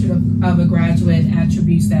the portrait of a graduate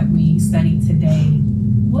attributes that we studied today,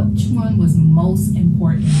 which one was most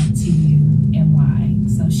important to you and why?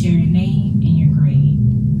 So share your name and your grade.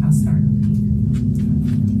 I'll start.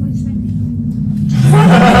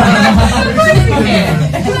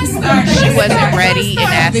 She wasn't ready and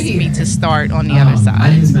asked me to start on the other side. My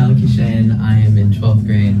name is Maliki Shane. I am in 12th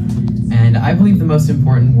grade. And I believe the most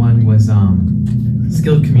important one was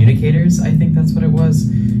skilled communicators. I think that's what it was.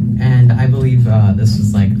 And I believe this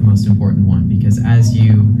was like the most important one because as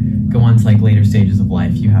you go on to like later stages of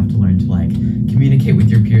life, you have to learn to like communicate with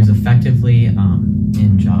your peers effectively.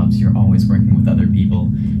 In jobs, you're always working with other people,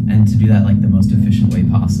 and to do that like the most efficient way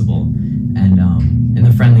possible and in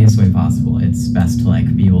the friendliest way possible. It's best to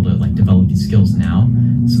like be able to like develop these skills now,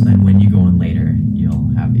 so then when you go on later, you'll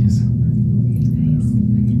have these.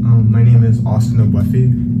 My name is Austin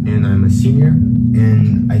Obuefi, and I'm a senior,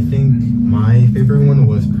 and I think my favorite one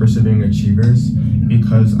was persevering achievers,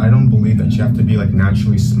 because I don't believe that you have to be like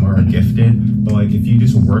naturally smart or gifted, but like if you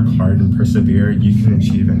just work hard and persevere, you can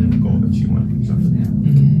achieve any goal that you want. So.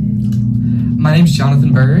 My name's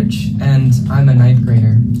Jonathan Burge, and I'm a 9th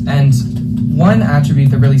grader. And one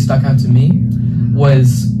attribute that really stuck out to me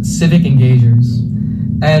was civic engagers.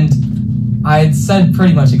 And I had said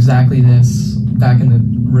pretty much exactly this back in the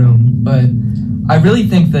room, but I really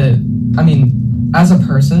think that, I mean, as a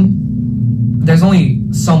person, there's only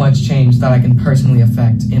so much change that I can personally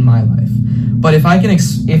affect in my life. But if I can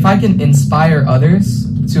inspire others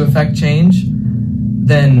to affect change,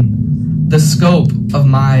 then the scope of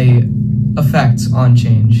my effect on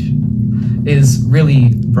change is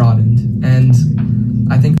really broadened. And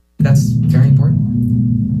I think That's very important.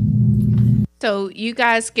 So you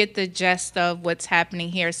guys get the gist of what's happening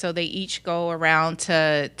here. So they each go around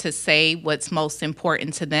to say what's most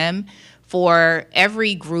important to them. For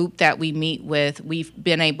every group that we meet with, we've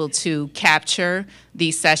been able to capture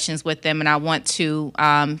these sessions with them. And I want to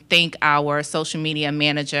thank our social media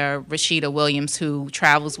manager, Rashida Williams, who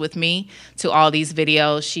travels with me to all these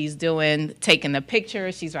videos. She's taking the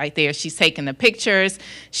pictures. She's right there. She's taking the pictures.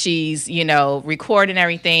 She's, recording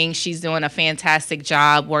everything. She's doing a fantastic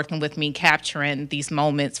job working with me, capturing these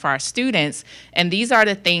moments for our students. And these are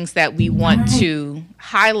the things that we want to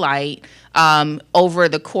highlight over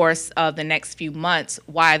the course of the next few months,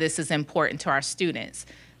 why this is important to our students.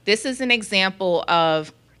 This is an example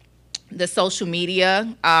of the social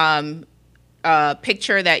media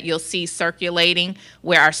picture that you'll see circulating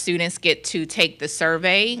where our students get to take the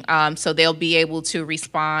survey. So they'll be able to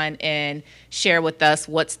respond and share with us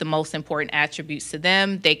what's the most important attributes to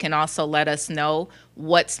them. They can also let us know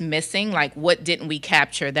what's missing, like what didn't we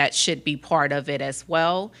capture that should be part of it as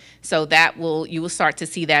well. So you will start to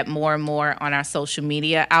see that more and more on our social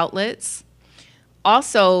media outlets.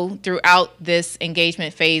 Also, throughout this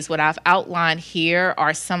engagement phase, what I've outlined here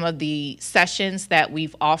are some of the sessions that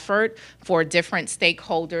we've offered for different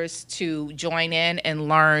stakeholders to join in and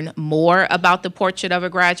learn more about the Portrait of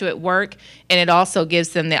a Graduate work. And it also gives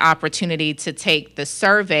them the opportunity to take the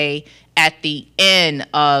survey at the end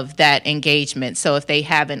of that engagement, so if they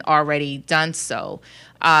haven't already done so.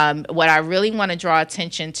 What I really want to draw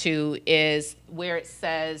attention to is where it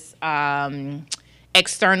says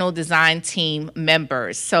external design team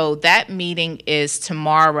members. So that meeting is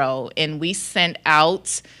tomorrow, and we sent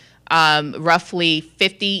out roughly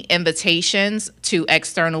 50 invitations to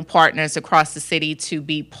external partners across the city to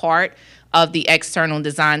be part of the external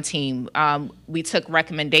design team. We took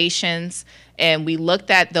recommendations and we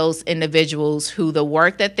looked at those individuals who the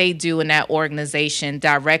work that they do in that organization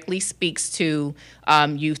directly speaks to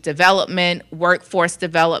youth development, workforce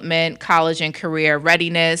development, college and career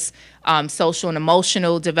readiness, social and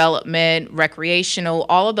emotional development, recreational,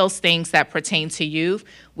 all of those things that pertain to youth.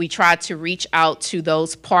 We try to reach out to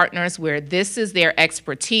those partners where this is their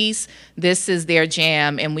expertise, this is their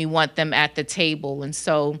jam, and we want them at the table. And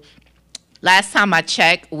so last time I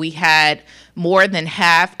checked, we had more than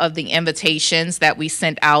half of the invitations that we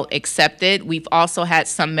sent out accepted. We've also had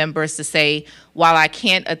some members to say, while I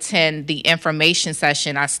can't attend the information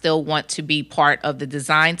session, I still want to be part of the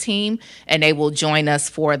design team, and they will join us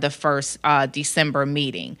for the first December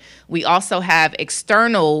meeting. We also have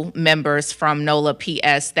external members from NOLA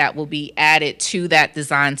PS that will be added to that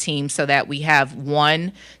design team so that we have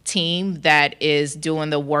one team that is doing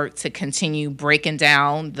the work to continue breaking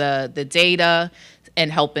down the data and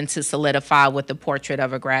helping to solidify what the Portrait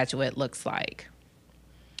of a Graduate looks like.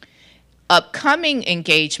 Upcoming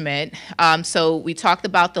engagement, so we talked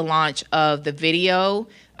about the launch of the video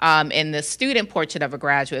and the student Portrait of a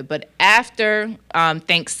Graduate, but after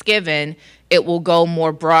Thanksgiving, it will go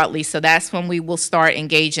more broadly. So that's when we will start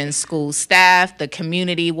engaging school staff, the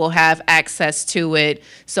community will have access to it.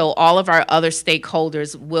 So all of our other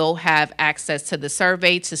stakeholders will have access to the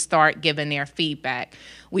survey to start giving their feedback.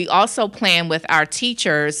 We also plan with our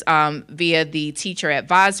teachers via the teacher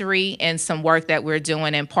advisory and some work that we're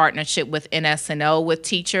doing in partnership with NSNO with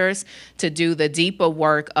teachers to do the deeper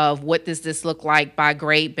work of what does this look like by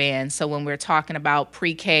grade band. So when we're talking about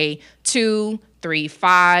pre-K 2, 3,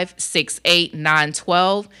 5, 6, 8, 9,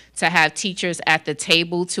 12, to have teachers at the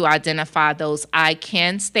table to identify those I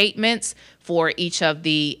can statements for each of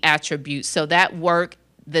the attributes. So that work,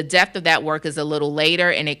 the depth of that work is a little later,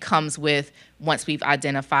 and it comes with once we've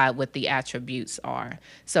identified what the attributes are.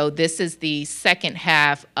 So this is the second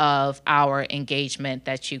half of our engagement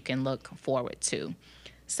that you can look forward to.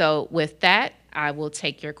 So with that, I will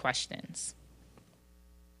take your questions.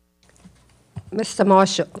 Mr.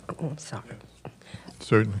 Marshall, I'm sorry.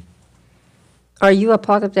 Certainly. Are you a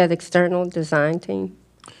part of that external design team?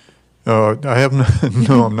 I have not,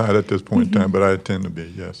 no, I'm not at this point in time, but I intend to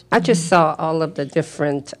be, yes. I just saw all of the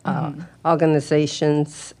different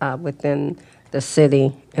organizations within the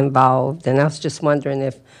city involved, and I was just wondering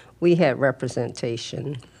if we had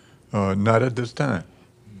representation. Not at this time.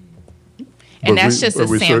 And that's just a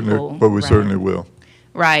sample. But we certainly will.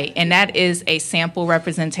 Right, and that is a sample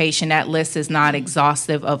representation. That list is not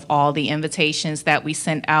exhaustive of all the invitations that we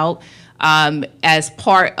sent out. As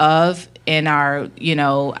part of in our,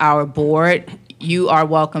 our board, you are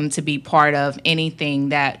welcome to be part of anything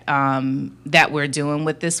that that we're doing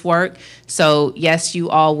with this work. So yes, you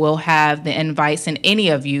all will have the invites, and any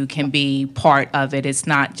of you can be part of it. It's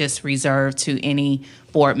not just reserved to any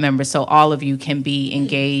board members. So all of you can be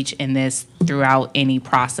engaged in this throughout any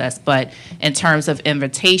process. But in terms of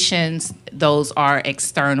invitations, those are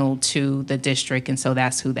external to the district, and so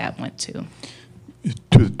that's who that went to.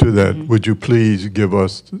 To that, would you please give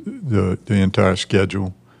us the entire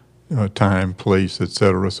schedule, time, place, et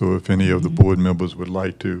cetera, so if any of the board members would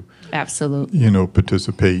like to, Absolutely.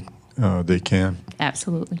 Participate, they can?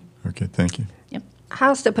 Absolutely. Okay, thank you. Yep.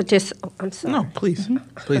 How's the I'm sorry. No, please.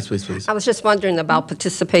 Please. I was just wondering about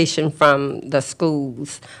participation from the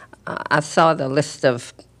schools. I saw the list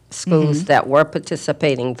of schools that were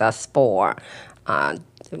participating thus far.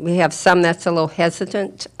 We have some that's a little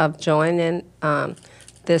hesitant of joining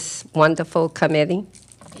this wonderful committee.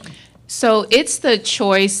 So it's the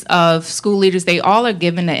choice of school leaders. They all are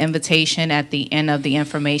given an invitation at the end of the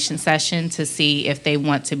information session to see if they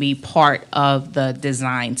want to be part of the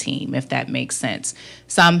design team, if that makes sense.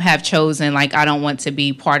 Some have chosen, like, I don't want to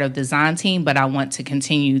be part of the design team, but I want to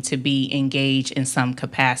continue to be engaged in some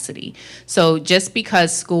capacity. So just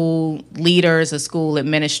because school leaders or school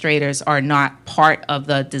administrators are not part of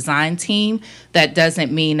the design team, that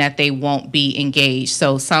doesn't mean that they won't be engaged.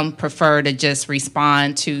 So some prefer to just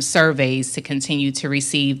respond to surveys to continue to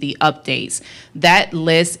receive the updates. That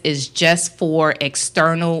list is just for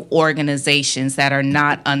external organizations that are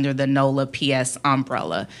not under the NOLA PS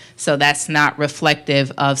umbrella. So that's not reflective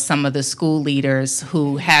of some of the school leaders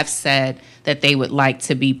who have said that they would like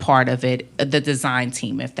to be part of it, the design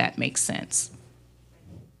team, if that makes sense.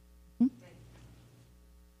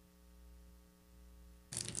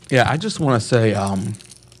 Yeah, I just want to say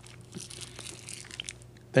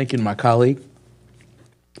thank you to my colleague,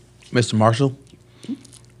 Mr. Marshall.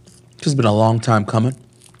 This has been a long time coming.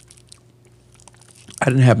 I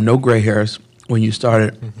didn't have no gray hairs when you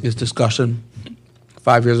started this discussion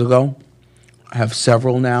 5 years ago. I have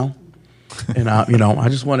several now. And, I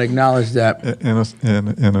just want to acknowledge that.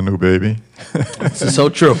 And a new baby. This is so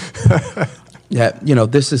true. That,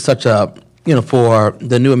 this is such a, for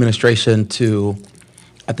the new administration to,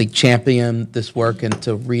 I think, champion this work and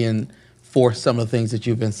to reinforce some of the things that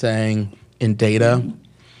you've been saying in data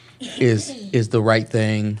is the right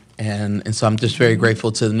thing. And so I'm just very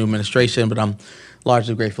grateful to the new administration, but I'm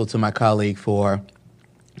largely grateful to my colleague for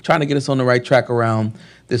trying to get us on the right track around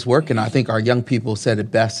this work. And I think our young people said it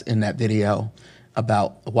best in that video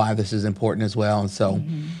about why this is important as well. And so,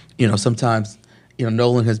 sometimes,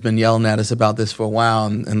 Nolan has been yelling at us about this for a while,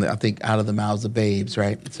 and I think out of the mouths of babes,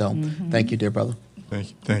 right? So thank you, dear brother.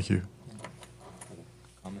 Thank you.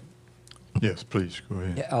 Yes, please, go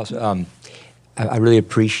ahead. Yeah, also, I really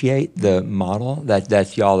appreciate the model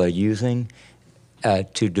that y'all are using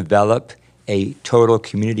to develop a total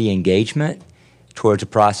community engagement towards a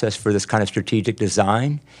process for this kind of strategic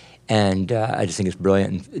design. And I just think it's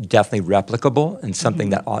brilliant and definitely replicable and something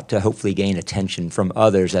that ought to hopefully gain attention from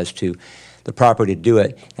others as to the proper way to do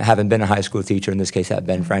it. I haven't been a high school teacher, in this case at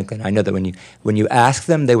Ben Franklin. I know that when you ask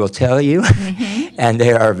them, they will tell you, and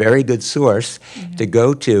they are a very good source to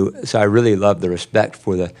go to. So I really love the respect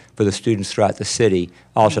for the students throughout the city.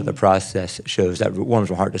 Also, the process shows that it warms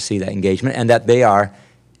my heart to see that engagement and that they are,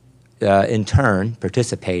 in turn,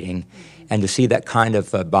 participating. And to see that kind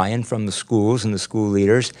of buy-in from the schools and the school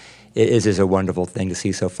leaders is a wonderful thing to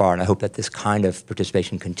see so far. And I hope that this kind of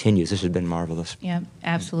participation continues. This has been marvelous. Yeah,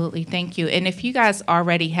 absolutely. Thank you. And if you guys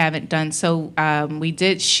already haven't done so, we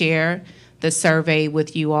did share the survey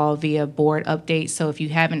with you all via board update. So if you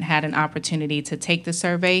haven't had an opportunity to take the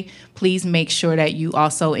survey, please make sure that you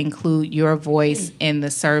also include your voice in the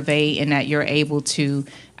survey and that you're able to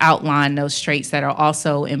outline those traits that are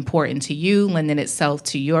also important to you, lending itself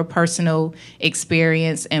to your personal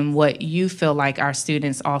experience and what you feel like our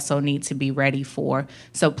students also need to be ready for.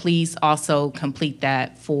 So please also complete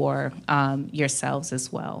that for yourselves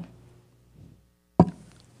as well.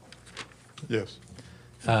 Yes.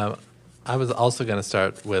 I was also going to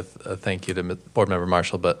start with a thank you to Board Member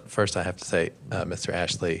Marshall, but first I have to say, Mr.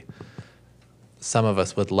 Ashley, some of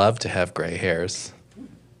us would love to have gray hairs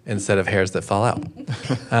instead of hairs that fall out.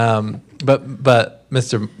 But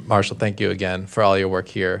Mr. Marshall, thank you again for all your work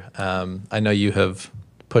here. I know you have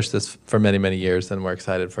pushed this for many, many years, and we're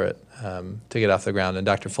excited for it to get off the ground. And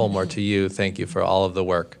Dr. Fulmore, to you, thank you for all of the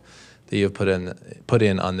work that you've put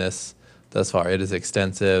in on this thus far. It is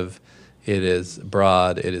extensive. It is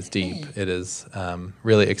broad, it is deep, it is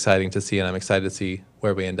really exciting to see, and I'm excited to see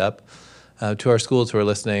where we end up. To our schools who are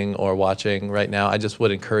listening or watching right now, I just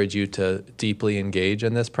would encourage you to deeply engage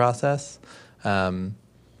in this process.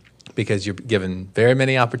 because you're given very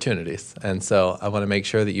many opportunities. And so I want to make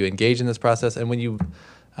sure that you engage in this process. And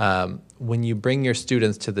when you bring your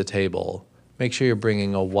students to the table, make sure you're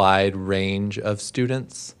bringing a wide range of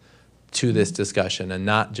students to this discussion, and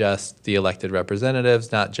not just the elected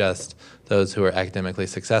representatives, not just those who are academically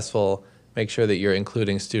successful. Make sure that you're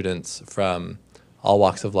including students from all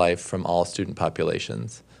walks of life, from all student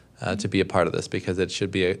populations, to be a part of this, because it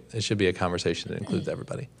should be a conversation that includes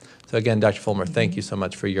everybody. So again, Dr. Fulmer, thank you so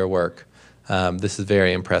much for your work. This is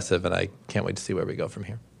very impressive, and I can't wait to see where we go from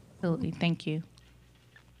here. Absolutely, thank you.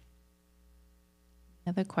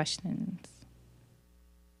 Other questions?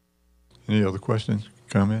 Any other questions,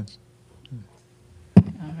 comments?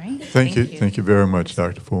 All right. Thank you. Thank you very much,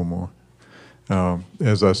 Dr. Fulmore.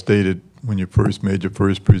 As I stated when you first made your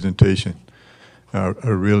first presentation, I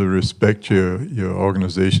really respect your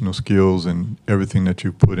organizational skills and everything that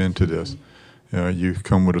you put into this. You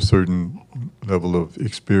come with a certain level of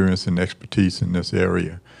experience and expertise in this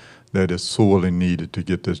area that is sorely needed to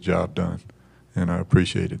get this job done, and I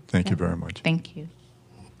appreciate it. Thank you very much. Thank you.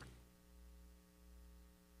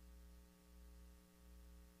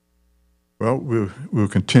 Well, we'll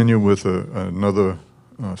continue with another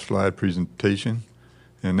slide presentation,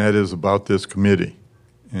 and that is about this committee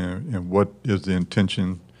and what is the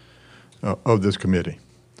intention of this committee.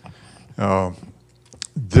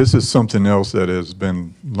 This is something else that has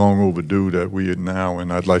been long overdue that we are now,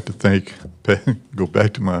 and I'd like to go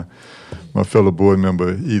back to my fellow board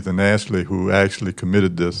member, Ethan Ashley, who actually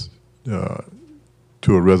committed this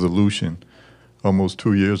to a resolution almost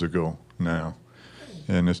 2 years ago now.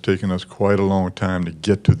 And it's taken us quite a long time to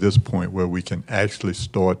get to this point where we can actually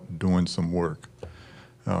start doing some work.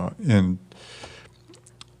 But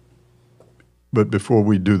before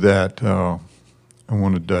we do that, I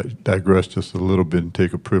want to digress just a little bit and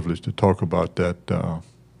take a privilege to talk about that.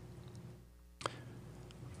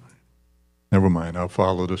 Never mind, I'll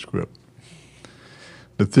follow the script.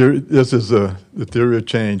 This is the theory of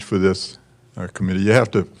change for this committee. You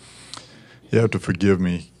have to forgive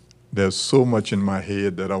me. There's so much in my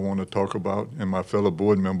head that I want to talk about, and my fellow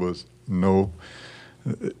board members know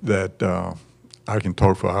that I can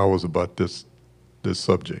talk for hours about this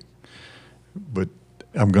subject. But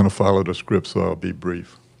I'm going to follow the script, so I'll be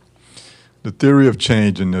brief. The theory of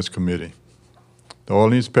change in this committee. The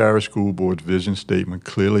Orleans Parish School Board's vision statement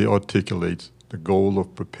clearly articulates the goal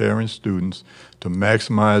of preparing students to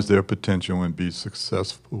maximize their potential and be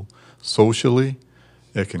successful socially,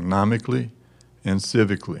 economically, and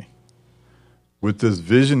civically. With this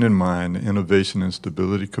vision in mind, the Innovation and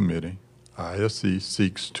Stability Committee, ISC,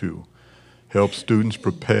 seeks to help schools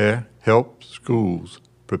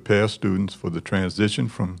prepare students for the transition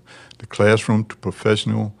from the classroom to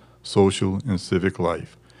professional, social, and civic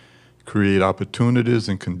life, create opportunities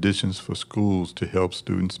and conditions for schools to help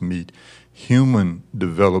students meet human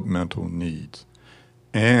developmental needs,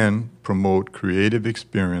 and promote creative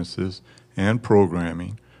experiences and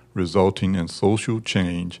programming resulting in social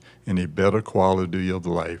change and a better quality of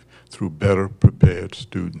life through better prepared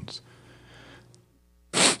students.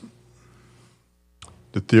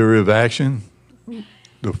 The theory of action,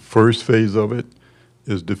 the first phase of it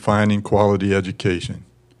is defining quality education.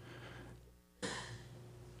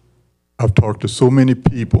 I've talked to so many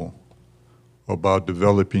people about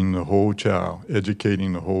developing the whole child,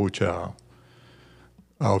 educating the whole child,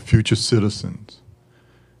 our future citizens.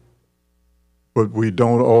 But we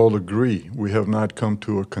don't all agree. We have not come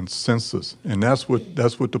to a consensus, and that's what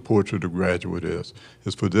the portrait of graduate is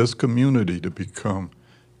for this community to become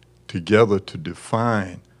together to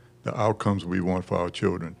define the outcomes we want for our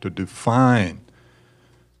children, to define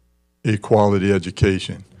a quality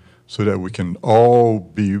education so that we can all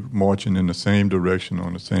be marching in the same direction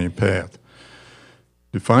on the same path.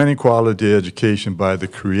 Defining quality education by the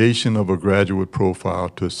creation of a graduate profile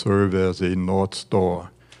to serve as a North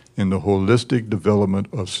Star in the holistic development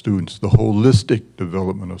of students, the holistic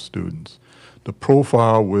development of students. The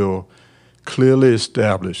profile will clearly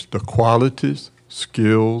establish the qualities,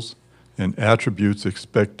 skills, and attributes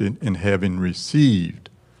expected in having received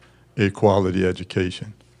a quality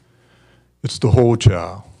education. It's the whole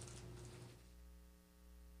child.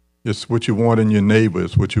 It's what you want in your neighbor,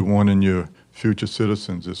 it's what you want in your future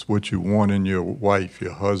citizens, it's what you want in your wife,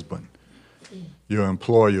 your husband, your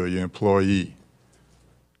employer, your employee.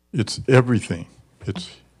 It's everything.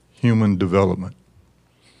 It's human development.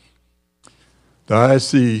 The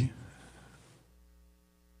ISC,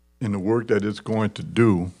 in the work that it's going to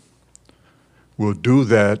do, will do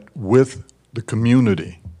that with the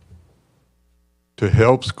community to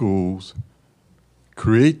help schools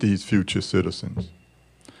create these future citizens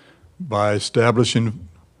by establishing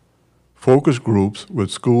focus groups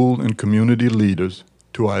with school and community leaders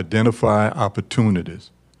to identify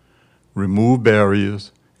opportunities, remove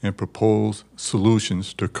barriers, and propose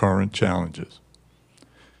solutions to current challenges.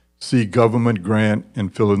 Seek government grant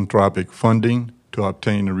and philanthropic funding to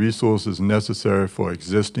obtain the resources necessary for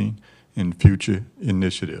existing and future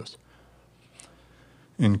initiatives.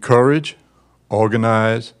 Encourage,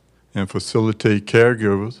 organize, and facilitate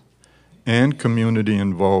caregivers and community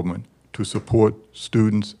involvement to support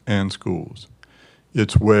students and schools.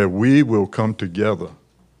 It's where we will come together,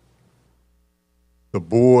 the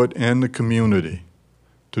board and the community,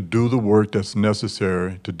 to do the work that's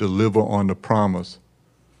necessary to deliver on the promise,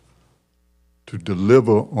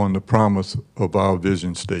 of our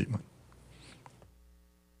vision statement.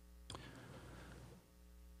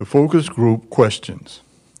 The focus group questions.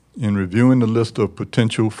 In reviewing the list of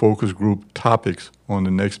potential focus group topics on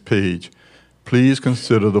the next page, please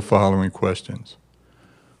consider the following questions.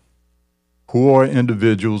 Who are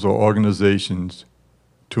individuals or organizations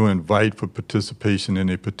to invite for participation in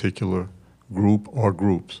a particular group or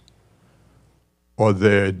groups? Are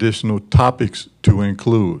there additional topics to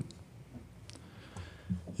include?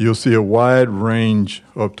 You'll see a wide range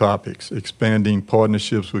of topics: expanding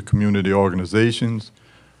partnerships with community organizations,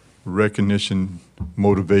 recognition,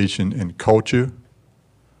 motivation, and culture,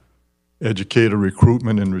 educator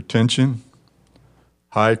recruitment and retention,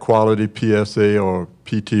 high-quality PSA or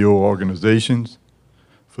PTO organizations,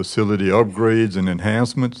 facility upgrades and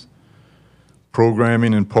enhancements,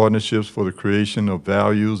 programming and partnerships for the creation of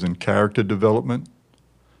values and character development,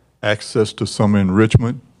 access to summer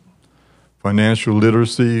enrichment, financial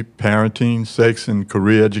literacy, parenting, sex and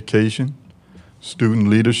career education, student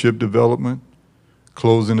leadership development,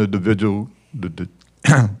 closing the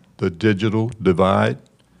digital divide,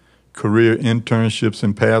 career internships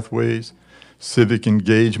and pathways, civic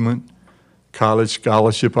engagement, college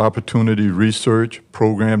scholarship opportunity research,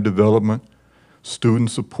 program development, student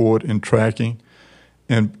support and tracking.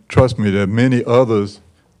 And trust me, there are many others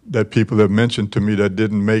that people have mentioned to me that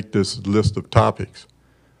didn't make this list of topics.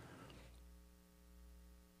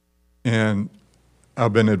 And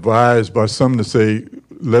I've been advised by some to say,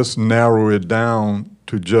 let's narrow it down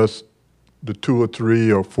to just the 2 or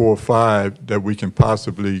 3 or 4 or 5 that we can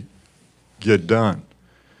possibly get done.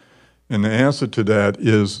 And the answer to that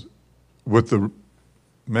is, with the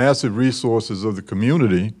massive resources of the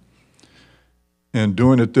community and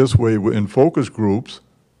doing it this way in focus groups,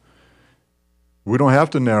 we don't have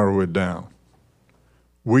to narrow it down.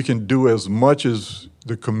 We can do as much as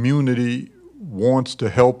the community wants to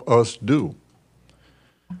help us do.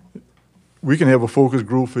 We can have a focus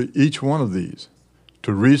group for each one of these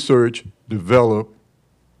to research, develop,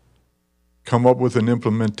 come up with an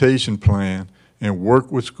implementation plan, and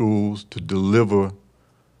work with schools to deliver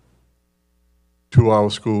to our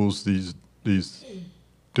schools these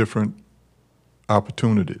different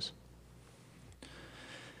opportunities.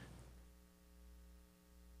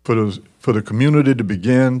 For the community to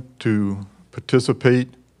begin to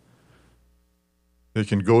participate, they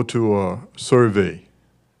can go to a survey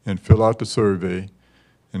and fill out the survey,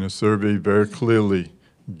 and the survey very clearly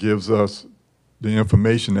gives us the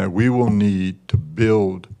information that we will need to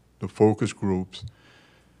build the focus groups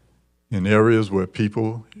in areas where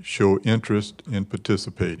people show interest in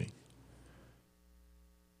participating.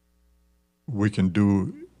 We can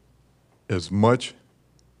do as much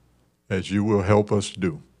as you will help us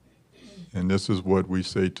do. And this is what we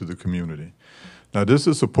say to the community. Now, this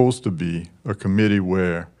is supposed to be a committee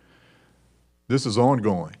where this is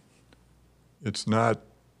ongoing. It's not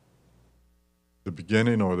the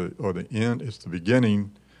beginning or the end. It's the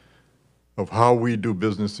beginning of how we do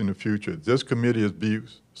business in the future. This committee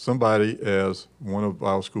is somebody, as one of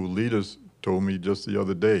our school leaders told me just the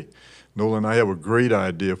other day, Nolan, I have a great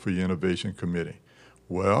idea for your innovation committee.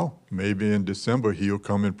 Well, maybe in December he'll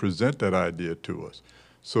come and present that idea to us.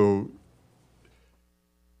 So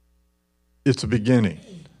it's a beginning.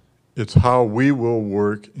 It's how we will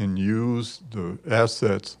work and use the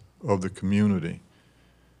assets of the community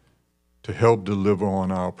to help deliver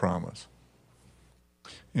on our promise.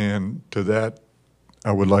 And to that,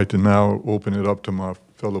 I would like to now open it up to my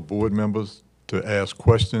fellow board members to ask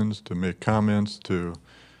questions, to make comments, to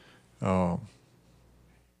let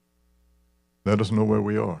us know where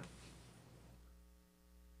we are.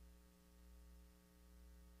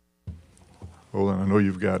 Hold on, I know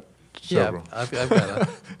you've got several. Yeah, I've got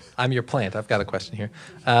I'm your plant. I've got a question here.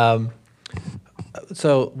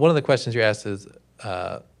 So one of the questions you asked is,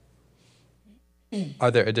 are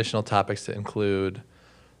there additional topics to include?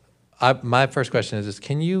 My first question is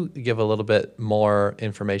can you give a little bit more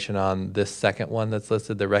information on this second one that's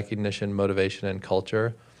listed, the recognition, motivation, and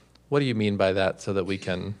culture? What do you mean by that so that we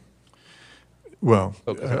can? Well,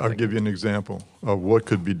 focus on I'll the- give you an example of what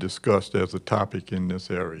could be discussed as a topic in this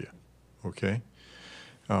area, okay?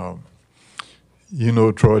 You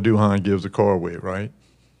know, Troy Duhan gives a car away, right?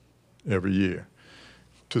 Every year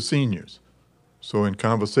to seniors. So in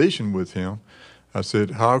conversation with him, I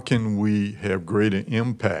said, how can we have greater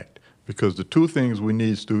impact? Because the two things we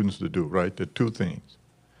need students to do, right? The two things,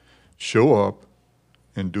 show up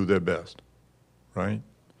and do their best, right?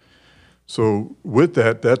 So with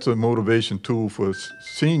that, that's a motivation tool for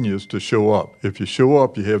seniors to show up. If you show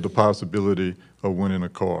up, you have the possibility of winning a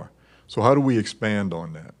car. So how do we expand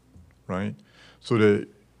on that, right? So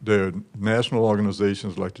there are national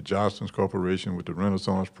organizations like the Johnston's Corporation with the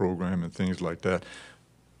Renaissance Program and things like that,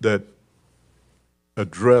 that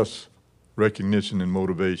address recognition and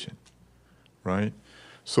motivation, right?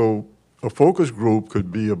 So a focus group could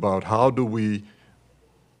be about how do we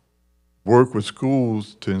work with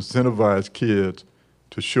schools to incentivize kids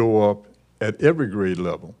to show up at every grade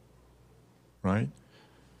level, right?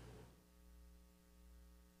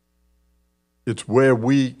 It's where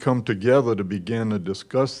we come together to begin to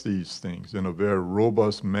discuss these things in a very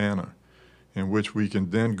robust manner in which we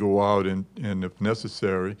can then go out and if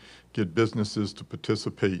necessary, get businesses to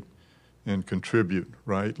participate and contribute,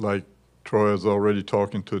 right? Like Troy is already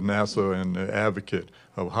talking to NASA and the Advocate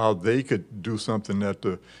of how they could do something at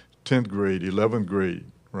the 10th grade, 11th grade,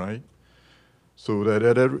 right? So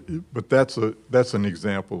but that's an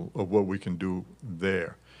example of what we can do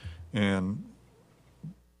there. And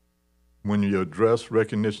when you address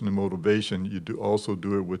recognition and motivation, you also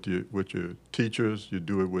do it with your teachers, you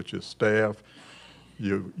do it with your staff,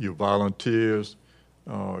 your volunteers.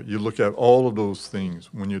 You look at all of those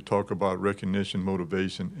things when you talk about recognition,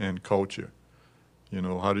 motivation, and culture. You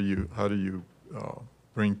know, how do you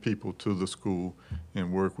bring people to the school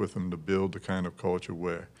and work with them to build the kind of culture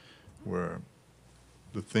where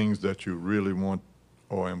the things that you really want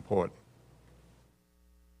are important.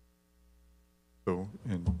 So,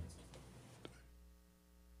 and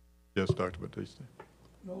yes, Dr. Batista.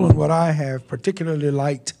 Nolan, what I have particularly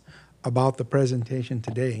liked about the presentation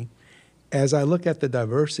today, as I look at the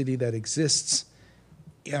diversity that exists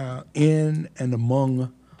in and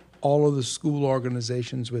among all of the school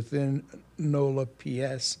organizations within NOLA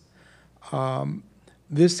PS,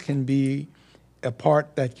 this can be a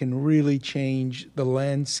part that can really change the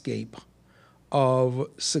landscape of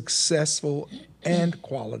successful and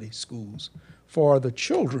quality schools for the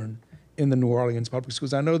children in the New Orleans public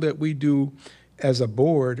schools. I know that we do, as a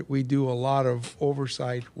board, we do a lot of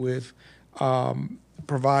oversight with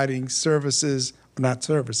providing services, not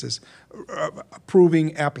services,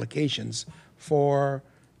 approving applications for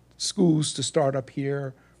schools to start up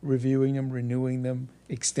here, reviewing them, renewing them,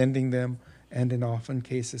 extending them, and in often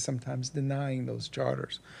cases, sometimes denying those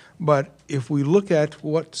charters. But if we look at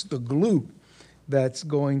what's the glue that's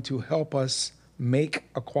going to help us make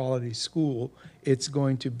a quality school, it's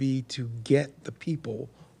going to be to get the people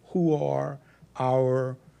who are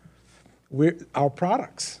our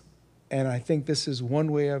products. And I think this is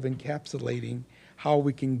one way of encapsulating how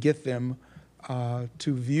we can get them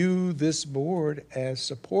to view this board as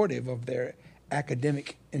supportive of their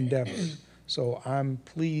academic endeavors. So I'm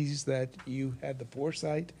pleased that you had the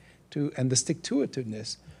foresight and the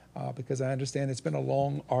stick-to-itiveness, because I understand it's been a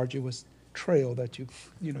long, arduous trail that you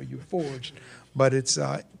forged, but it's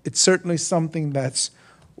certainly something that's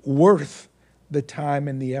worth the time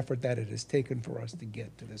and the effort that it has taken for us to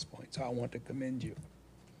get to this point. So I want to commend you.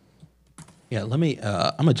 Yeah, let me,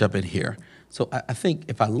 I'm gonna jump in here. So I think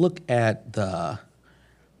if I look at the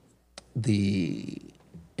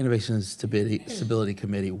Innovation and Stability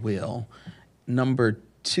Committee will, number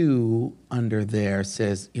 2 under there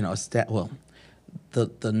says, it's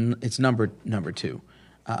number 2.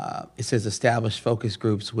 It says establish focus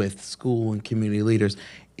groups with school and community leaders.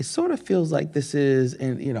 It sort of feels like this is,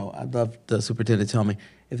 and I'd love the superintendent to tell me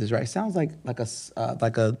if this is right. It sounds like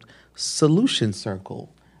a solution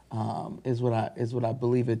circle is what I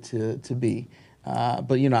believe it to be.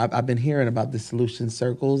 But I've been hearing about the solution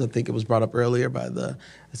circles. I think it was brought up earlier by the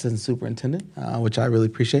assistant superintendent, which I really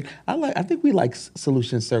appreciate. I think we like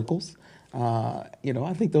solution circles. I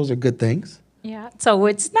think those are good things. Yeah, so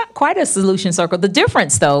it's not quite a solution circle. The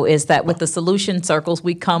difference, though, is that with the solution circles,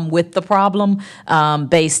 we come with the problem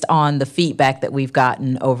based on the feedback that we've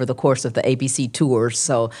gotten over the course of the ABC tours.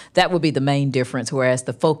 So that would be the main difference, whereas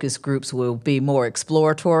the focus groups will be more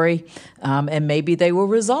exploratory, and maybe they will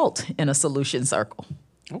result in a solution circle.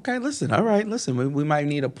 Okay, listen, all right, listen, we might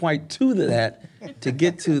need a point 2 to that to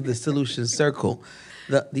get to the solution circle.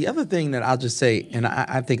 The other thing that I'll just say, and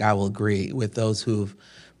I think I will agree with those who've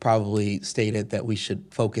probably stated that we should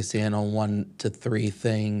focus in on 1 to 3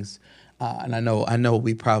 things. And I know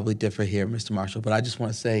we probably differ here, Mr. Marshall, but I just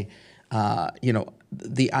want to say,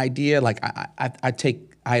 the idea, like I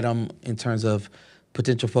take item in terms of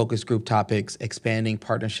potential focus group topics, expanding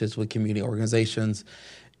partnerships with community organizations,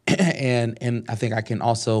 and I think I can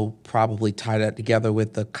also probably tie that together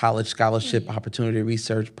with the college scholarship opportunity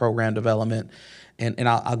research program development. And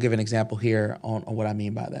I'll give an example here on what I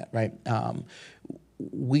mean by that, right?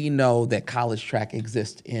 We know that college track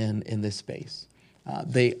exists in this space.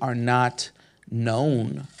 They are not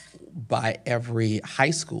known by every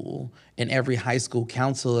high school, and every high school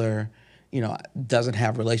counselor, doesn't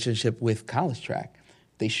have relationship with college track.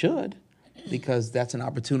 They should, because that's an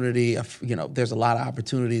opportunity of, there's a lot of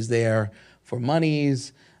opportunities there for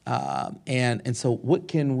monies. And so what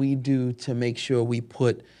can we do to make sure we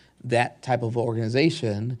put that type of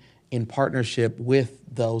organization in partnership with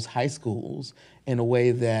those high schools in a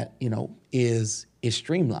way that, is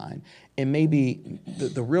streamlined? And maybe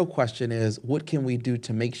the real question is, what can we do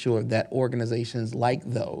to make sure that organizations like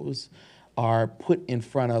those are put in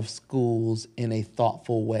front of schools in a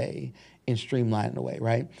thoughtful way and streamlined way,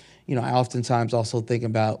 right? I oftentimes also think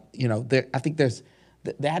about, I think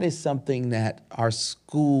that is something that our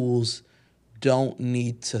schools don't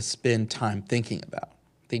need to spend time thinking about.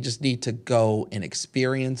 They just need to go and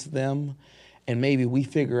experience them. And maybe we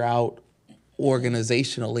figure out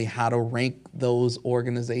organizationally how to rank those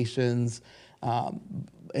organizations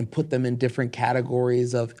and put them in different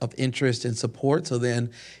categories of interest and support. So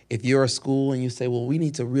then if you're a school and you say, well, we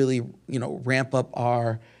need to really, ramp up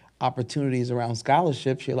our opportunities around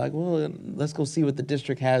scholarships, you're like, well, let's go see what the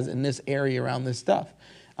district has in this area around this stuff.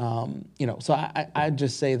 So I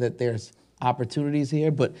just say that there's opportunities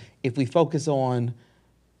here, but if we focus on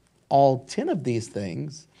all 10 of these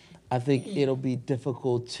things, I think it'll be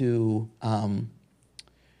difficult to, for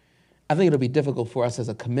us as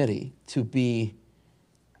a committee to be,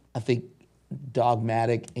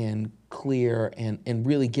 dogmatic and clear and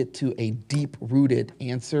really get to a deep-rooted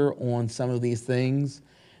answer on some of these things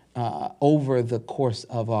over the course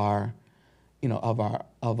of our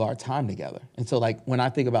time together. And so, like, when I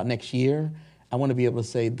think about next year, I want to be able to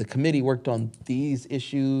say the committee worked on these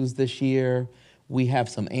issues this year. We have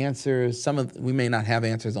some answers. We may not have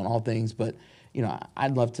answers on all things, but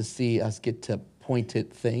I'd love to see us get to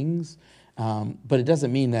pointed things. But it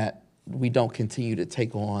doesn't mean that we don't continue to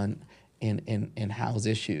take on and house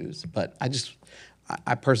issues. But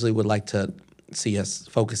I personally would like to see us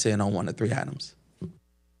focus in on 1 to 3 items.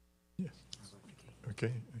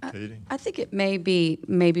 Okay, Katie. I think it may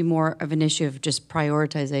be more of an issue of just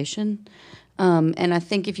prioritization. And I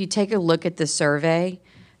think if you take a look at the survey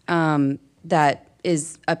that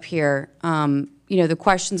is up here, the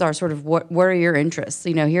questions are sort of what are your interests?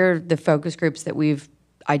 Here are the focus groups that we've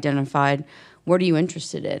identified. What are you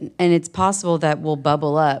interested in? And it's possible that will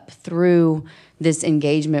bubble up through this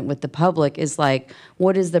engagement with the public is like,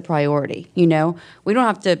 what is the priority? We don't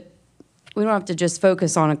have to just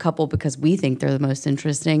focus on a couple because we think they're the most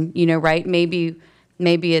interesting, right? Maybe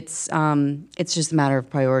it's just a matter of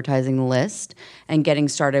prioritizing the list and getting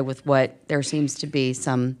started with what there seems to be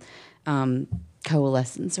some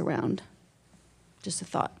coalescence around. Just a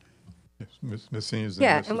thought. Yes, Ms. Seniors.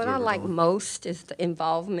 Yeah, and what I like most is the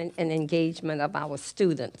involvement and engagement of our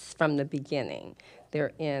students from the beginning.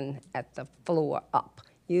 They're in at the floor up.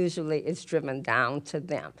 Usually it's driven down to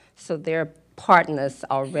them. So they're partners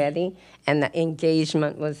already, and the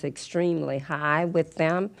engagement was extremely high with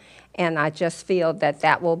them. And I just feel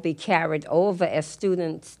that will be carried over as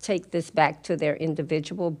students take this back to their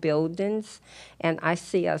individual buildings. And I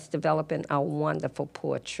see us developing a wonderful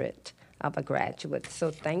portrait of a graduate.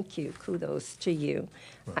 So thank you. Kudos to you.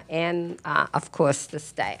 Right. And, of course, the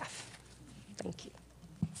staff. Thank you.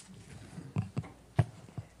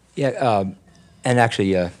 Yeah, and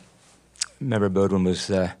actually, Member Bodwin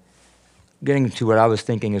was getting to what I was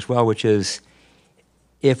thinking as well, which is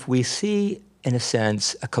if we see, in a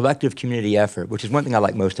sense, a collective community effort, which is one thing I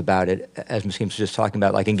like most about it, as Ms. Keems was just talking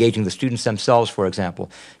about, like engaging the students themselves, for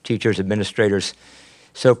example, teachers, administrators,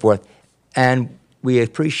 so forth, and we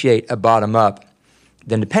appreciate a bottom-up,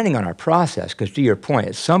 then depending on our process, because to your point,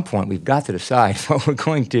 at some point we've got to decide what we're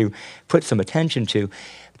going to put some attention to.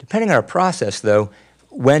 Depending on our process, though,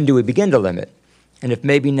 when do we begin to limit? And if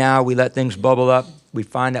maybe now we let things bubble up, we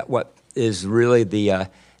find out what is really the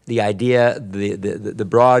idea, the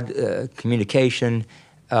broad communication.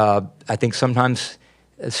 I think sometimes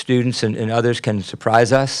students and others can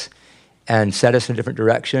surprise us and set us in a different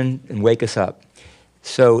direction and wake us up.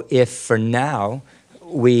 So if for now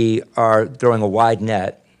we are throwing a wide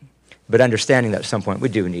net, but understanding that at some point we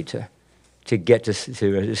do need to to get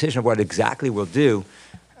to a decision of what exactly we'll do.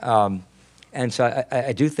 And so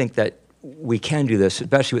I do think that we can do this,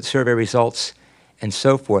 especially with survey results and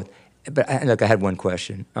so forth. But look, I had one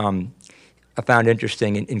question. I found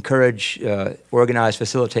interesting, encourage, organize,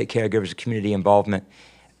 facilitate caregivers, community involvement.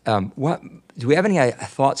 Do we have any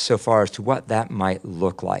thoughts so far as to what that might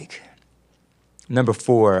look like? Number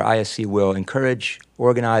 4, ISC will encourage,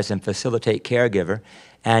 organize, and facilitate caregiver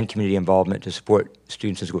and community involvement to support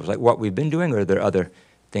students in schools. Like what we've been doing, or are there other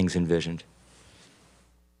things envisioned?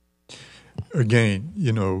 Again,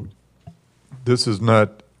 you know, this is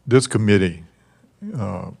not, this committee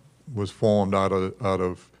was formed out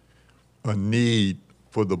of a need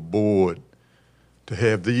for the board to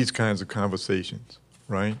have these kinds of conversations,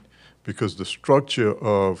 right? Because the structure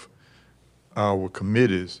of our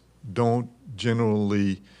committees don't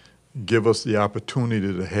generally give us the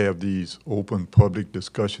opportunity to have these open public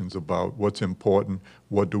discussions about what's important,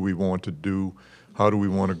 what do we want to do, how do we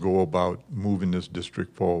want to go about moving this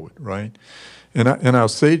district forward, right? And I'll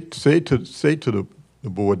say to the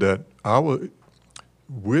board that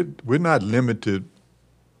we're not limited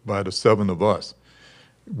by the 7 of us.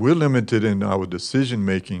 We're limited in our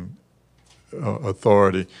decision-making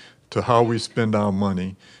authority to how we spend our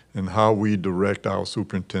money and how we direct our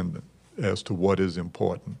superintendent as to what is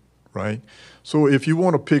important, right? So if you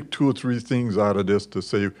want to pick 2 or 3 things out of this to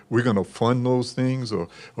say we're going to fund those things, or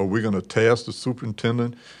we're going to task the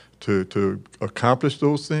superintendent to accomplish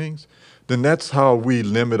those things, then that's how we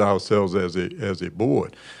limit ourselves as a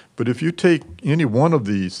board. But if you take any one of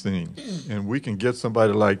these things, and we can get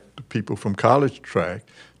somebody like the people from College Track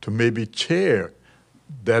to maybe chair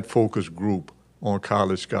that focus group on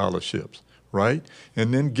college scholarships, right?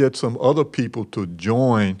 And then get some other people to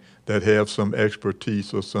join that have some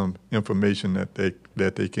expertise or some information that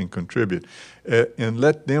they can contribute, and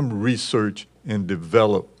let them research and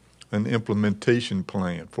develop an implementation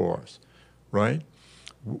plan for us, right?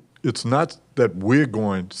 It's not that we're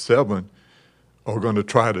going 7 are going to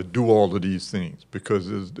try to do all of these things,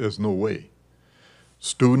 because there's no way.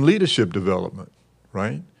 Student leadership development,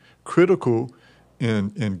 right? Critical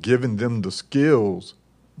in giving them the skills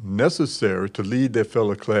necessary to lead their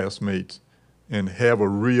fellow classmates and have a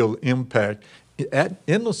real impact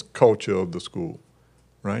in the culture of the school,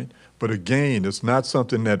 right? But again, it's not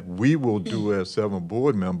something that we will do as 7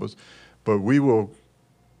 board members, but we will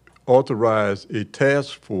authorize a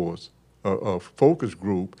task force, a focus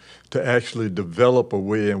group, to actually develop a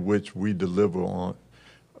way in which we deliver on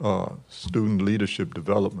student leadership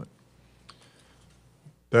development.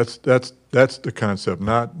 That's the concept.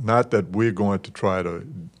 Not that we're going to try to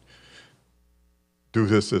do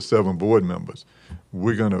this as 7 board members.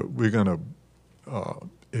 We're gonna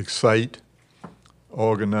excite,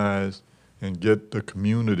 organize, and get the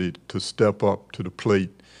community to step up to the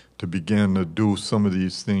plate to begin to do some of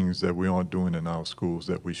these things that we aren't doing in our schools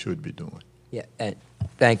that we should be doing. Yeah, and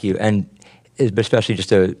thank you. And especially just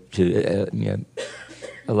to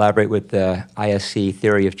elaborate with the ISC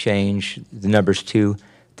theory of change, the numbers 2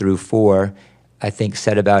 through 4, I think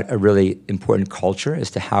set about a really important culture as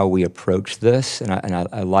to how we approach this, and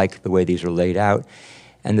I like the way these are laid out.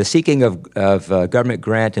 And the seeking of government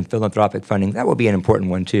grant and philanthropic funding, that will be an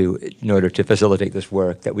important one too, in order to facilitate this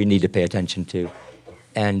work that we need to pay attention to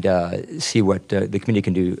and see what the community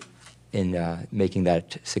can do in making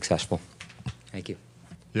that successful. Thank you.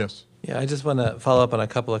 Yes. Yeah, I just want to follow up on a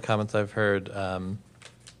couple of comments I've heard.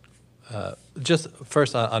 Just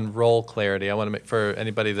first on role clarity, I want to make, for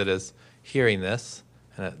anybody that is hearing this,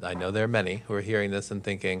 and I know there are many who are hearing this and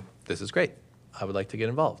thinking, this is great, I would like to get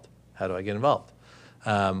involved. How do I get involved?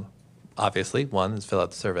 Obviously, one is fill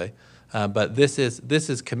out the survey, but this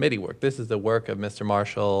is committee work. This is the work of Mr.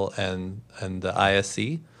 Marshall and the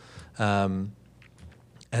ISC. And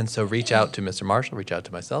so reach out to Mr. Marshall, reach out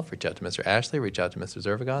to myself, reach out to Mr. Ashley, reach out to Mr.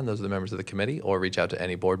 Zervigon. Those are the members of the committee, or reach out to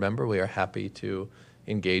any board member. We are happy to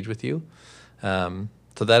engage with you. So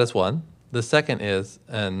that is one. The second is,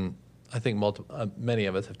 and I think many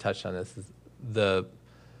of us have touched on this, is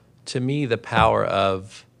to me, the power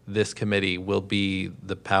of this committee will be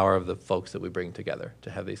the power of the folks that we bring together to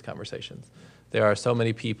have these conversations. There are so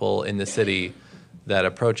many people in the city that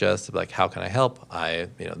approach us like, how can I help?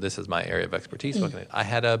 This is my area of expertise. What can I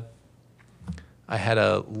had a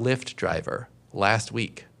Lyft driver last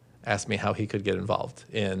week ask me how he could get involved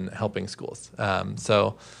in helping schools.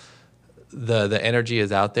 So the energy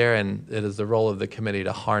is out there, and it is the role of the committee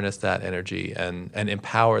to harness that energy and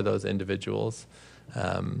empower those individuals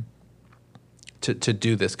to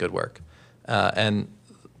do this good work. And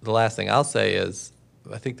the last thing I'll say is,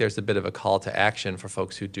 I think there's a bit of a call to action for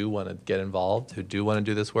folks who do want to get involved, who do want to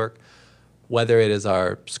do this work. whether it is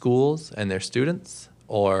our schools and their students,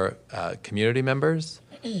 or community members,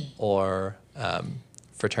 or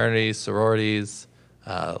fraternities, sororities,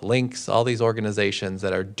 links, all these organizations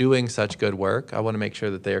that are doing such good work. I want to make sure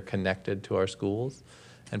that they are connected to our schools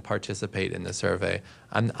and participate in the survey.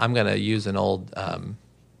 I'm going to use an old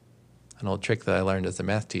trick that I learned as a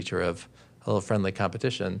math teacher of a little friendly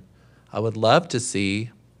competition. I would love to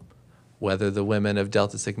see whether the women of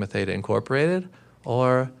Delta Sigma Theta Incorporated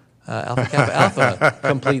or Alpha Kappa Alpha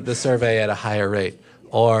complete the survey at a higher rate,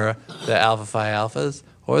 or the Alpha Phi Alphas,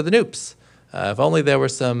 or the Noops. If only there were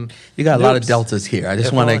some. You got a lot of Noops. deltas here. I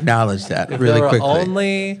just want to acknowledge that If really there were quickly.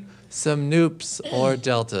 only some Noops or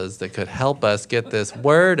Deltas that could help us get this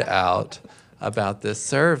word out about this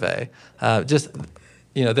survey.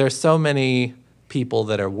 There's so many people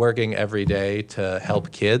that are working every day to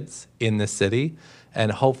help kids in the city,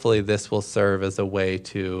 and hopefully this will serve as a way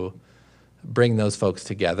to bring those folks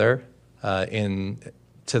together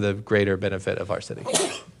to the greater benefit of our city.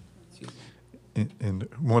 And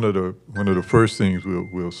one of the first things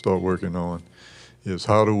we'll start working on is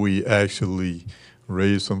how do we actually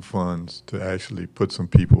raise some funds to actually put some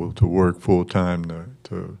people to work full time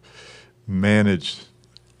to manage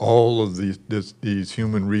all of these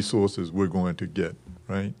human resources we're going to get,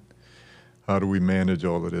 right? How do we manage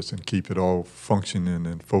all of this and keep it all functioning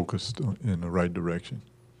and focused in the right direction?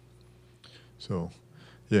 So,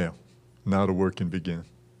 yeah, now the work can begin.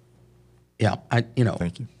 Yeah,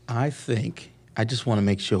 Thank you. I think I just want to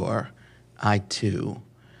make sure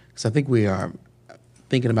because I think we are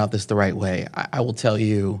thinking about this the right way. I will tell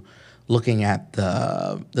you, looking at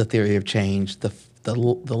the theory of change, the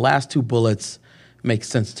last two bullets make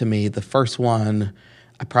sense to me. The first one,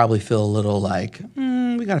 I probably feel a little like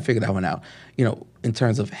we got to figure that one out. In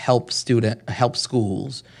terms of help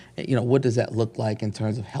schools. What does that look like in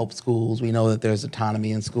terms of help schools? We know that there's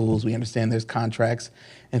autonomy in schools. We understand there's contracts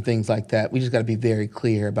and things like that. We just got to be very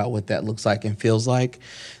clear about what that looks like and feels like.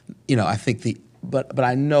 I think but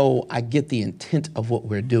I know I get the intent of what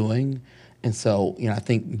we're doing, and so I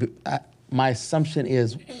think my assumption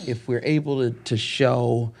is if we're able to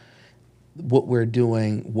show what we're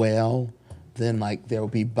doing well, then there will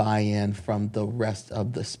be buy-in from the rest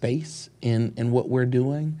of the space in what we're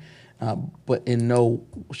doing. But in no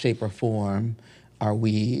shape or form are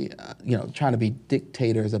we, trying to be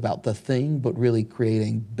dictators about the thing, but really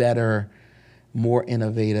creating better, more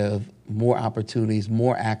innovative, more opportunities,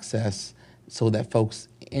 more access, so that folks,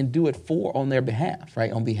 and do it on their behalf,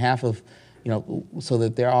 right? On behalf of, so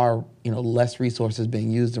that there are, less resources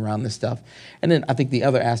being used around this stuff. And then I think the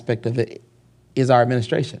other aspect of it is our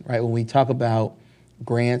administration, right? When we talk about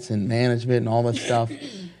grants and management and all that stuff,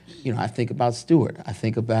 I think about Stewart. I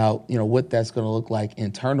think about, what that's going to look like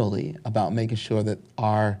internally, about making sure that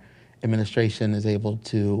our administration is able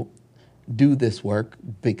to do this work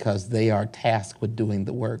because they are tasked with doing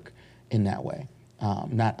the work in that way,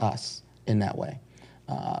 not us in that way.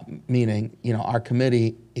 Meaning, our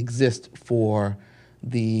committee exists for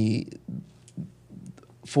vision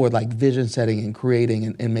setting and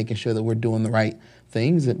creating and making sure that we're doing the right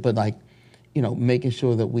things, but making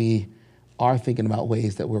sure that we are thinking about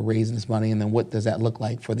ways that we're raising this money, and then what does that look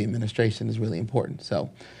like for the administration is really important. So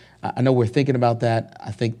I know we're thinking about that.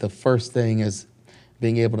 I think the first thing is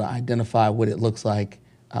being able to identify what it looks like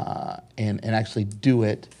and actually do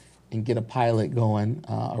it and get a pilot going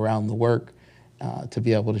around the work to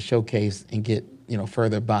be able to showcase and get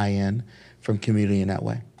further buy-in from community in that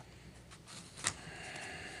way.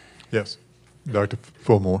 Yes, Dr.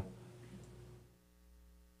 Fulmore.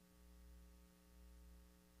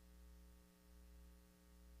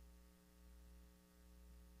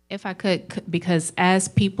 If I could, because as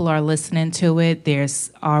people are listening to it,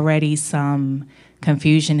 there's already some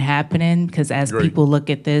confusion happening, because as Great. people look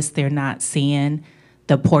at this, they're not seeing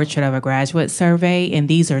the Portrait of a Graduate survey, and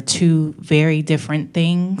these are two very different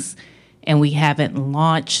things, and we haven't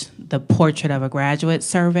launched the Portrait of a Graduate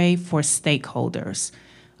survey for stakeholders.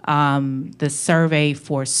 The survey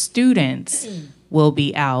for students will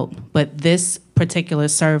be out, but this particular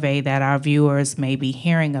survey that our viewers may be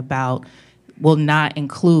hearing about will not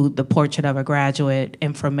include the Portrait of a Graduate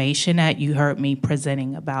information that you heard me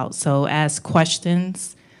presenting about. So as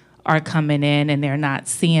questions are coming in and they're not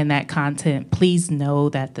seeing that content, please know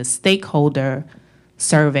that the stakeholder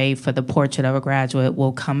survey for the Portrait of a Graduate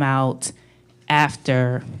will come out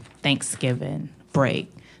after Thanksgiving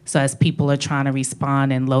break. So as people are trying to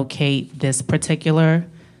respond and locate this particular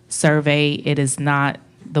survey, it is not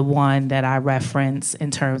the one that I reference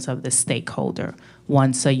in terms of the stakeholder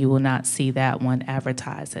one, so you will not see that one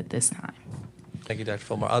advertised at this time. Thank you, Dr.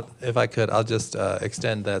 Fulmore. If I could, I'll just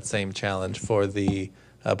extend that same challenge for the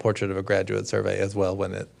Portrait of a Graduate survey as well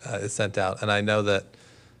when it is sent out. And I know that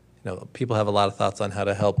people have a lot of thoughts on how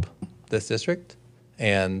to help this district,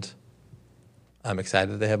 and I'm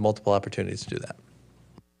excited they have multiple opportunities to do that.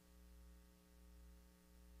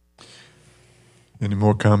 Any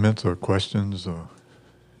more comments or questions or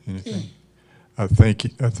anything? I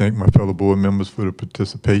thank my fellow board members for the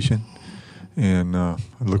participation, and I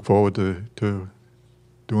look forward to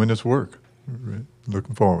doing this work.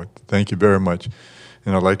 Looking forward. Thank you very much.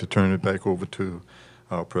 And I'd like to turn it back over to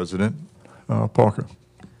our President, Parker.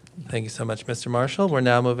 Thank you so much, Mr. Marshall. We're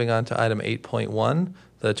now moving on to item 8.1,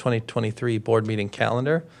 the 2023 board meeting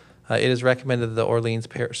calendar. It is recommended that the Orleans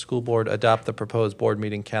Parish School Board adopt the proposed board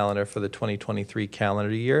meeting calendar for the 2023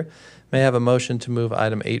 calendar year. May I have a motion to move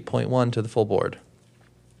item 8.1 to the full board?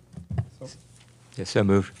 Yes, so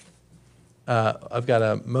moved. I've got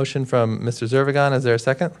a motion from Mr. Zervigon. Is there a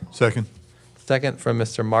second? Second. Second from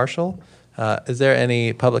Mr. Marshall. Is there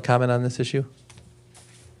any public comment on this issue?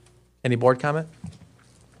 Any board comment?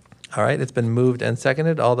 All right, it's been moved and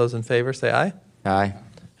seconded. All those in favor say aye. Aye.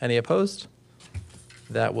 Any opposed?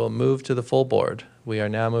 That will move to the full board. We are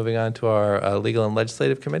now moving on to our Legal and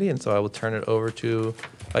Legislative Committee, and so I will turn it over to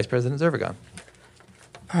Vice President Zervigon.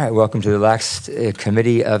 All right, welcome to the last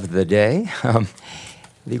committee of the day,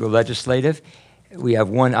 Legal Legislative. We have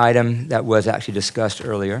one item that was actually discussed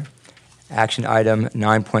earlier. Action item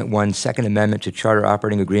 9.1, Second Amendment to Charter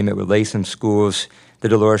Operating Agreement with Latham Schools, the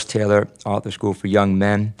Dolores Taylor Author School for Young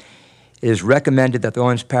Men. It is recommended that the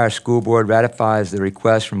Orleans Parish School Board ratifies the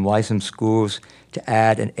request from licensed schools to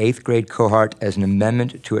add an 8th grade cohort as an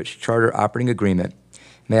amendment to its charter operating agreement.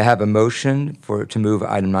 May I have a motion to move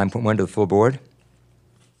item 9.1 to the full board?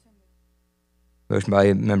 Motion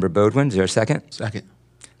by Member Beaudoin. Is there a second? Second.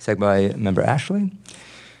 Second by Member Ashley.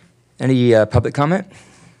 Any public comment?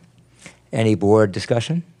 Any board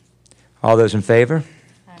discussion? All those in favor?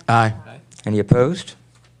 Aye. Any opposed?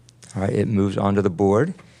 All right, it moves on to the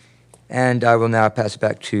board. And I will now pass it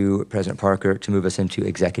back to President Parker to move us into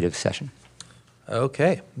executive session.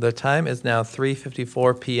 Okay, the time is now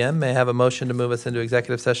 3:54 p.m. May I have a motion to move us into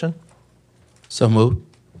executive session? So moved.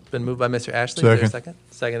 It's been moved by Mr. Ashley. Is Second. there a second?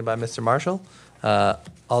 Seconded by Mr. Marshall.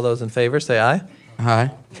 All those in favor say aye.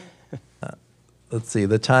 Aye. Let's see,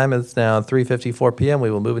 the time is now 3:54 p.m.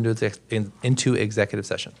 We will move into executive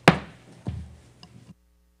session.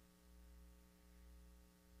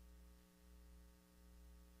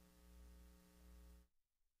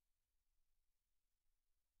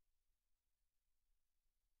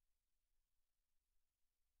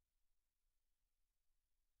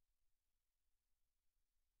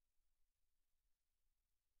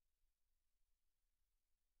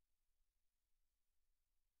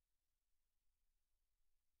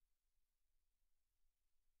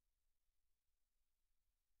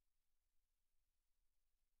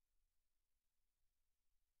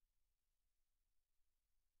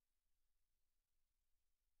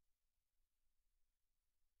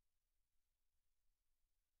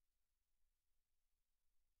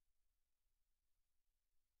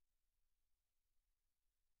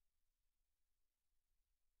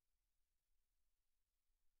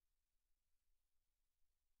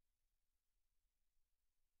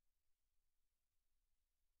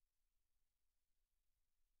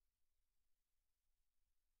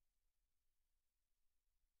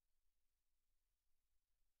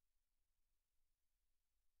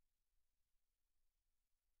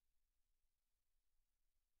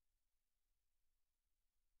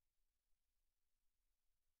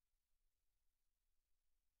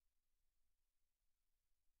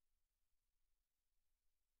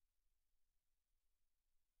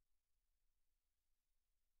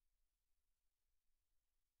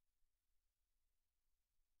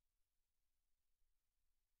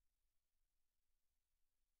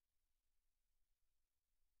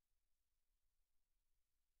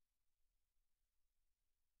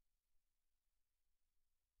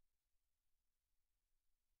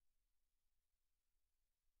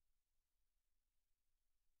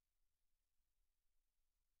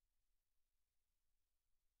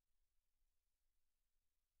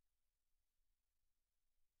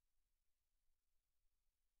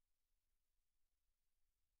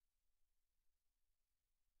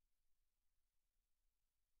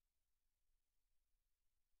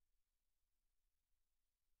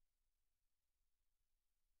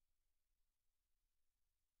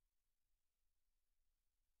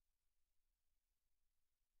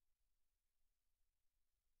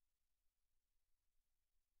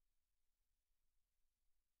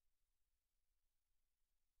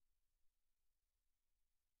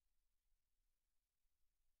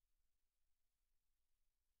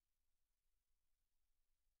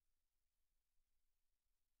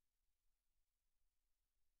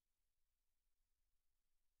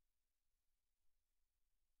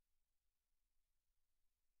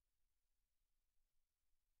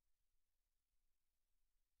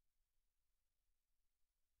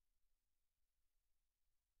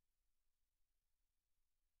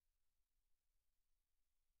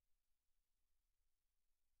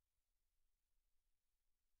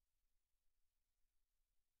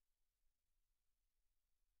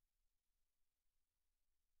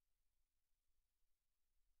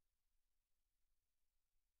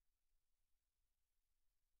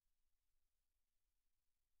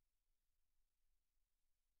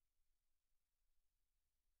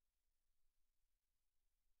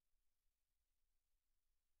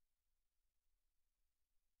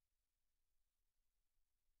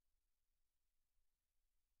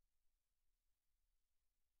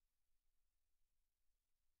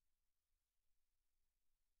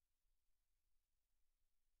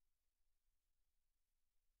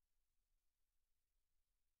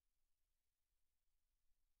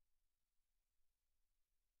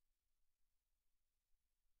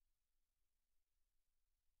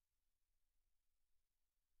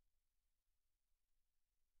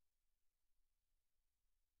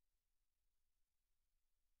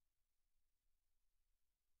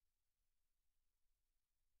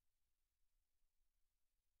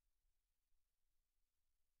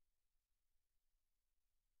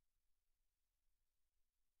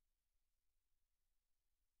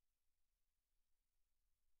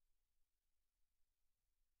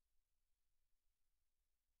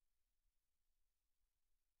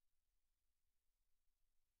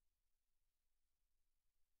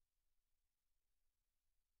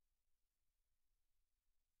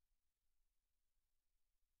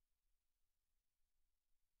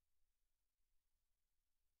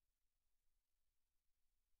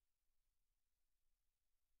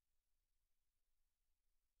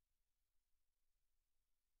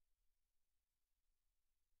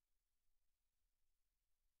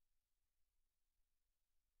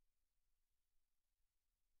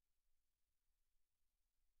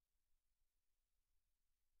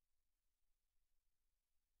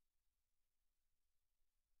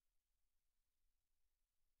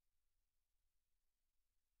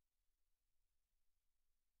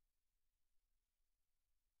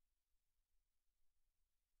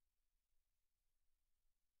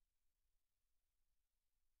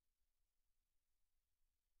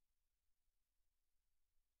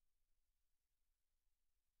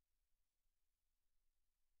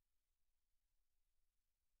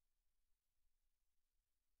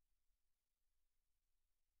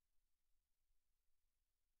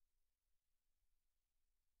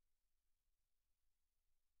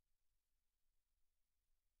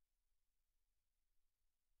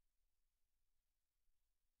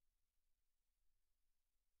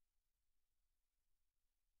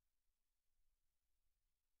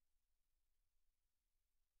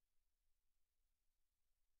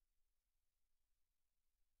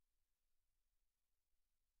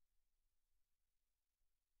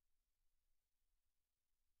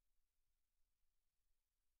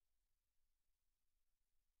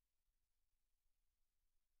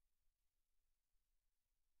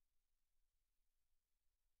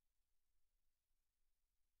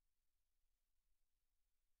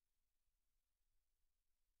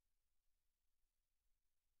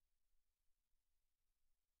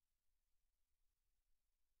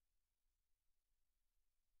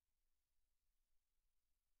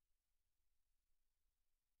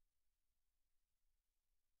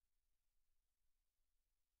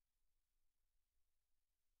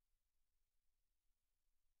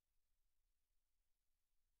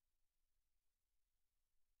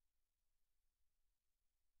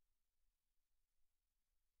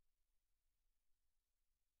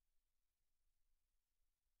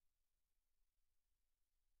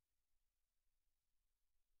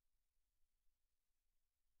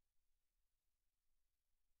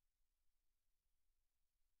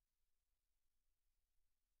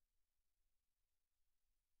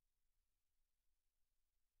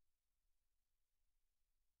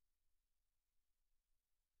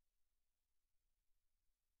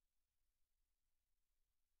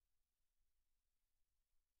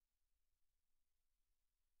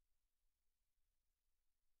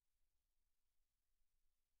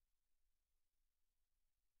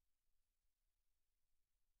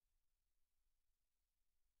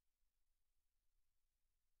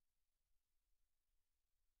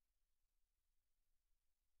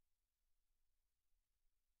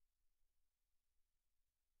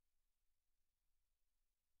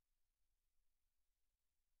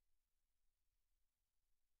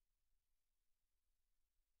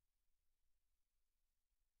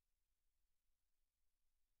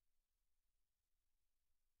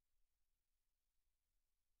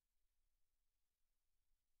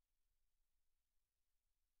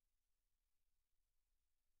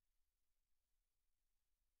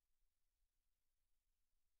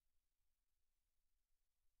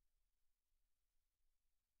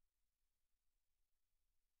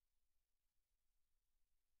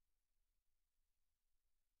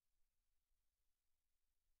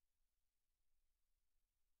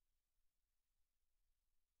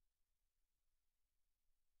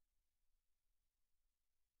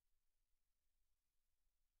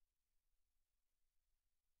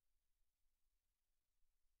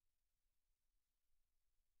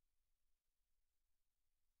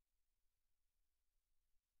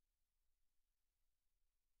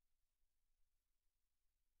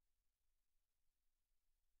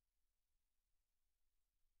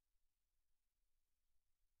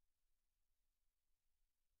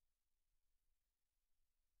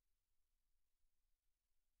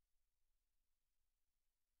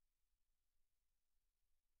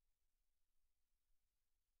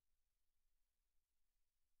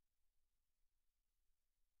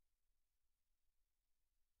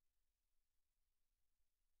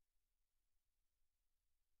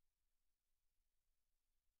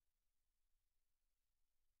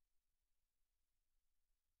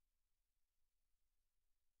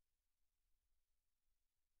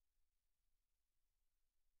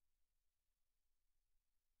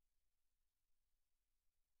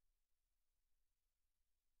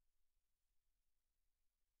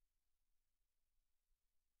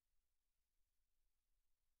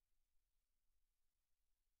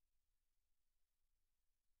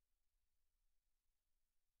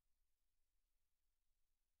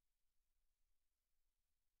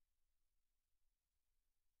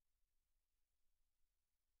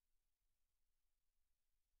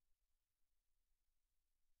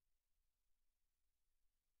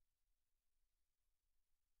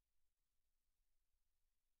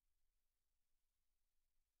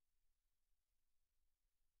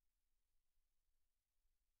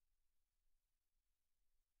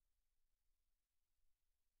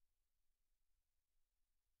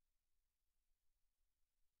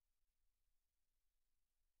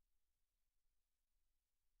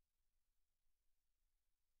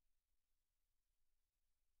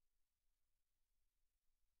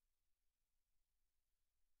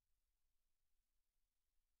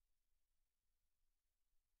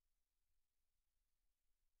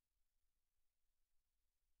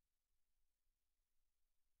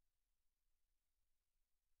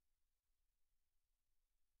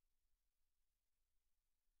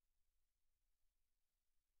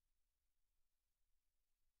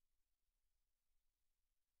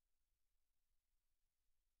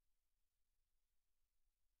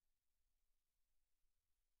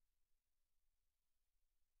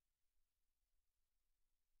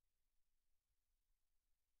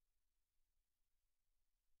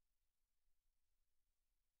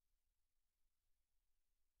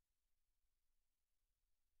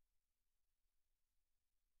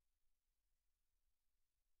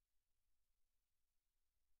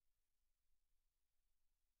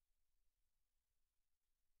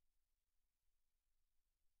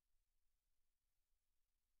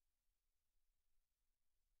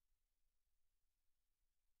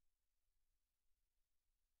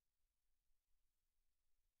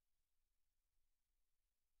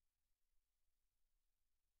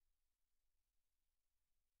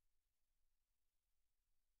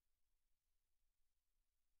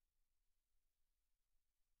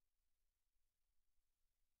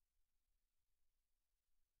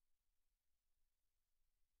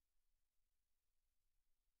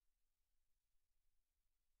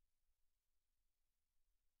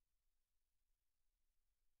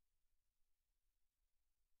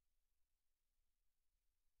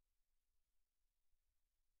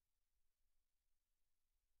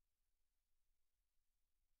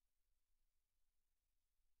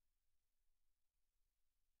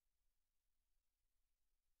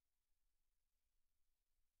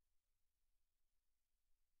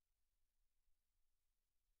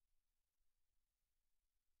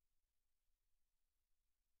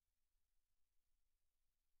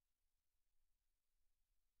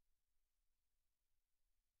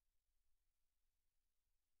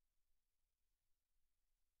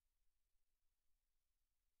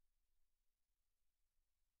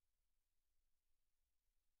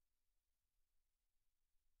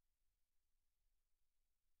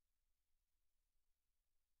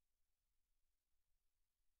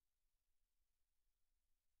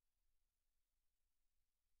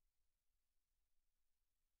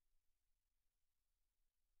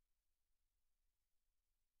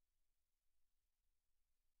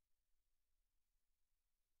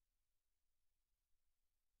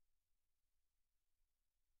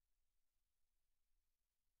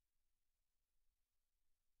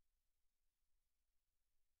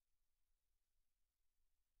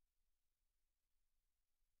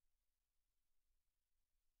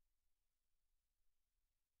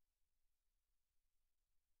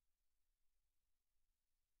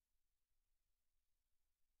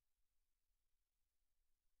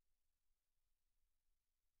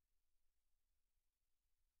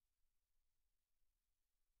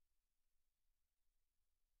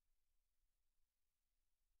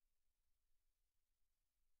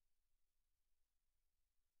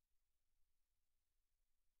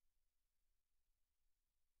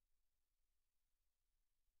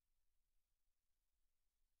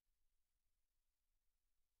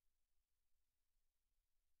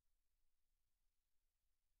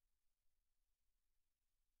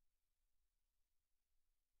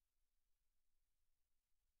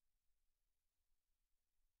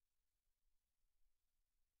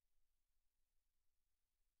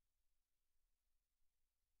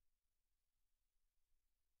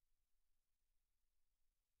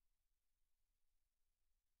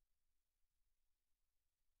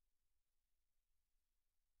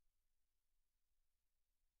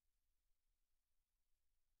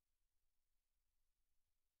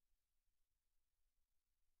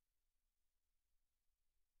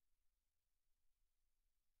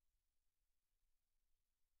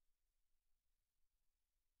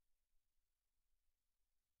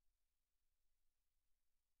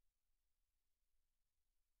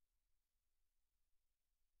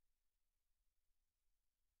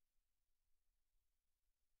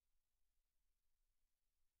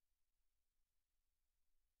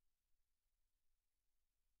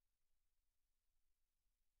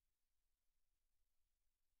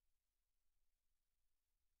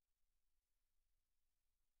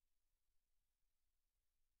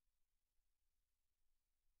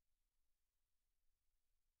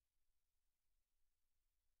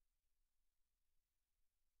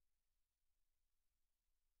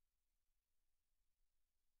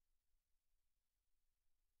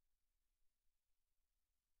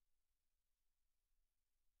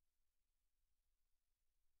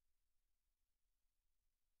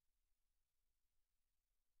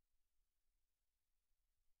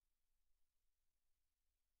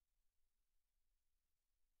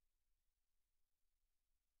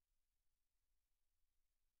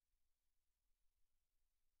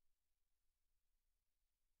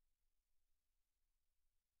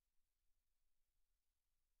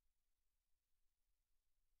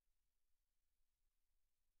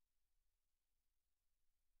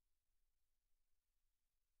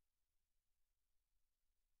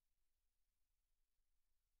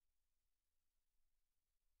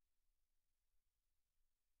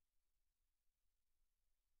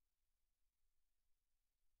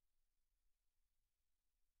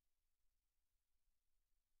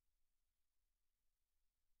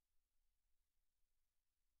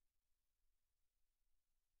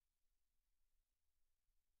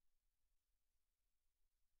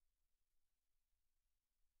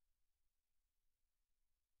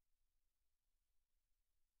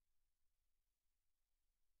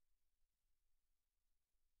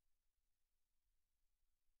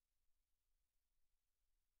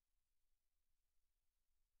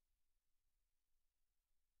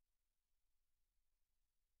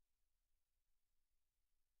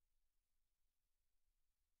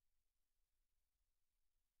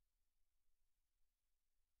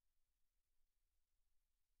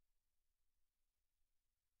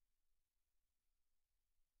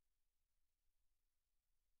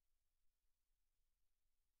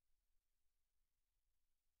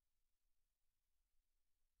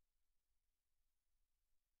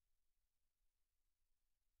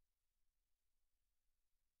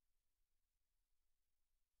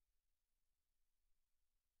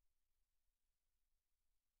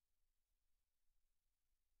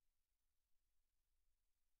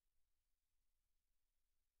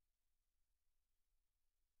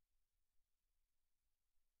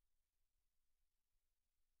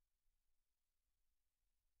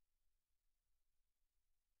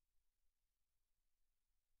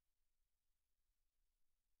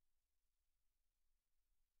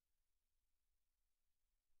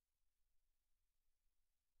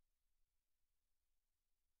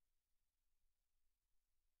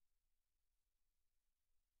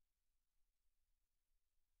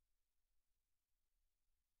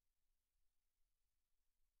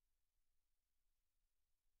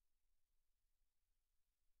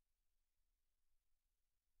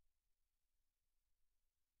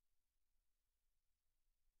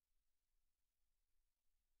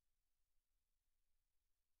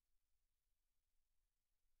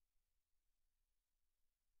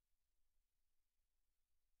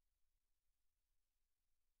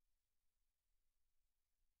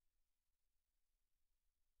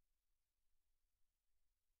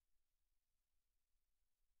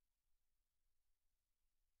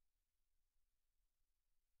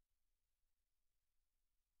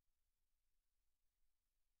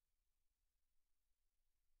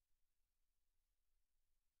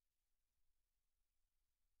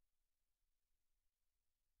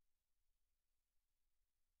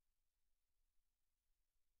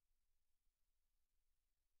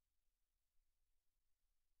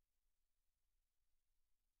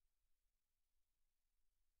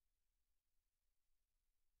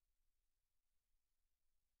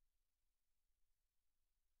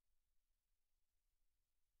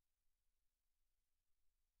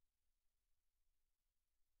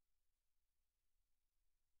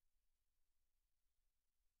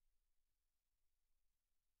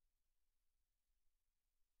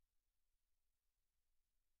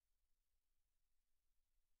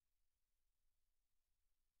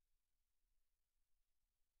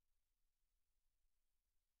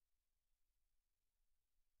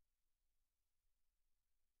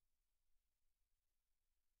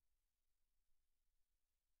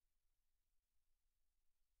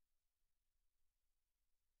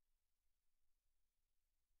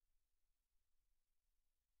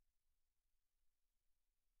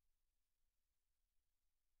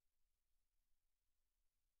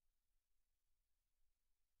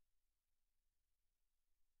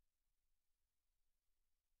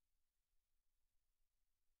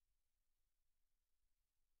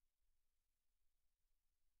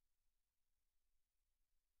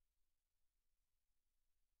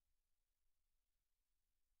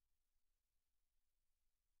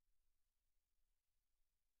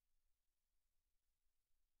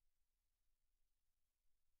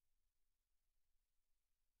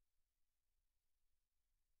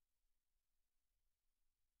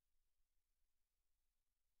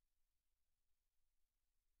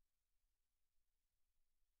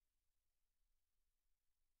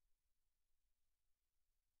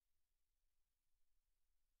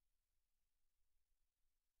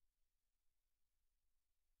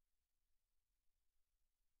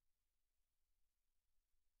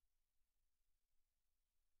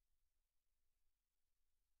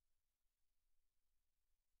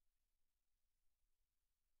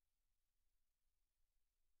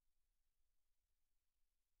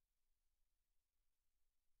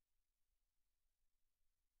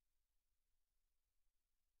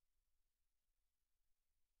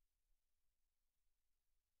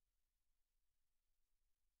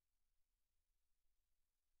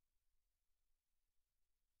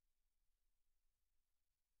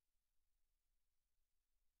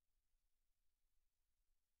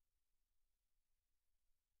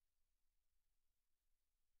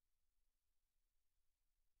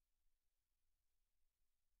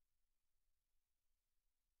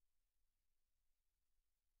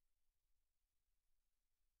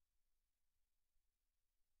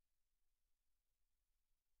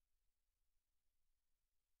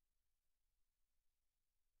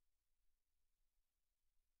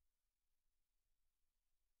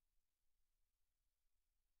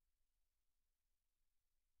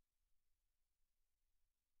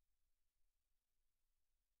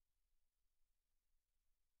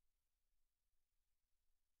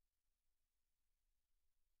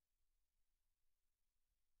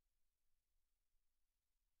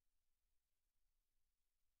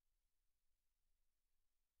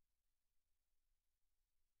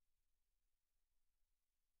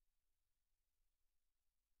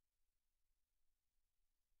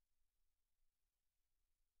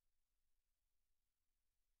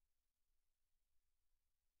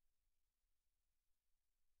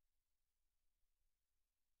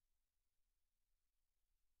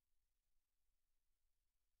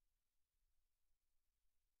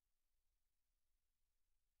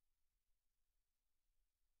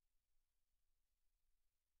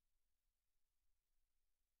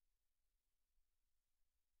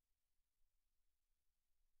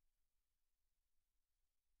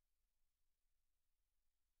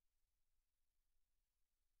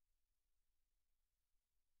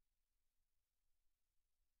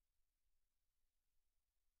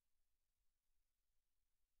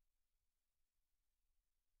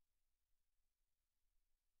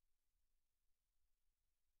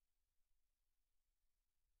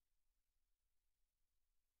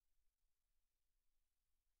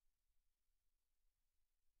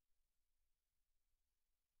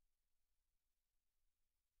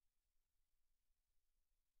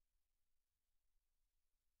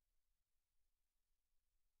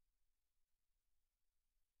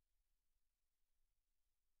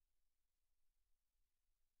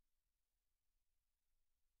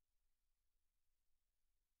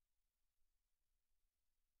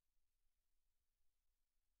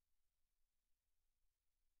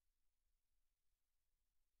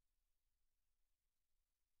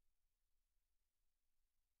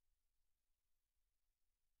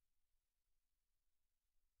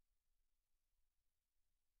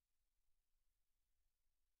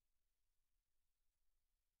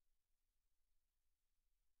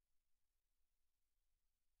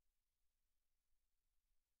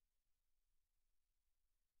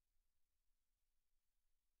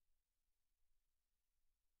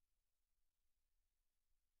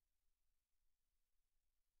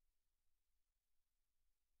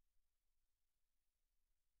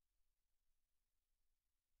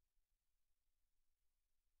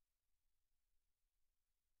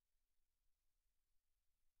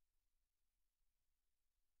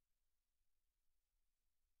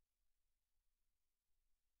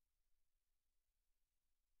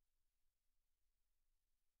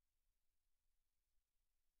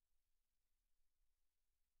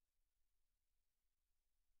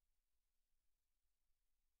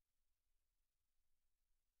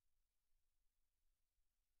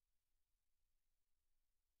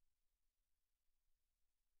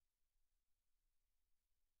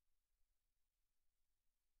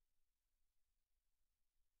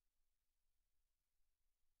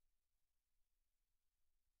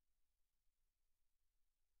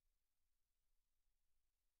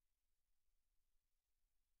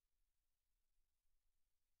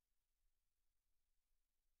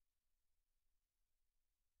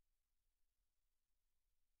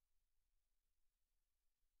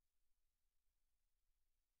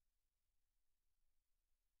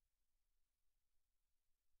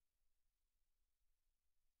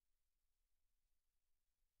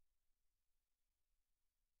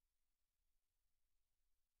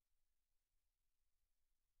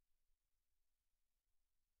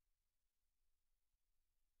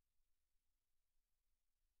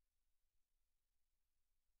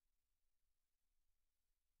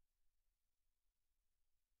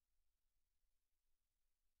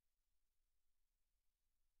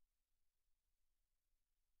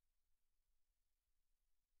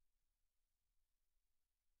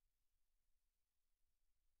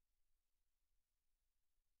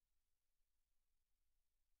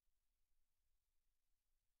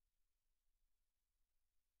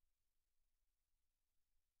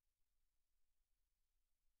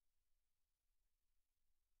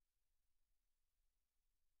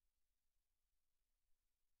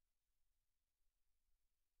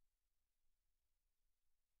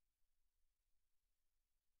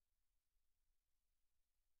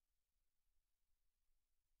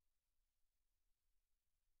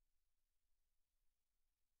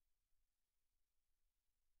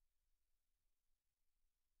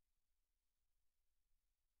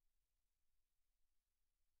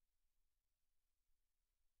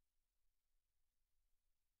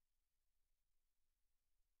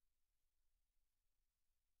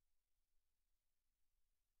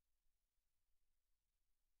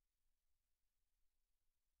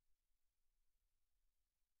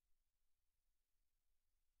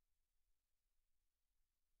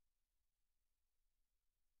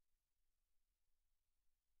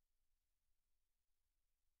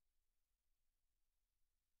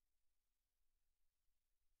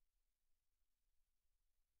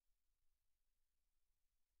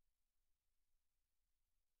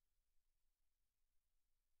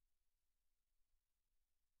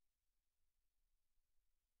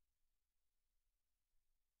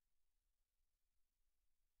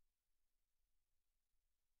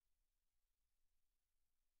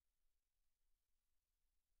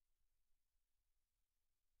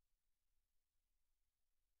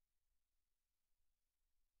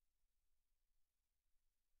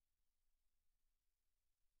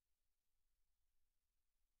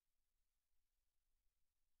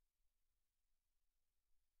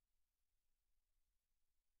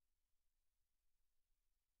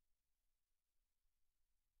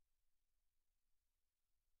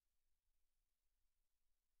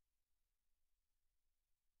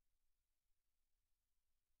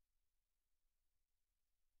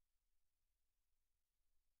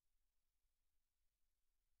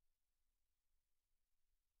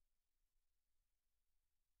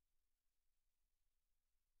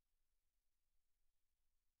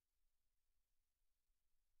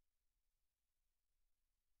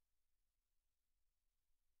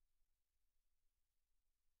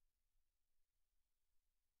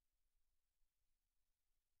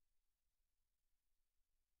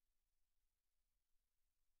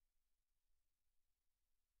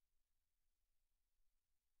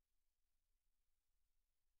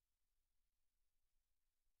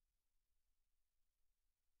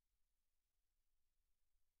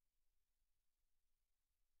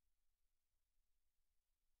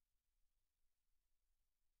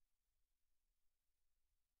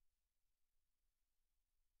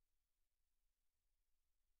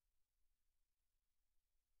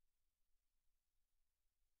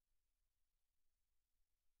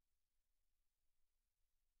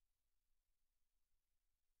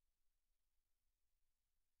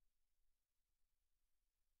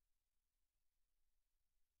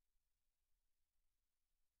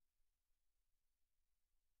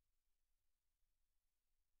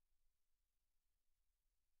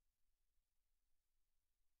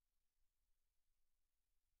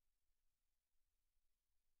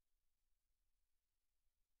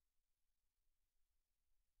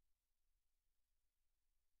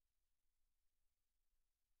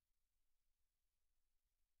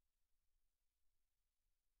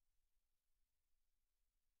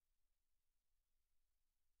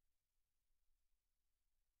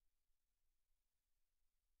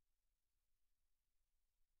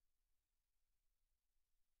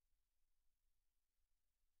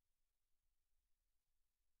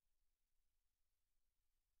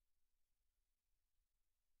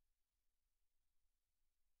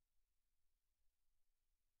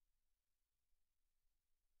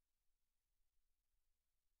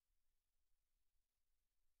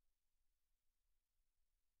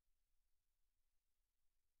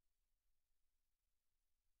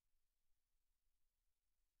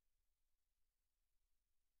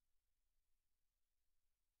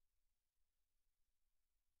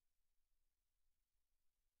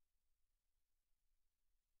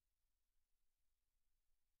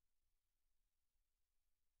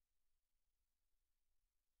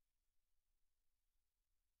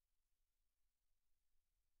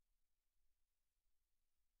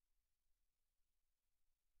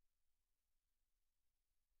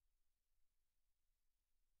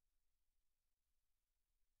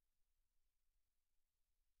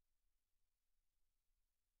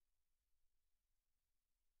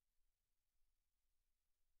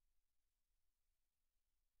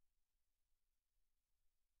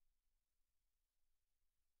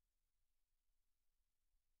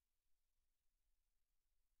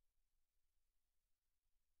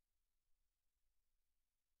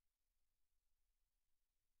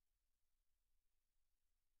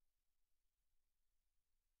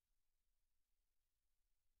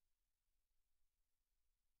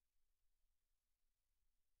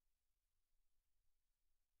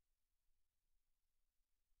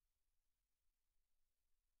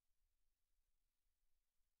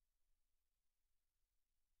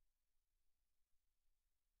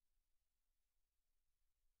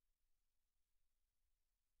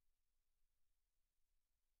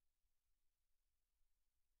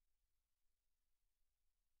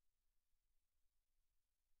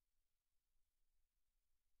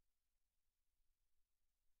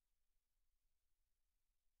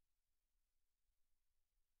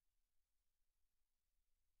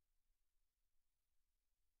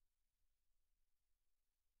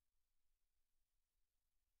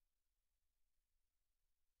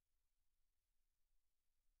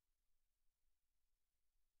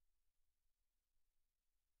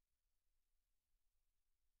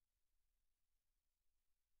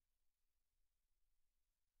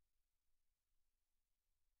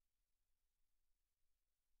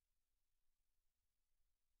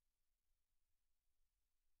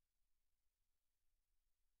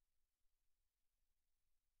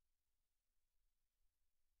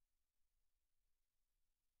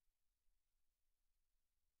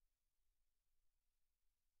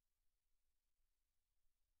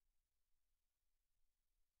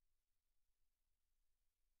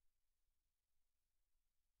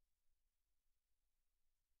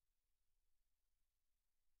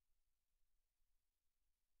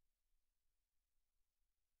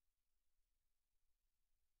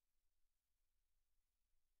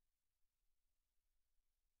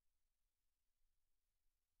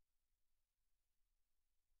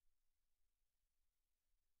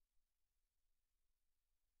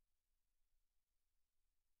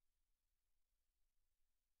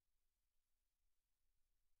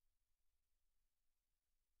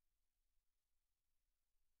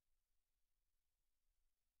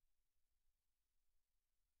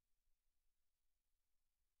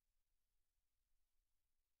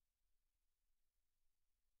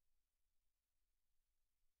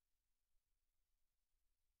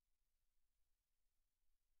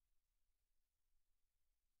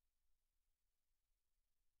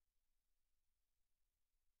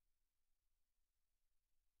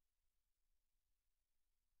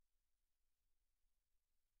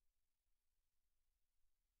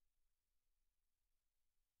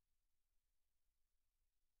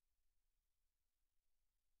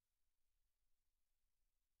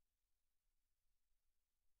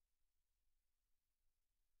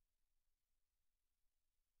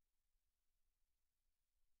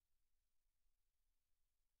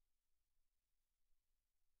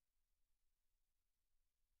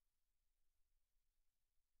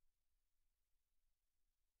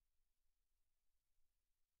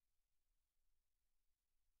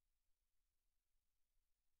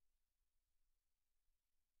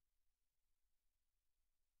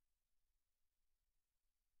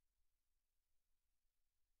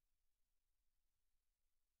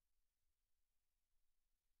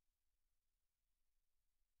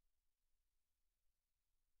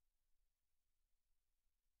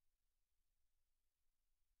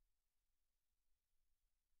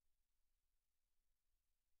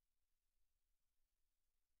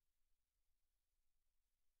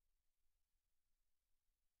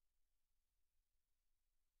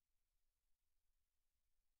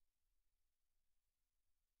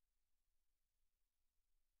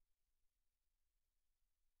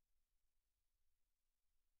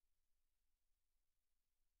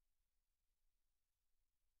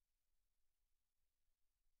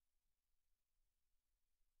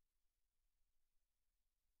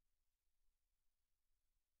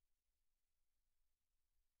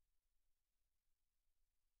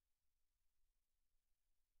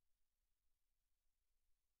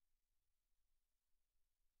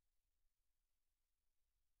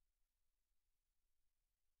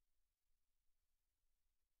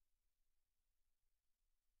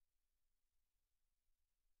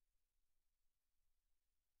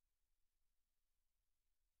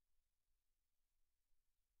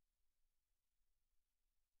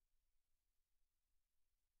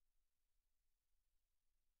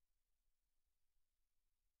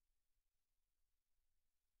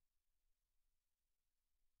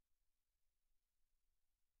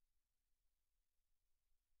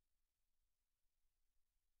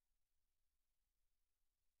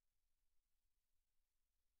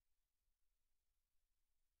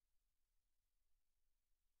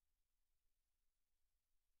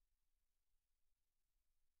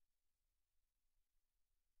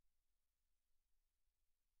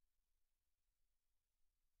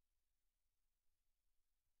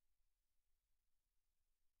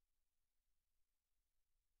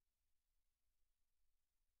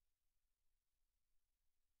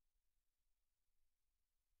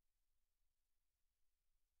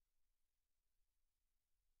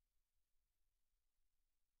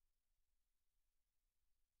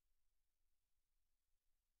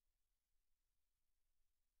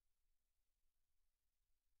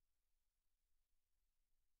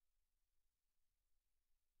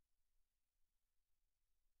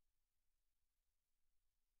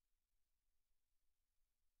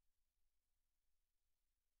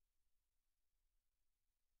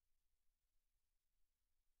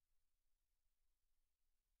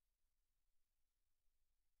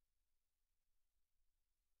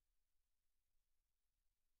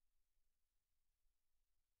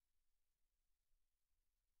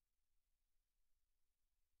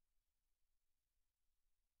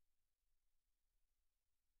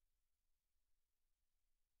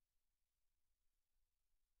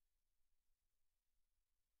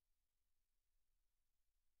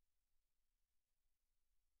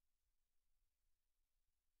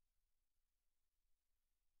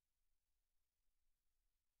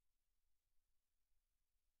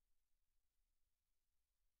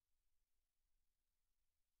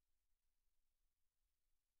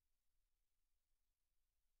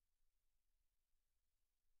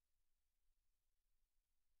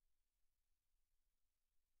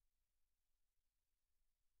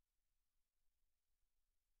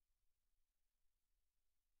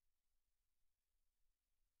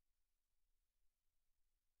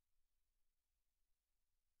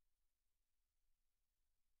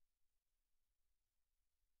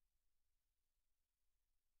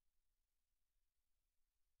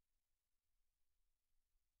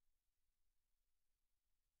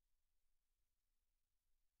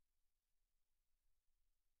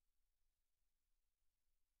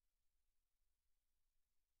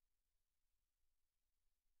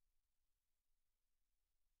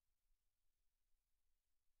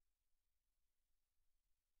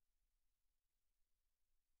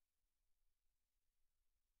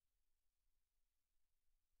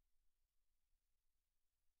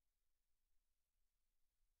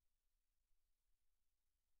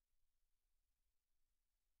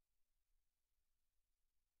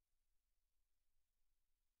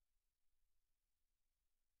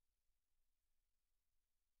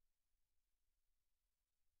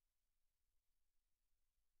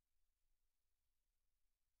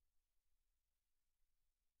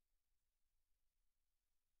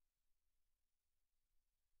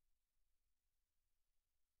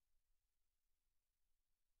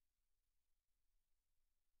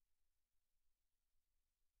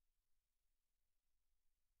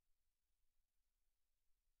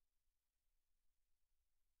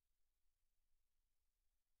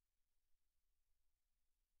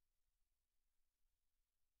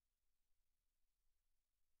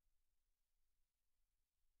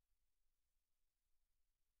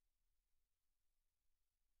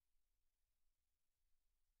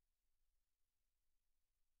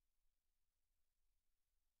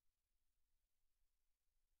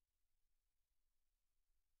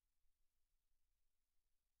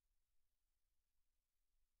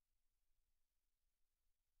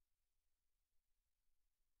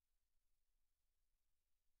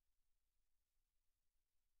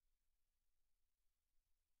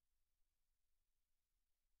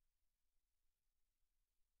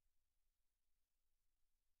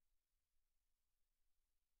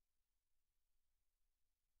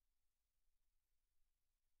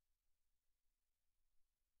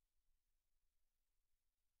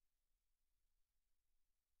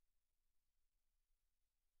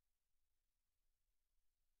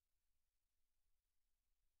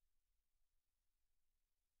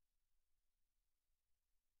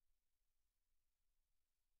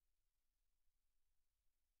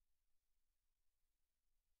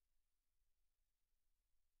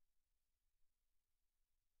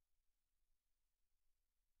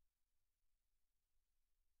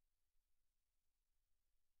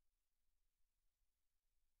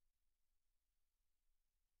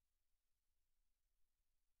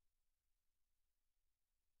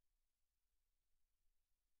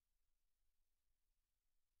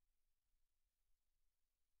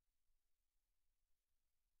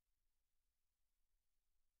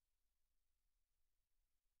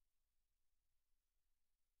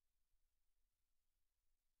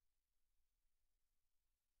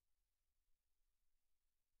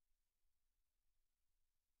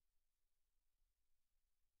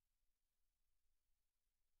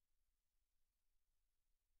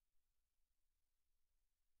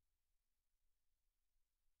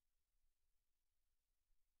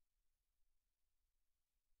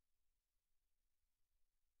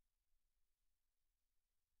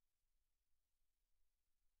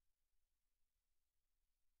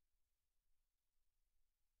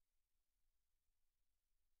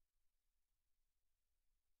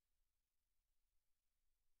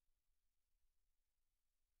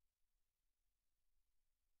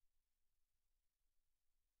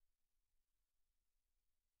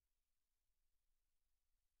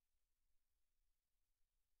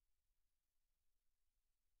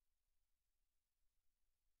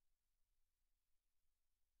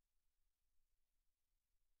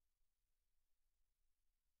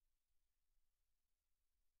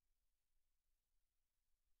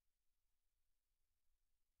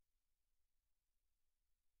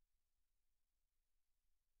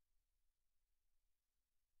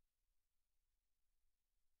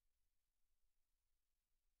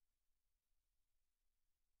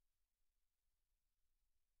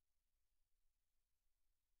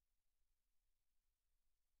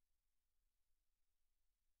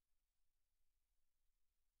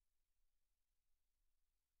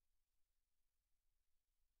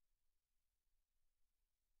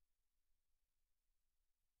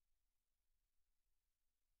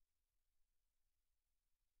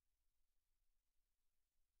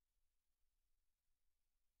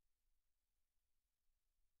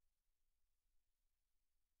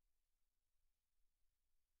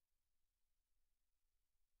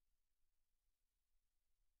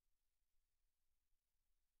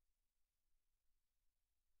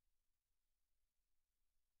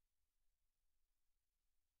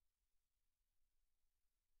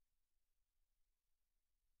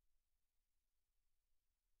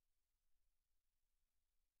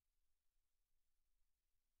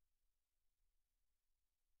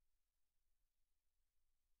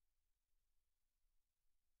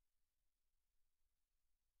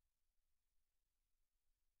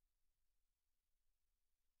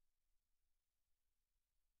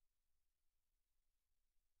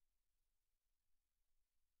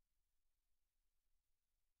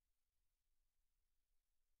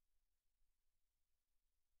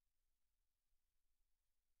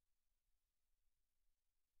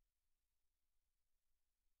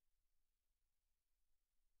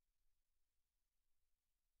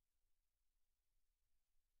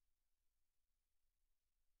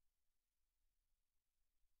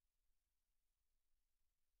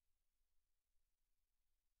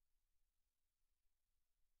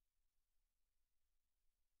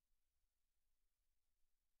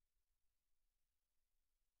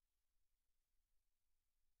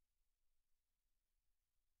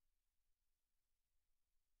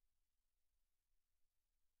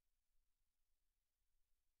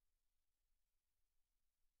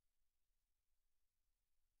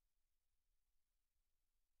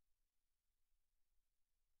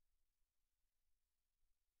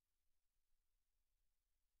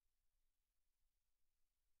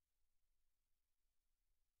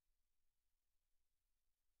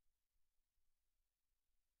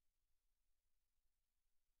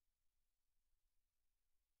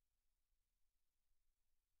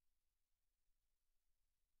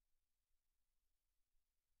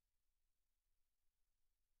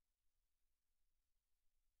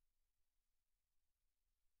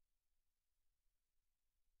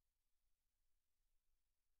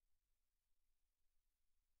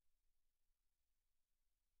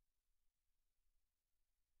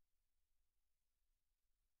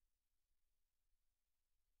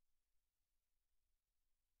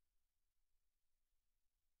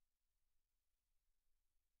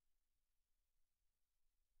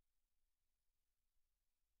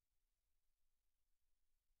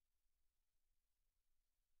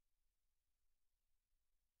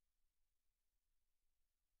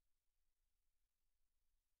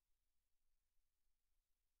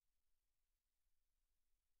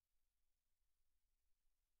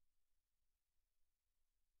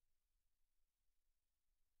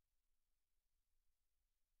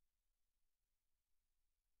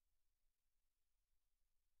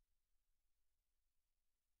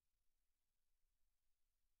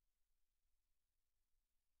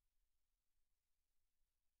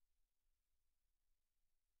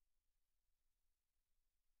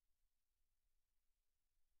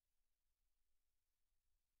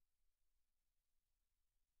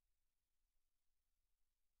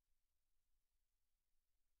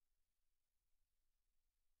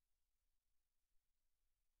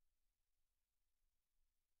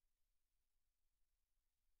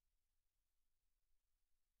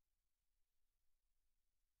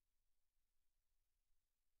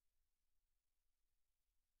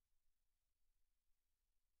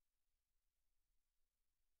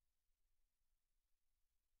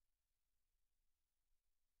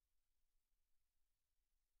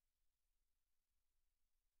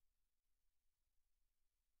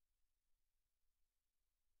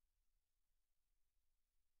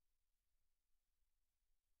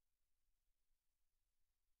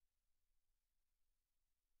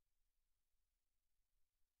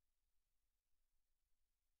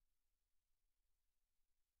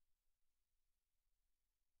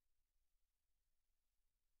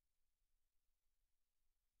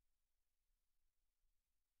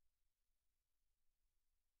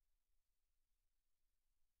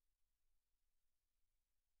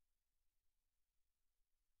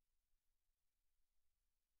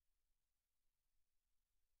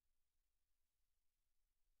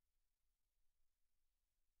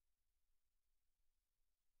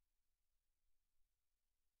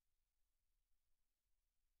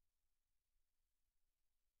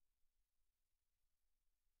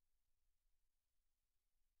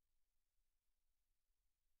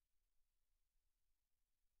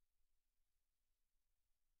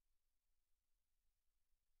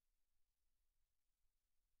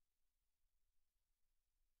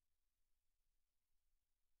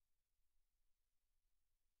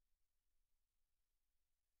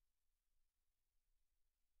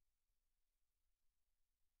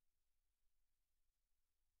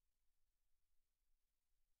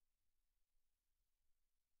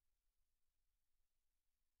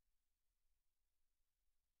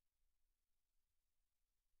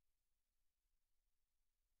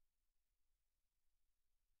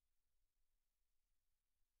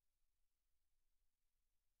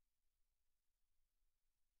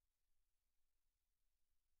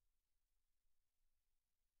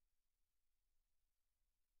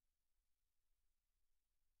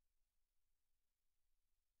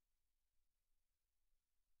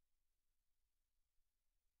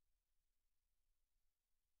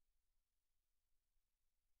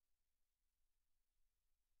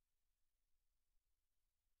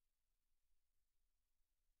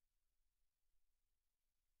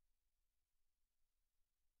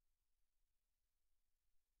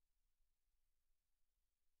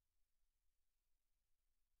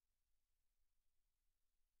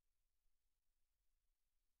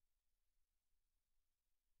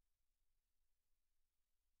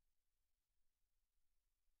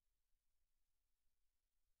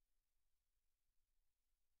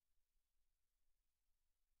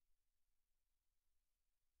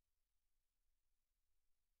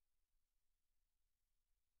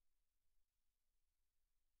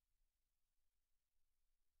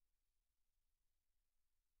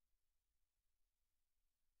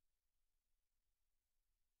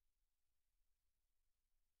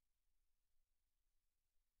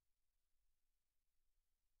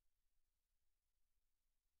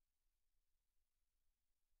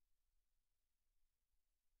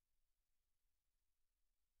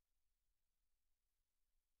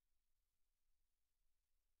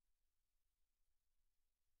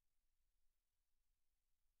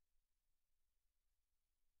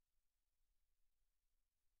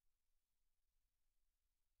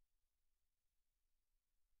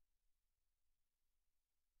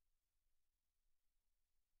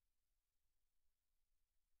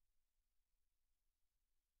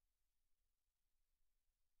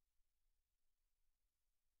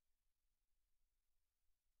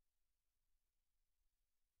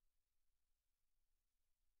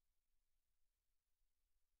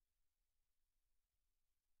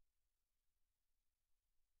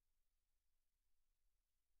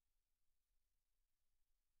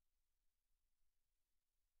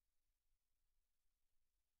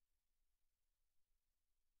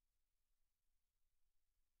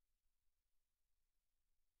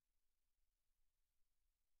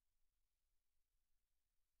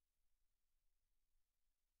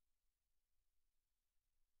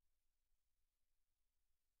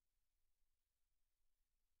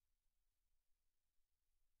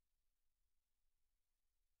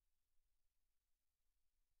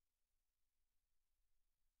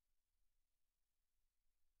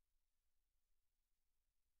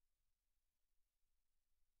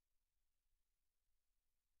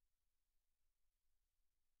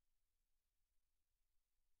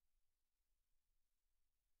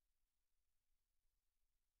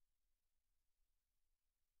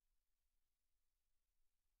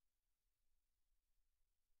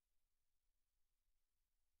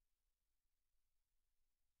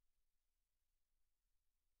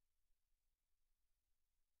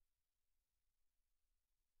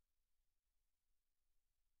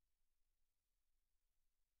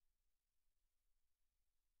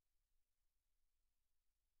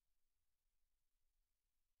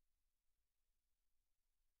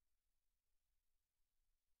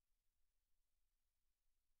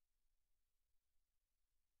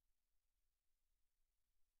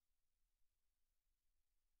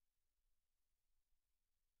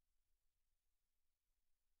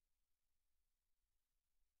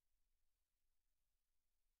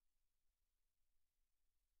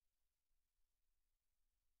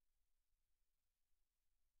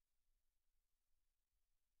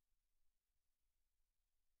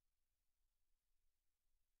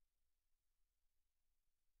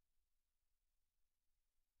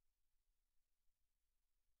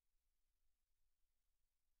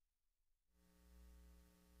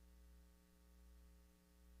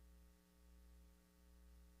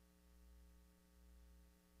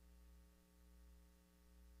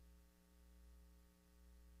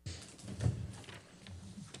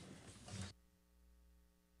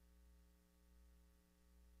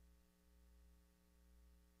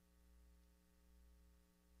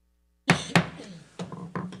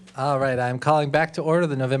 All right, I'm calling back to order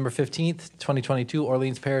the November 15th, 2022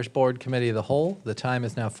 Orleans Parish Board Committee of the Whole. The time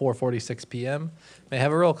is now 4:46 p.m. May I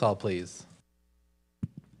have a roll call, please?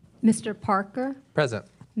 Mr. Parker, Present.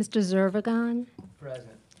 Mr. Zervigon,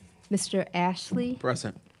 Present. Mr. Ashley,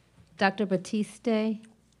 Present. Dr. Batiste,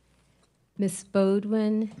 Ms.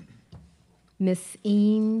 Bodwin, Ms.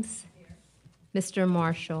 Eames, Mr.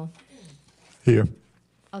 Marshall. Here.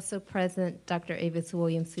 Also present, Dr. Avis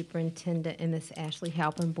Williams, Superintendent, and Ms. Ashley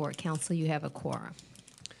Halpin, Board Counsel. You have a quorum.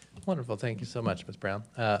 Wonderful. Thank you so much, Ms. Brown.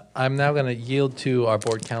 I'm now going to yield to our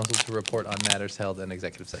Board Counsel to report on matters held in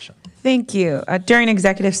executive session. Thank you. During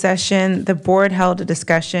executive session, the board held a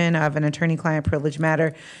discussion of an attorney-client privilege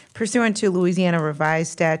matter pursuant to Louisiana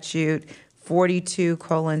Revised Statute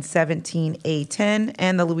 42:17A10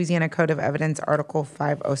 and the Louisiana Code of Evidence Article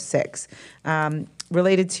 506.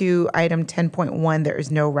 Related to item 10.1, there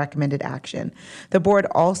is no recommended action. The board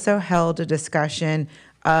also held a discussion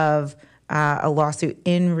of a lawsuit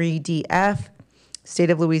in re DF, State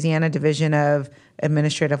of Louisiana Division of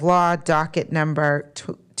Administrative Law, docket number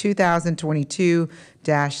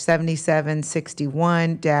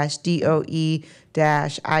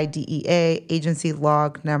 2022-7761-DOE-IDEA, agency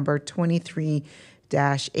log number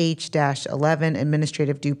 23-H-11,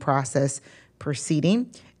 administrative due process proceeding.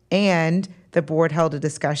 And the board held a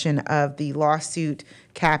discussion of the lawsuit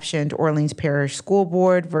captioned Orleans Parish School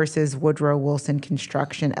Board versus Woodrow Wilson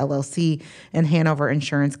Construction, LLC, and Hanover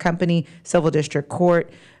Insurance Company, Civil District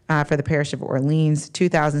Court for the Parish of Orleans,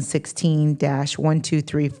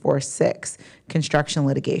 2016-12346, construction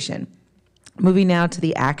litigation. Moving now to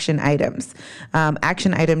the action items.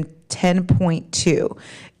 Action item 10.2.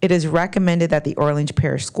 It is recommended that the Orleans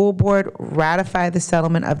Parish School Board ratify the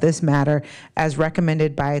settlement of this matter as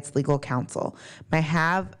recommended by its legal counsel. May I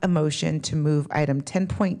have a motion to move item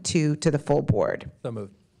 10.2 to the full board? So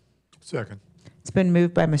moved. Second. It's been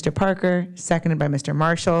moved by Mr. Parker, seconded by Mr.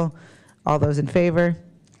 Marshall. All those in favor?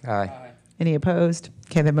 Aye. Any opposed?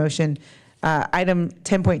 Okay, the motion, item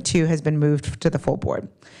 10.2 has been moved to the full board.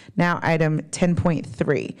 Now, item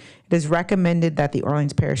 10.3. It is recommended that the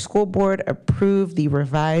Orleans Parish School Board approve the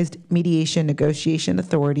revised mediation negotiation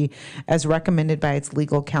authority as recommended by its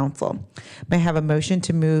legal counsel. May I have a motion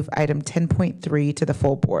to move item 10.3 to the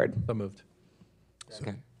full board? So moved.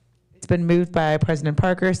 Second. It's been moved by President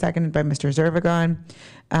Parker, seconded by Mr. Zervigon.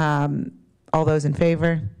 All those in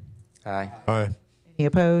favor? Aye. Aye. Any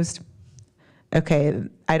opposed? Okay,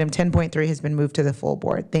 item 10.3 has been moved to the full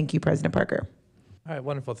board. Thank you, President Parker. All right,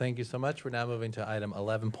 wonderful. Thank you so much. We're now moving to item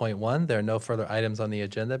 11.1. There are no further items on the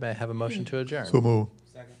agenda. May I have a motion to adjourn? So move.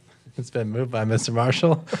 It's been moved by Mr.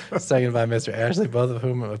 Marshall, seconded by Mr. Ashley, both of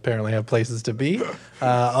whom apparently have places to be.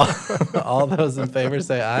 All those in favor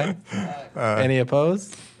say aye. Aye. Any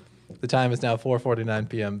opposed? The time is now 4:49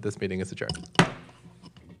 p.m. This meeting is adjourned.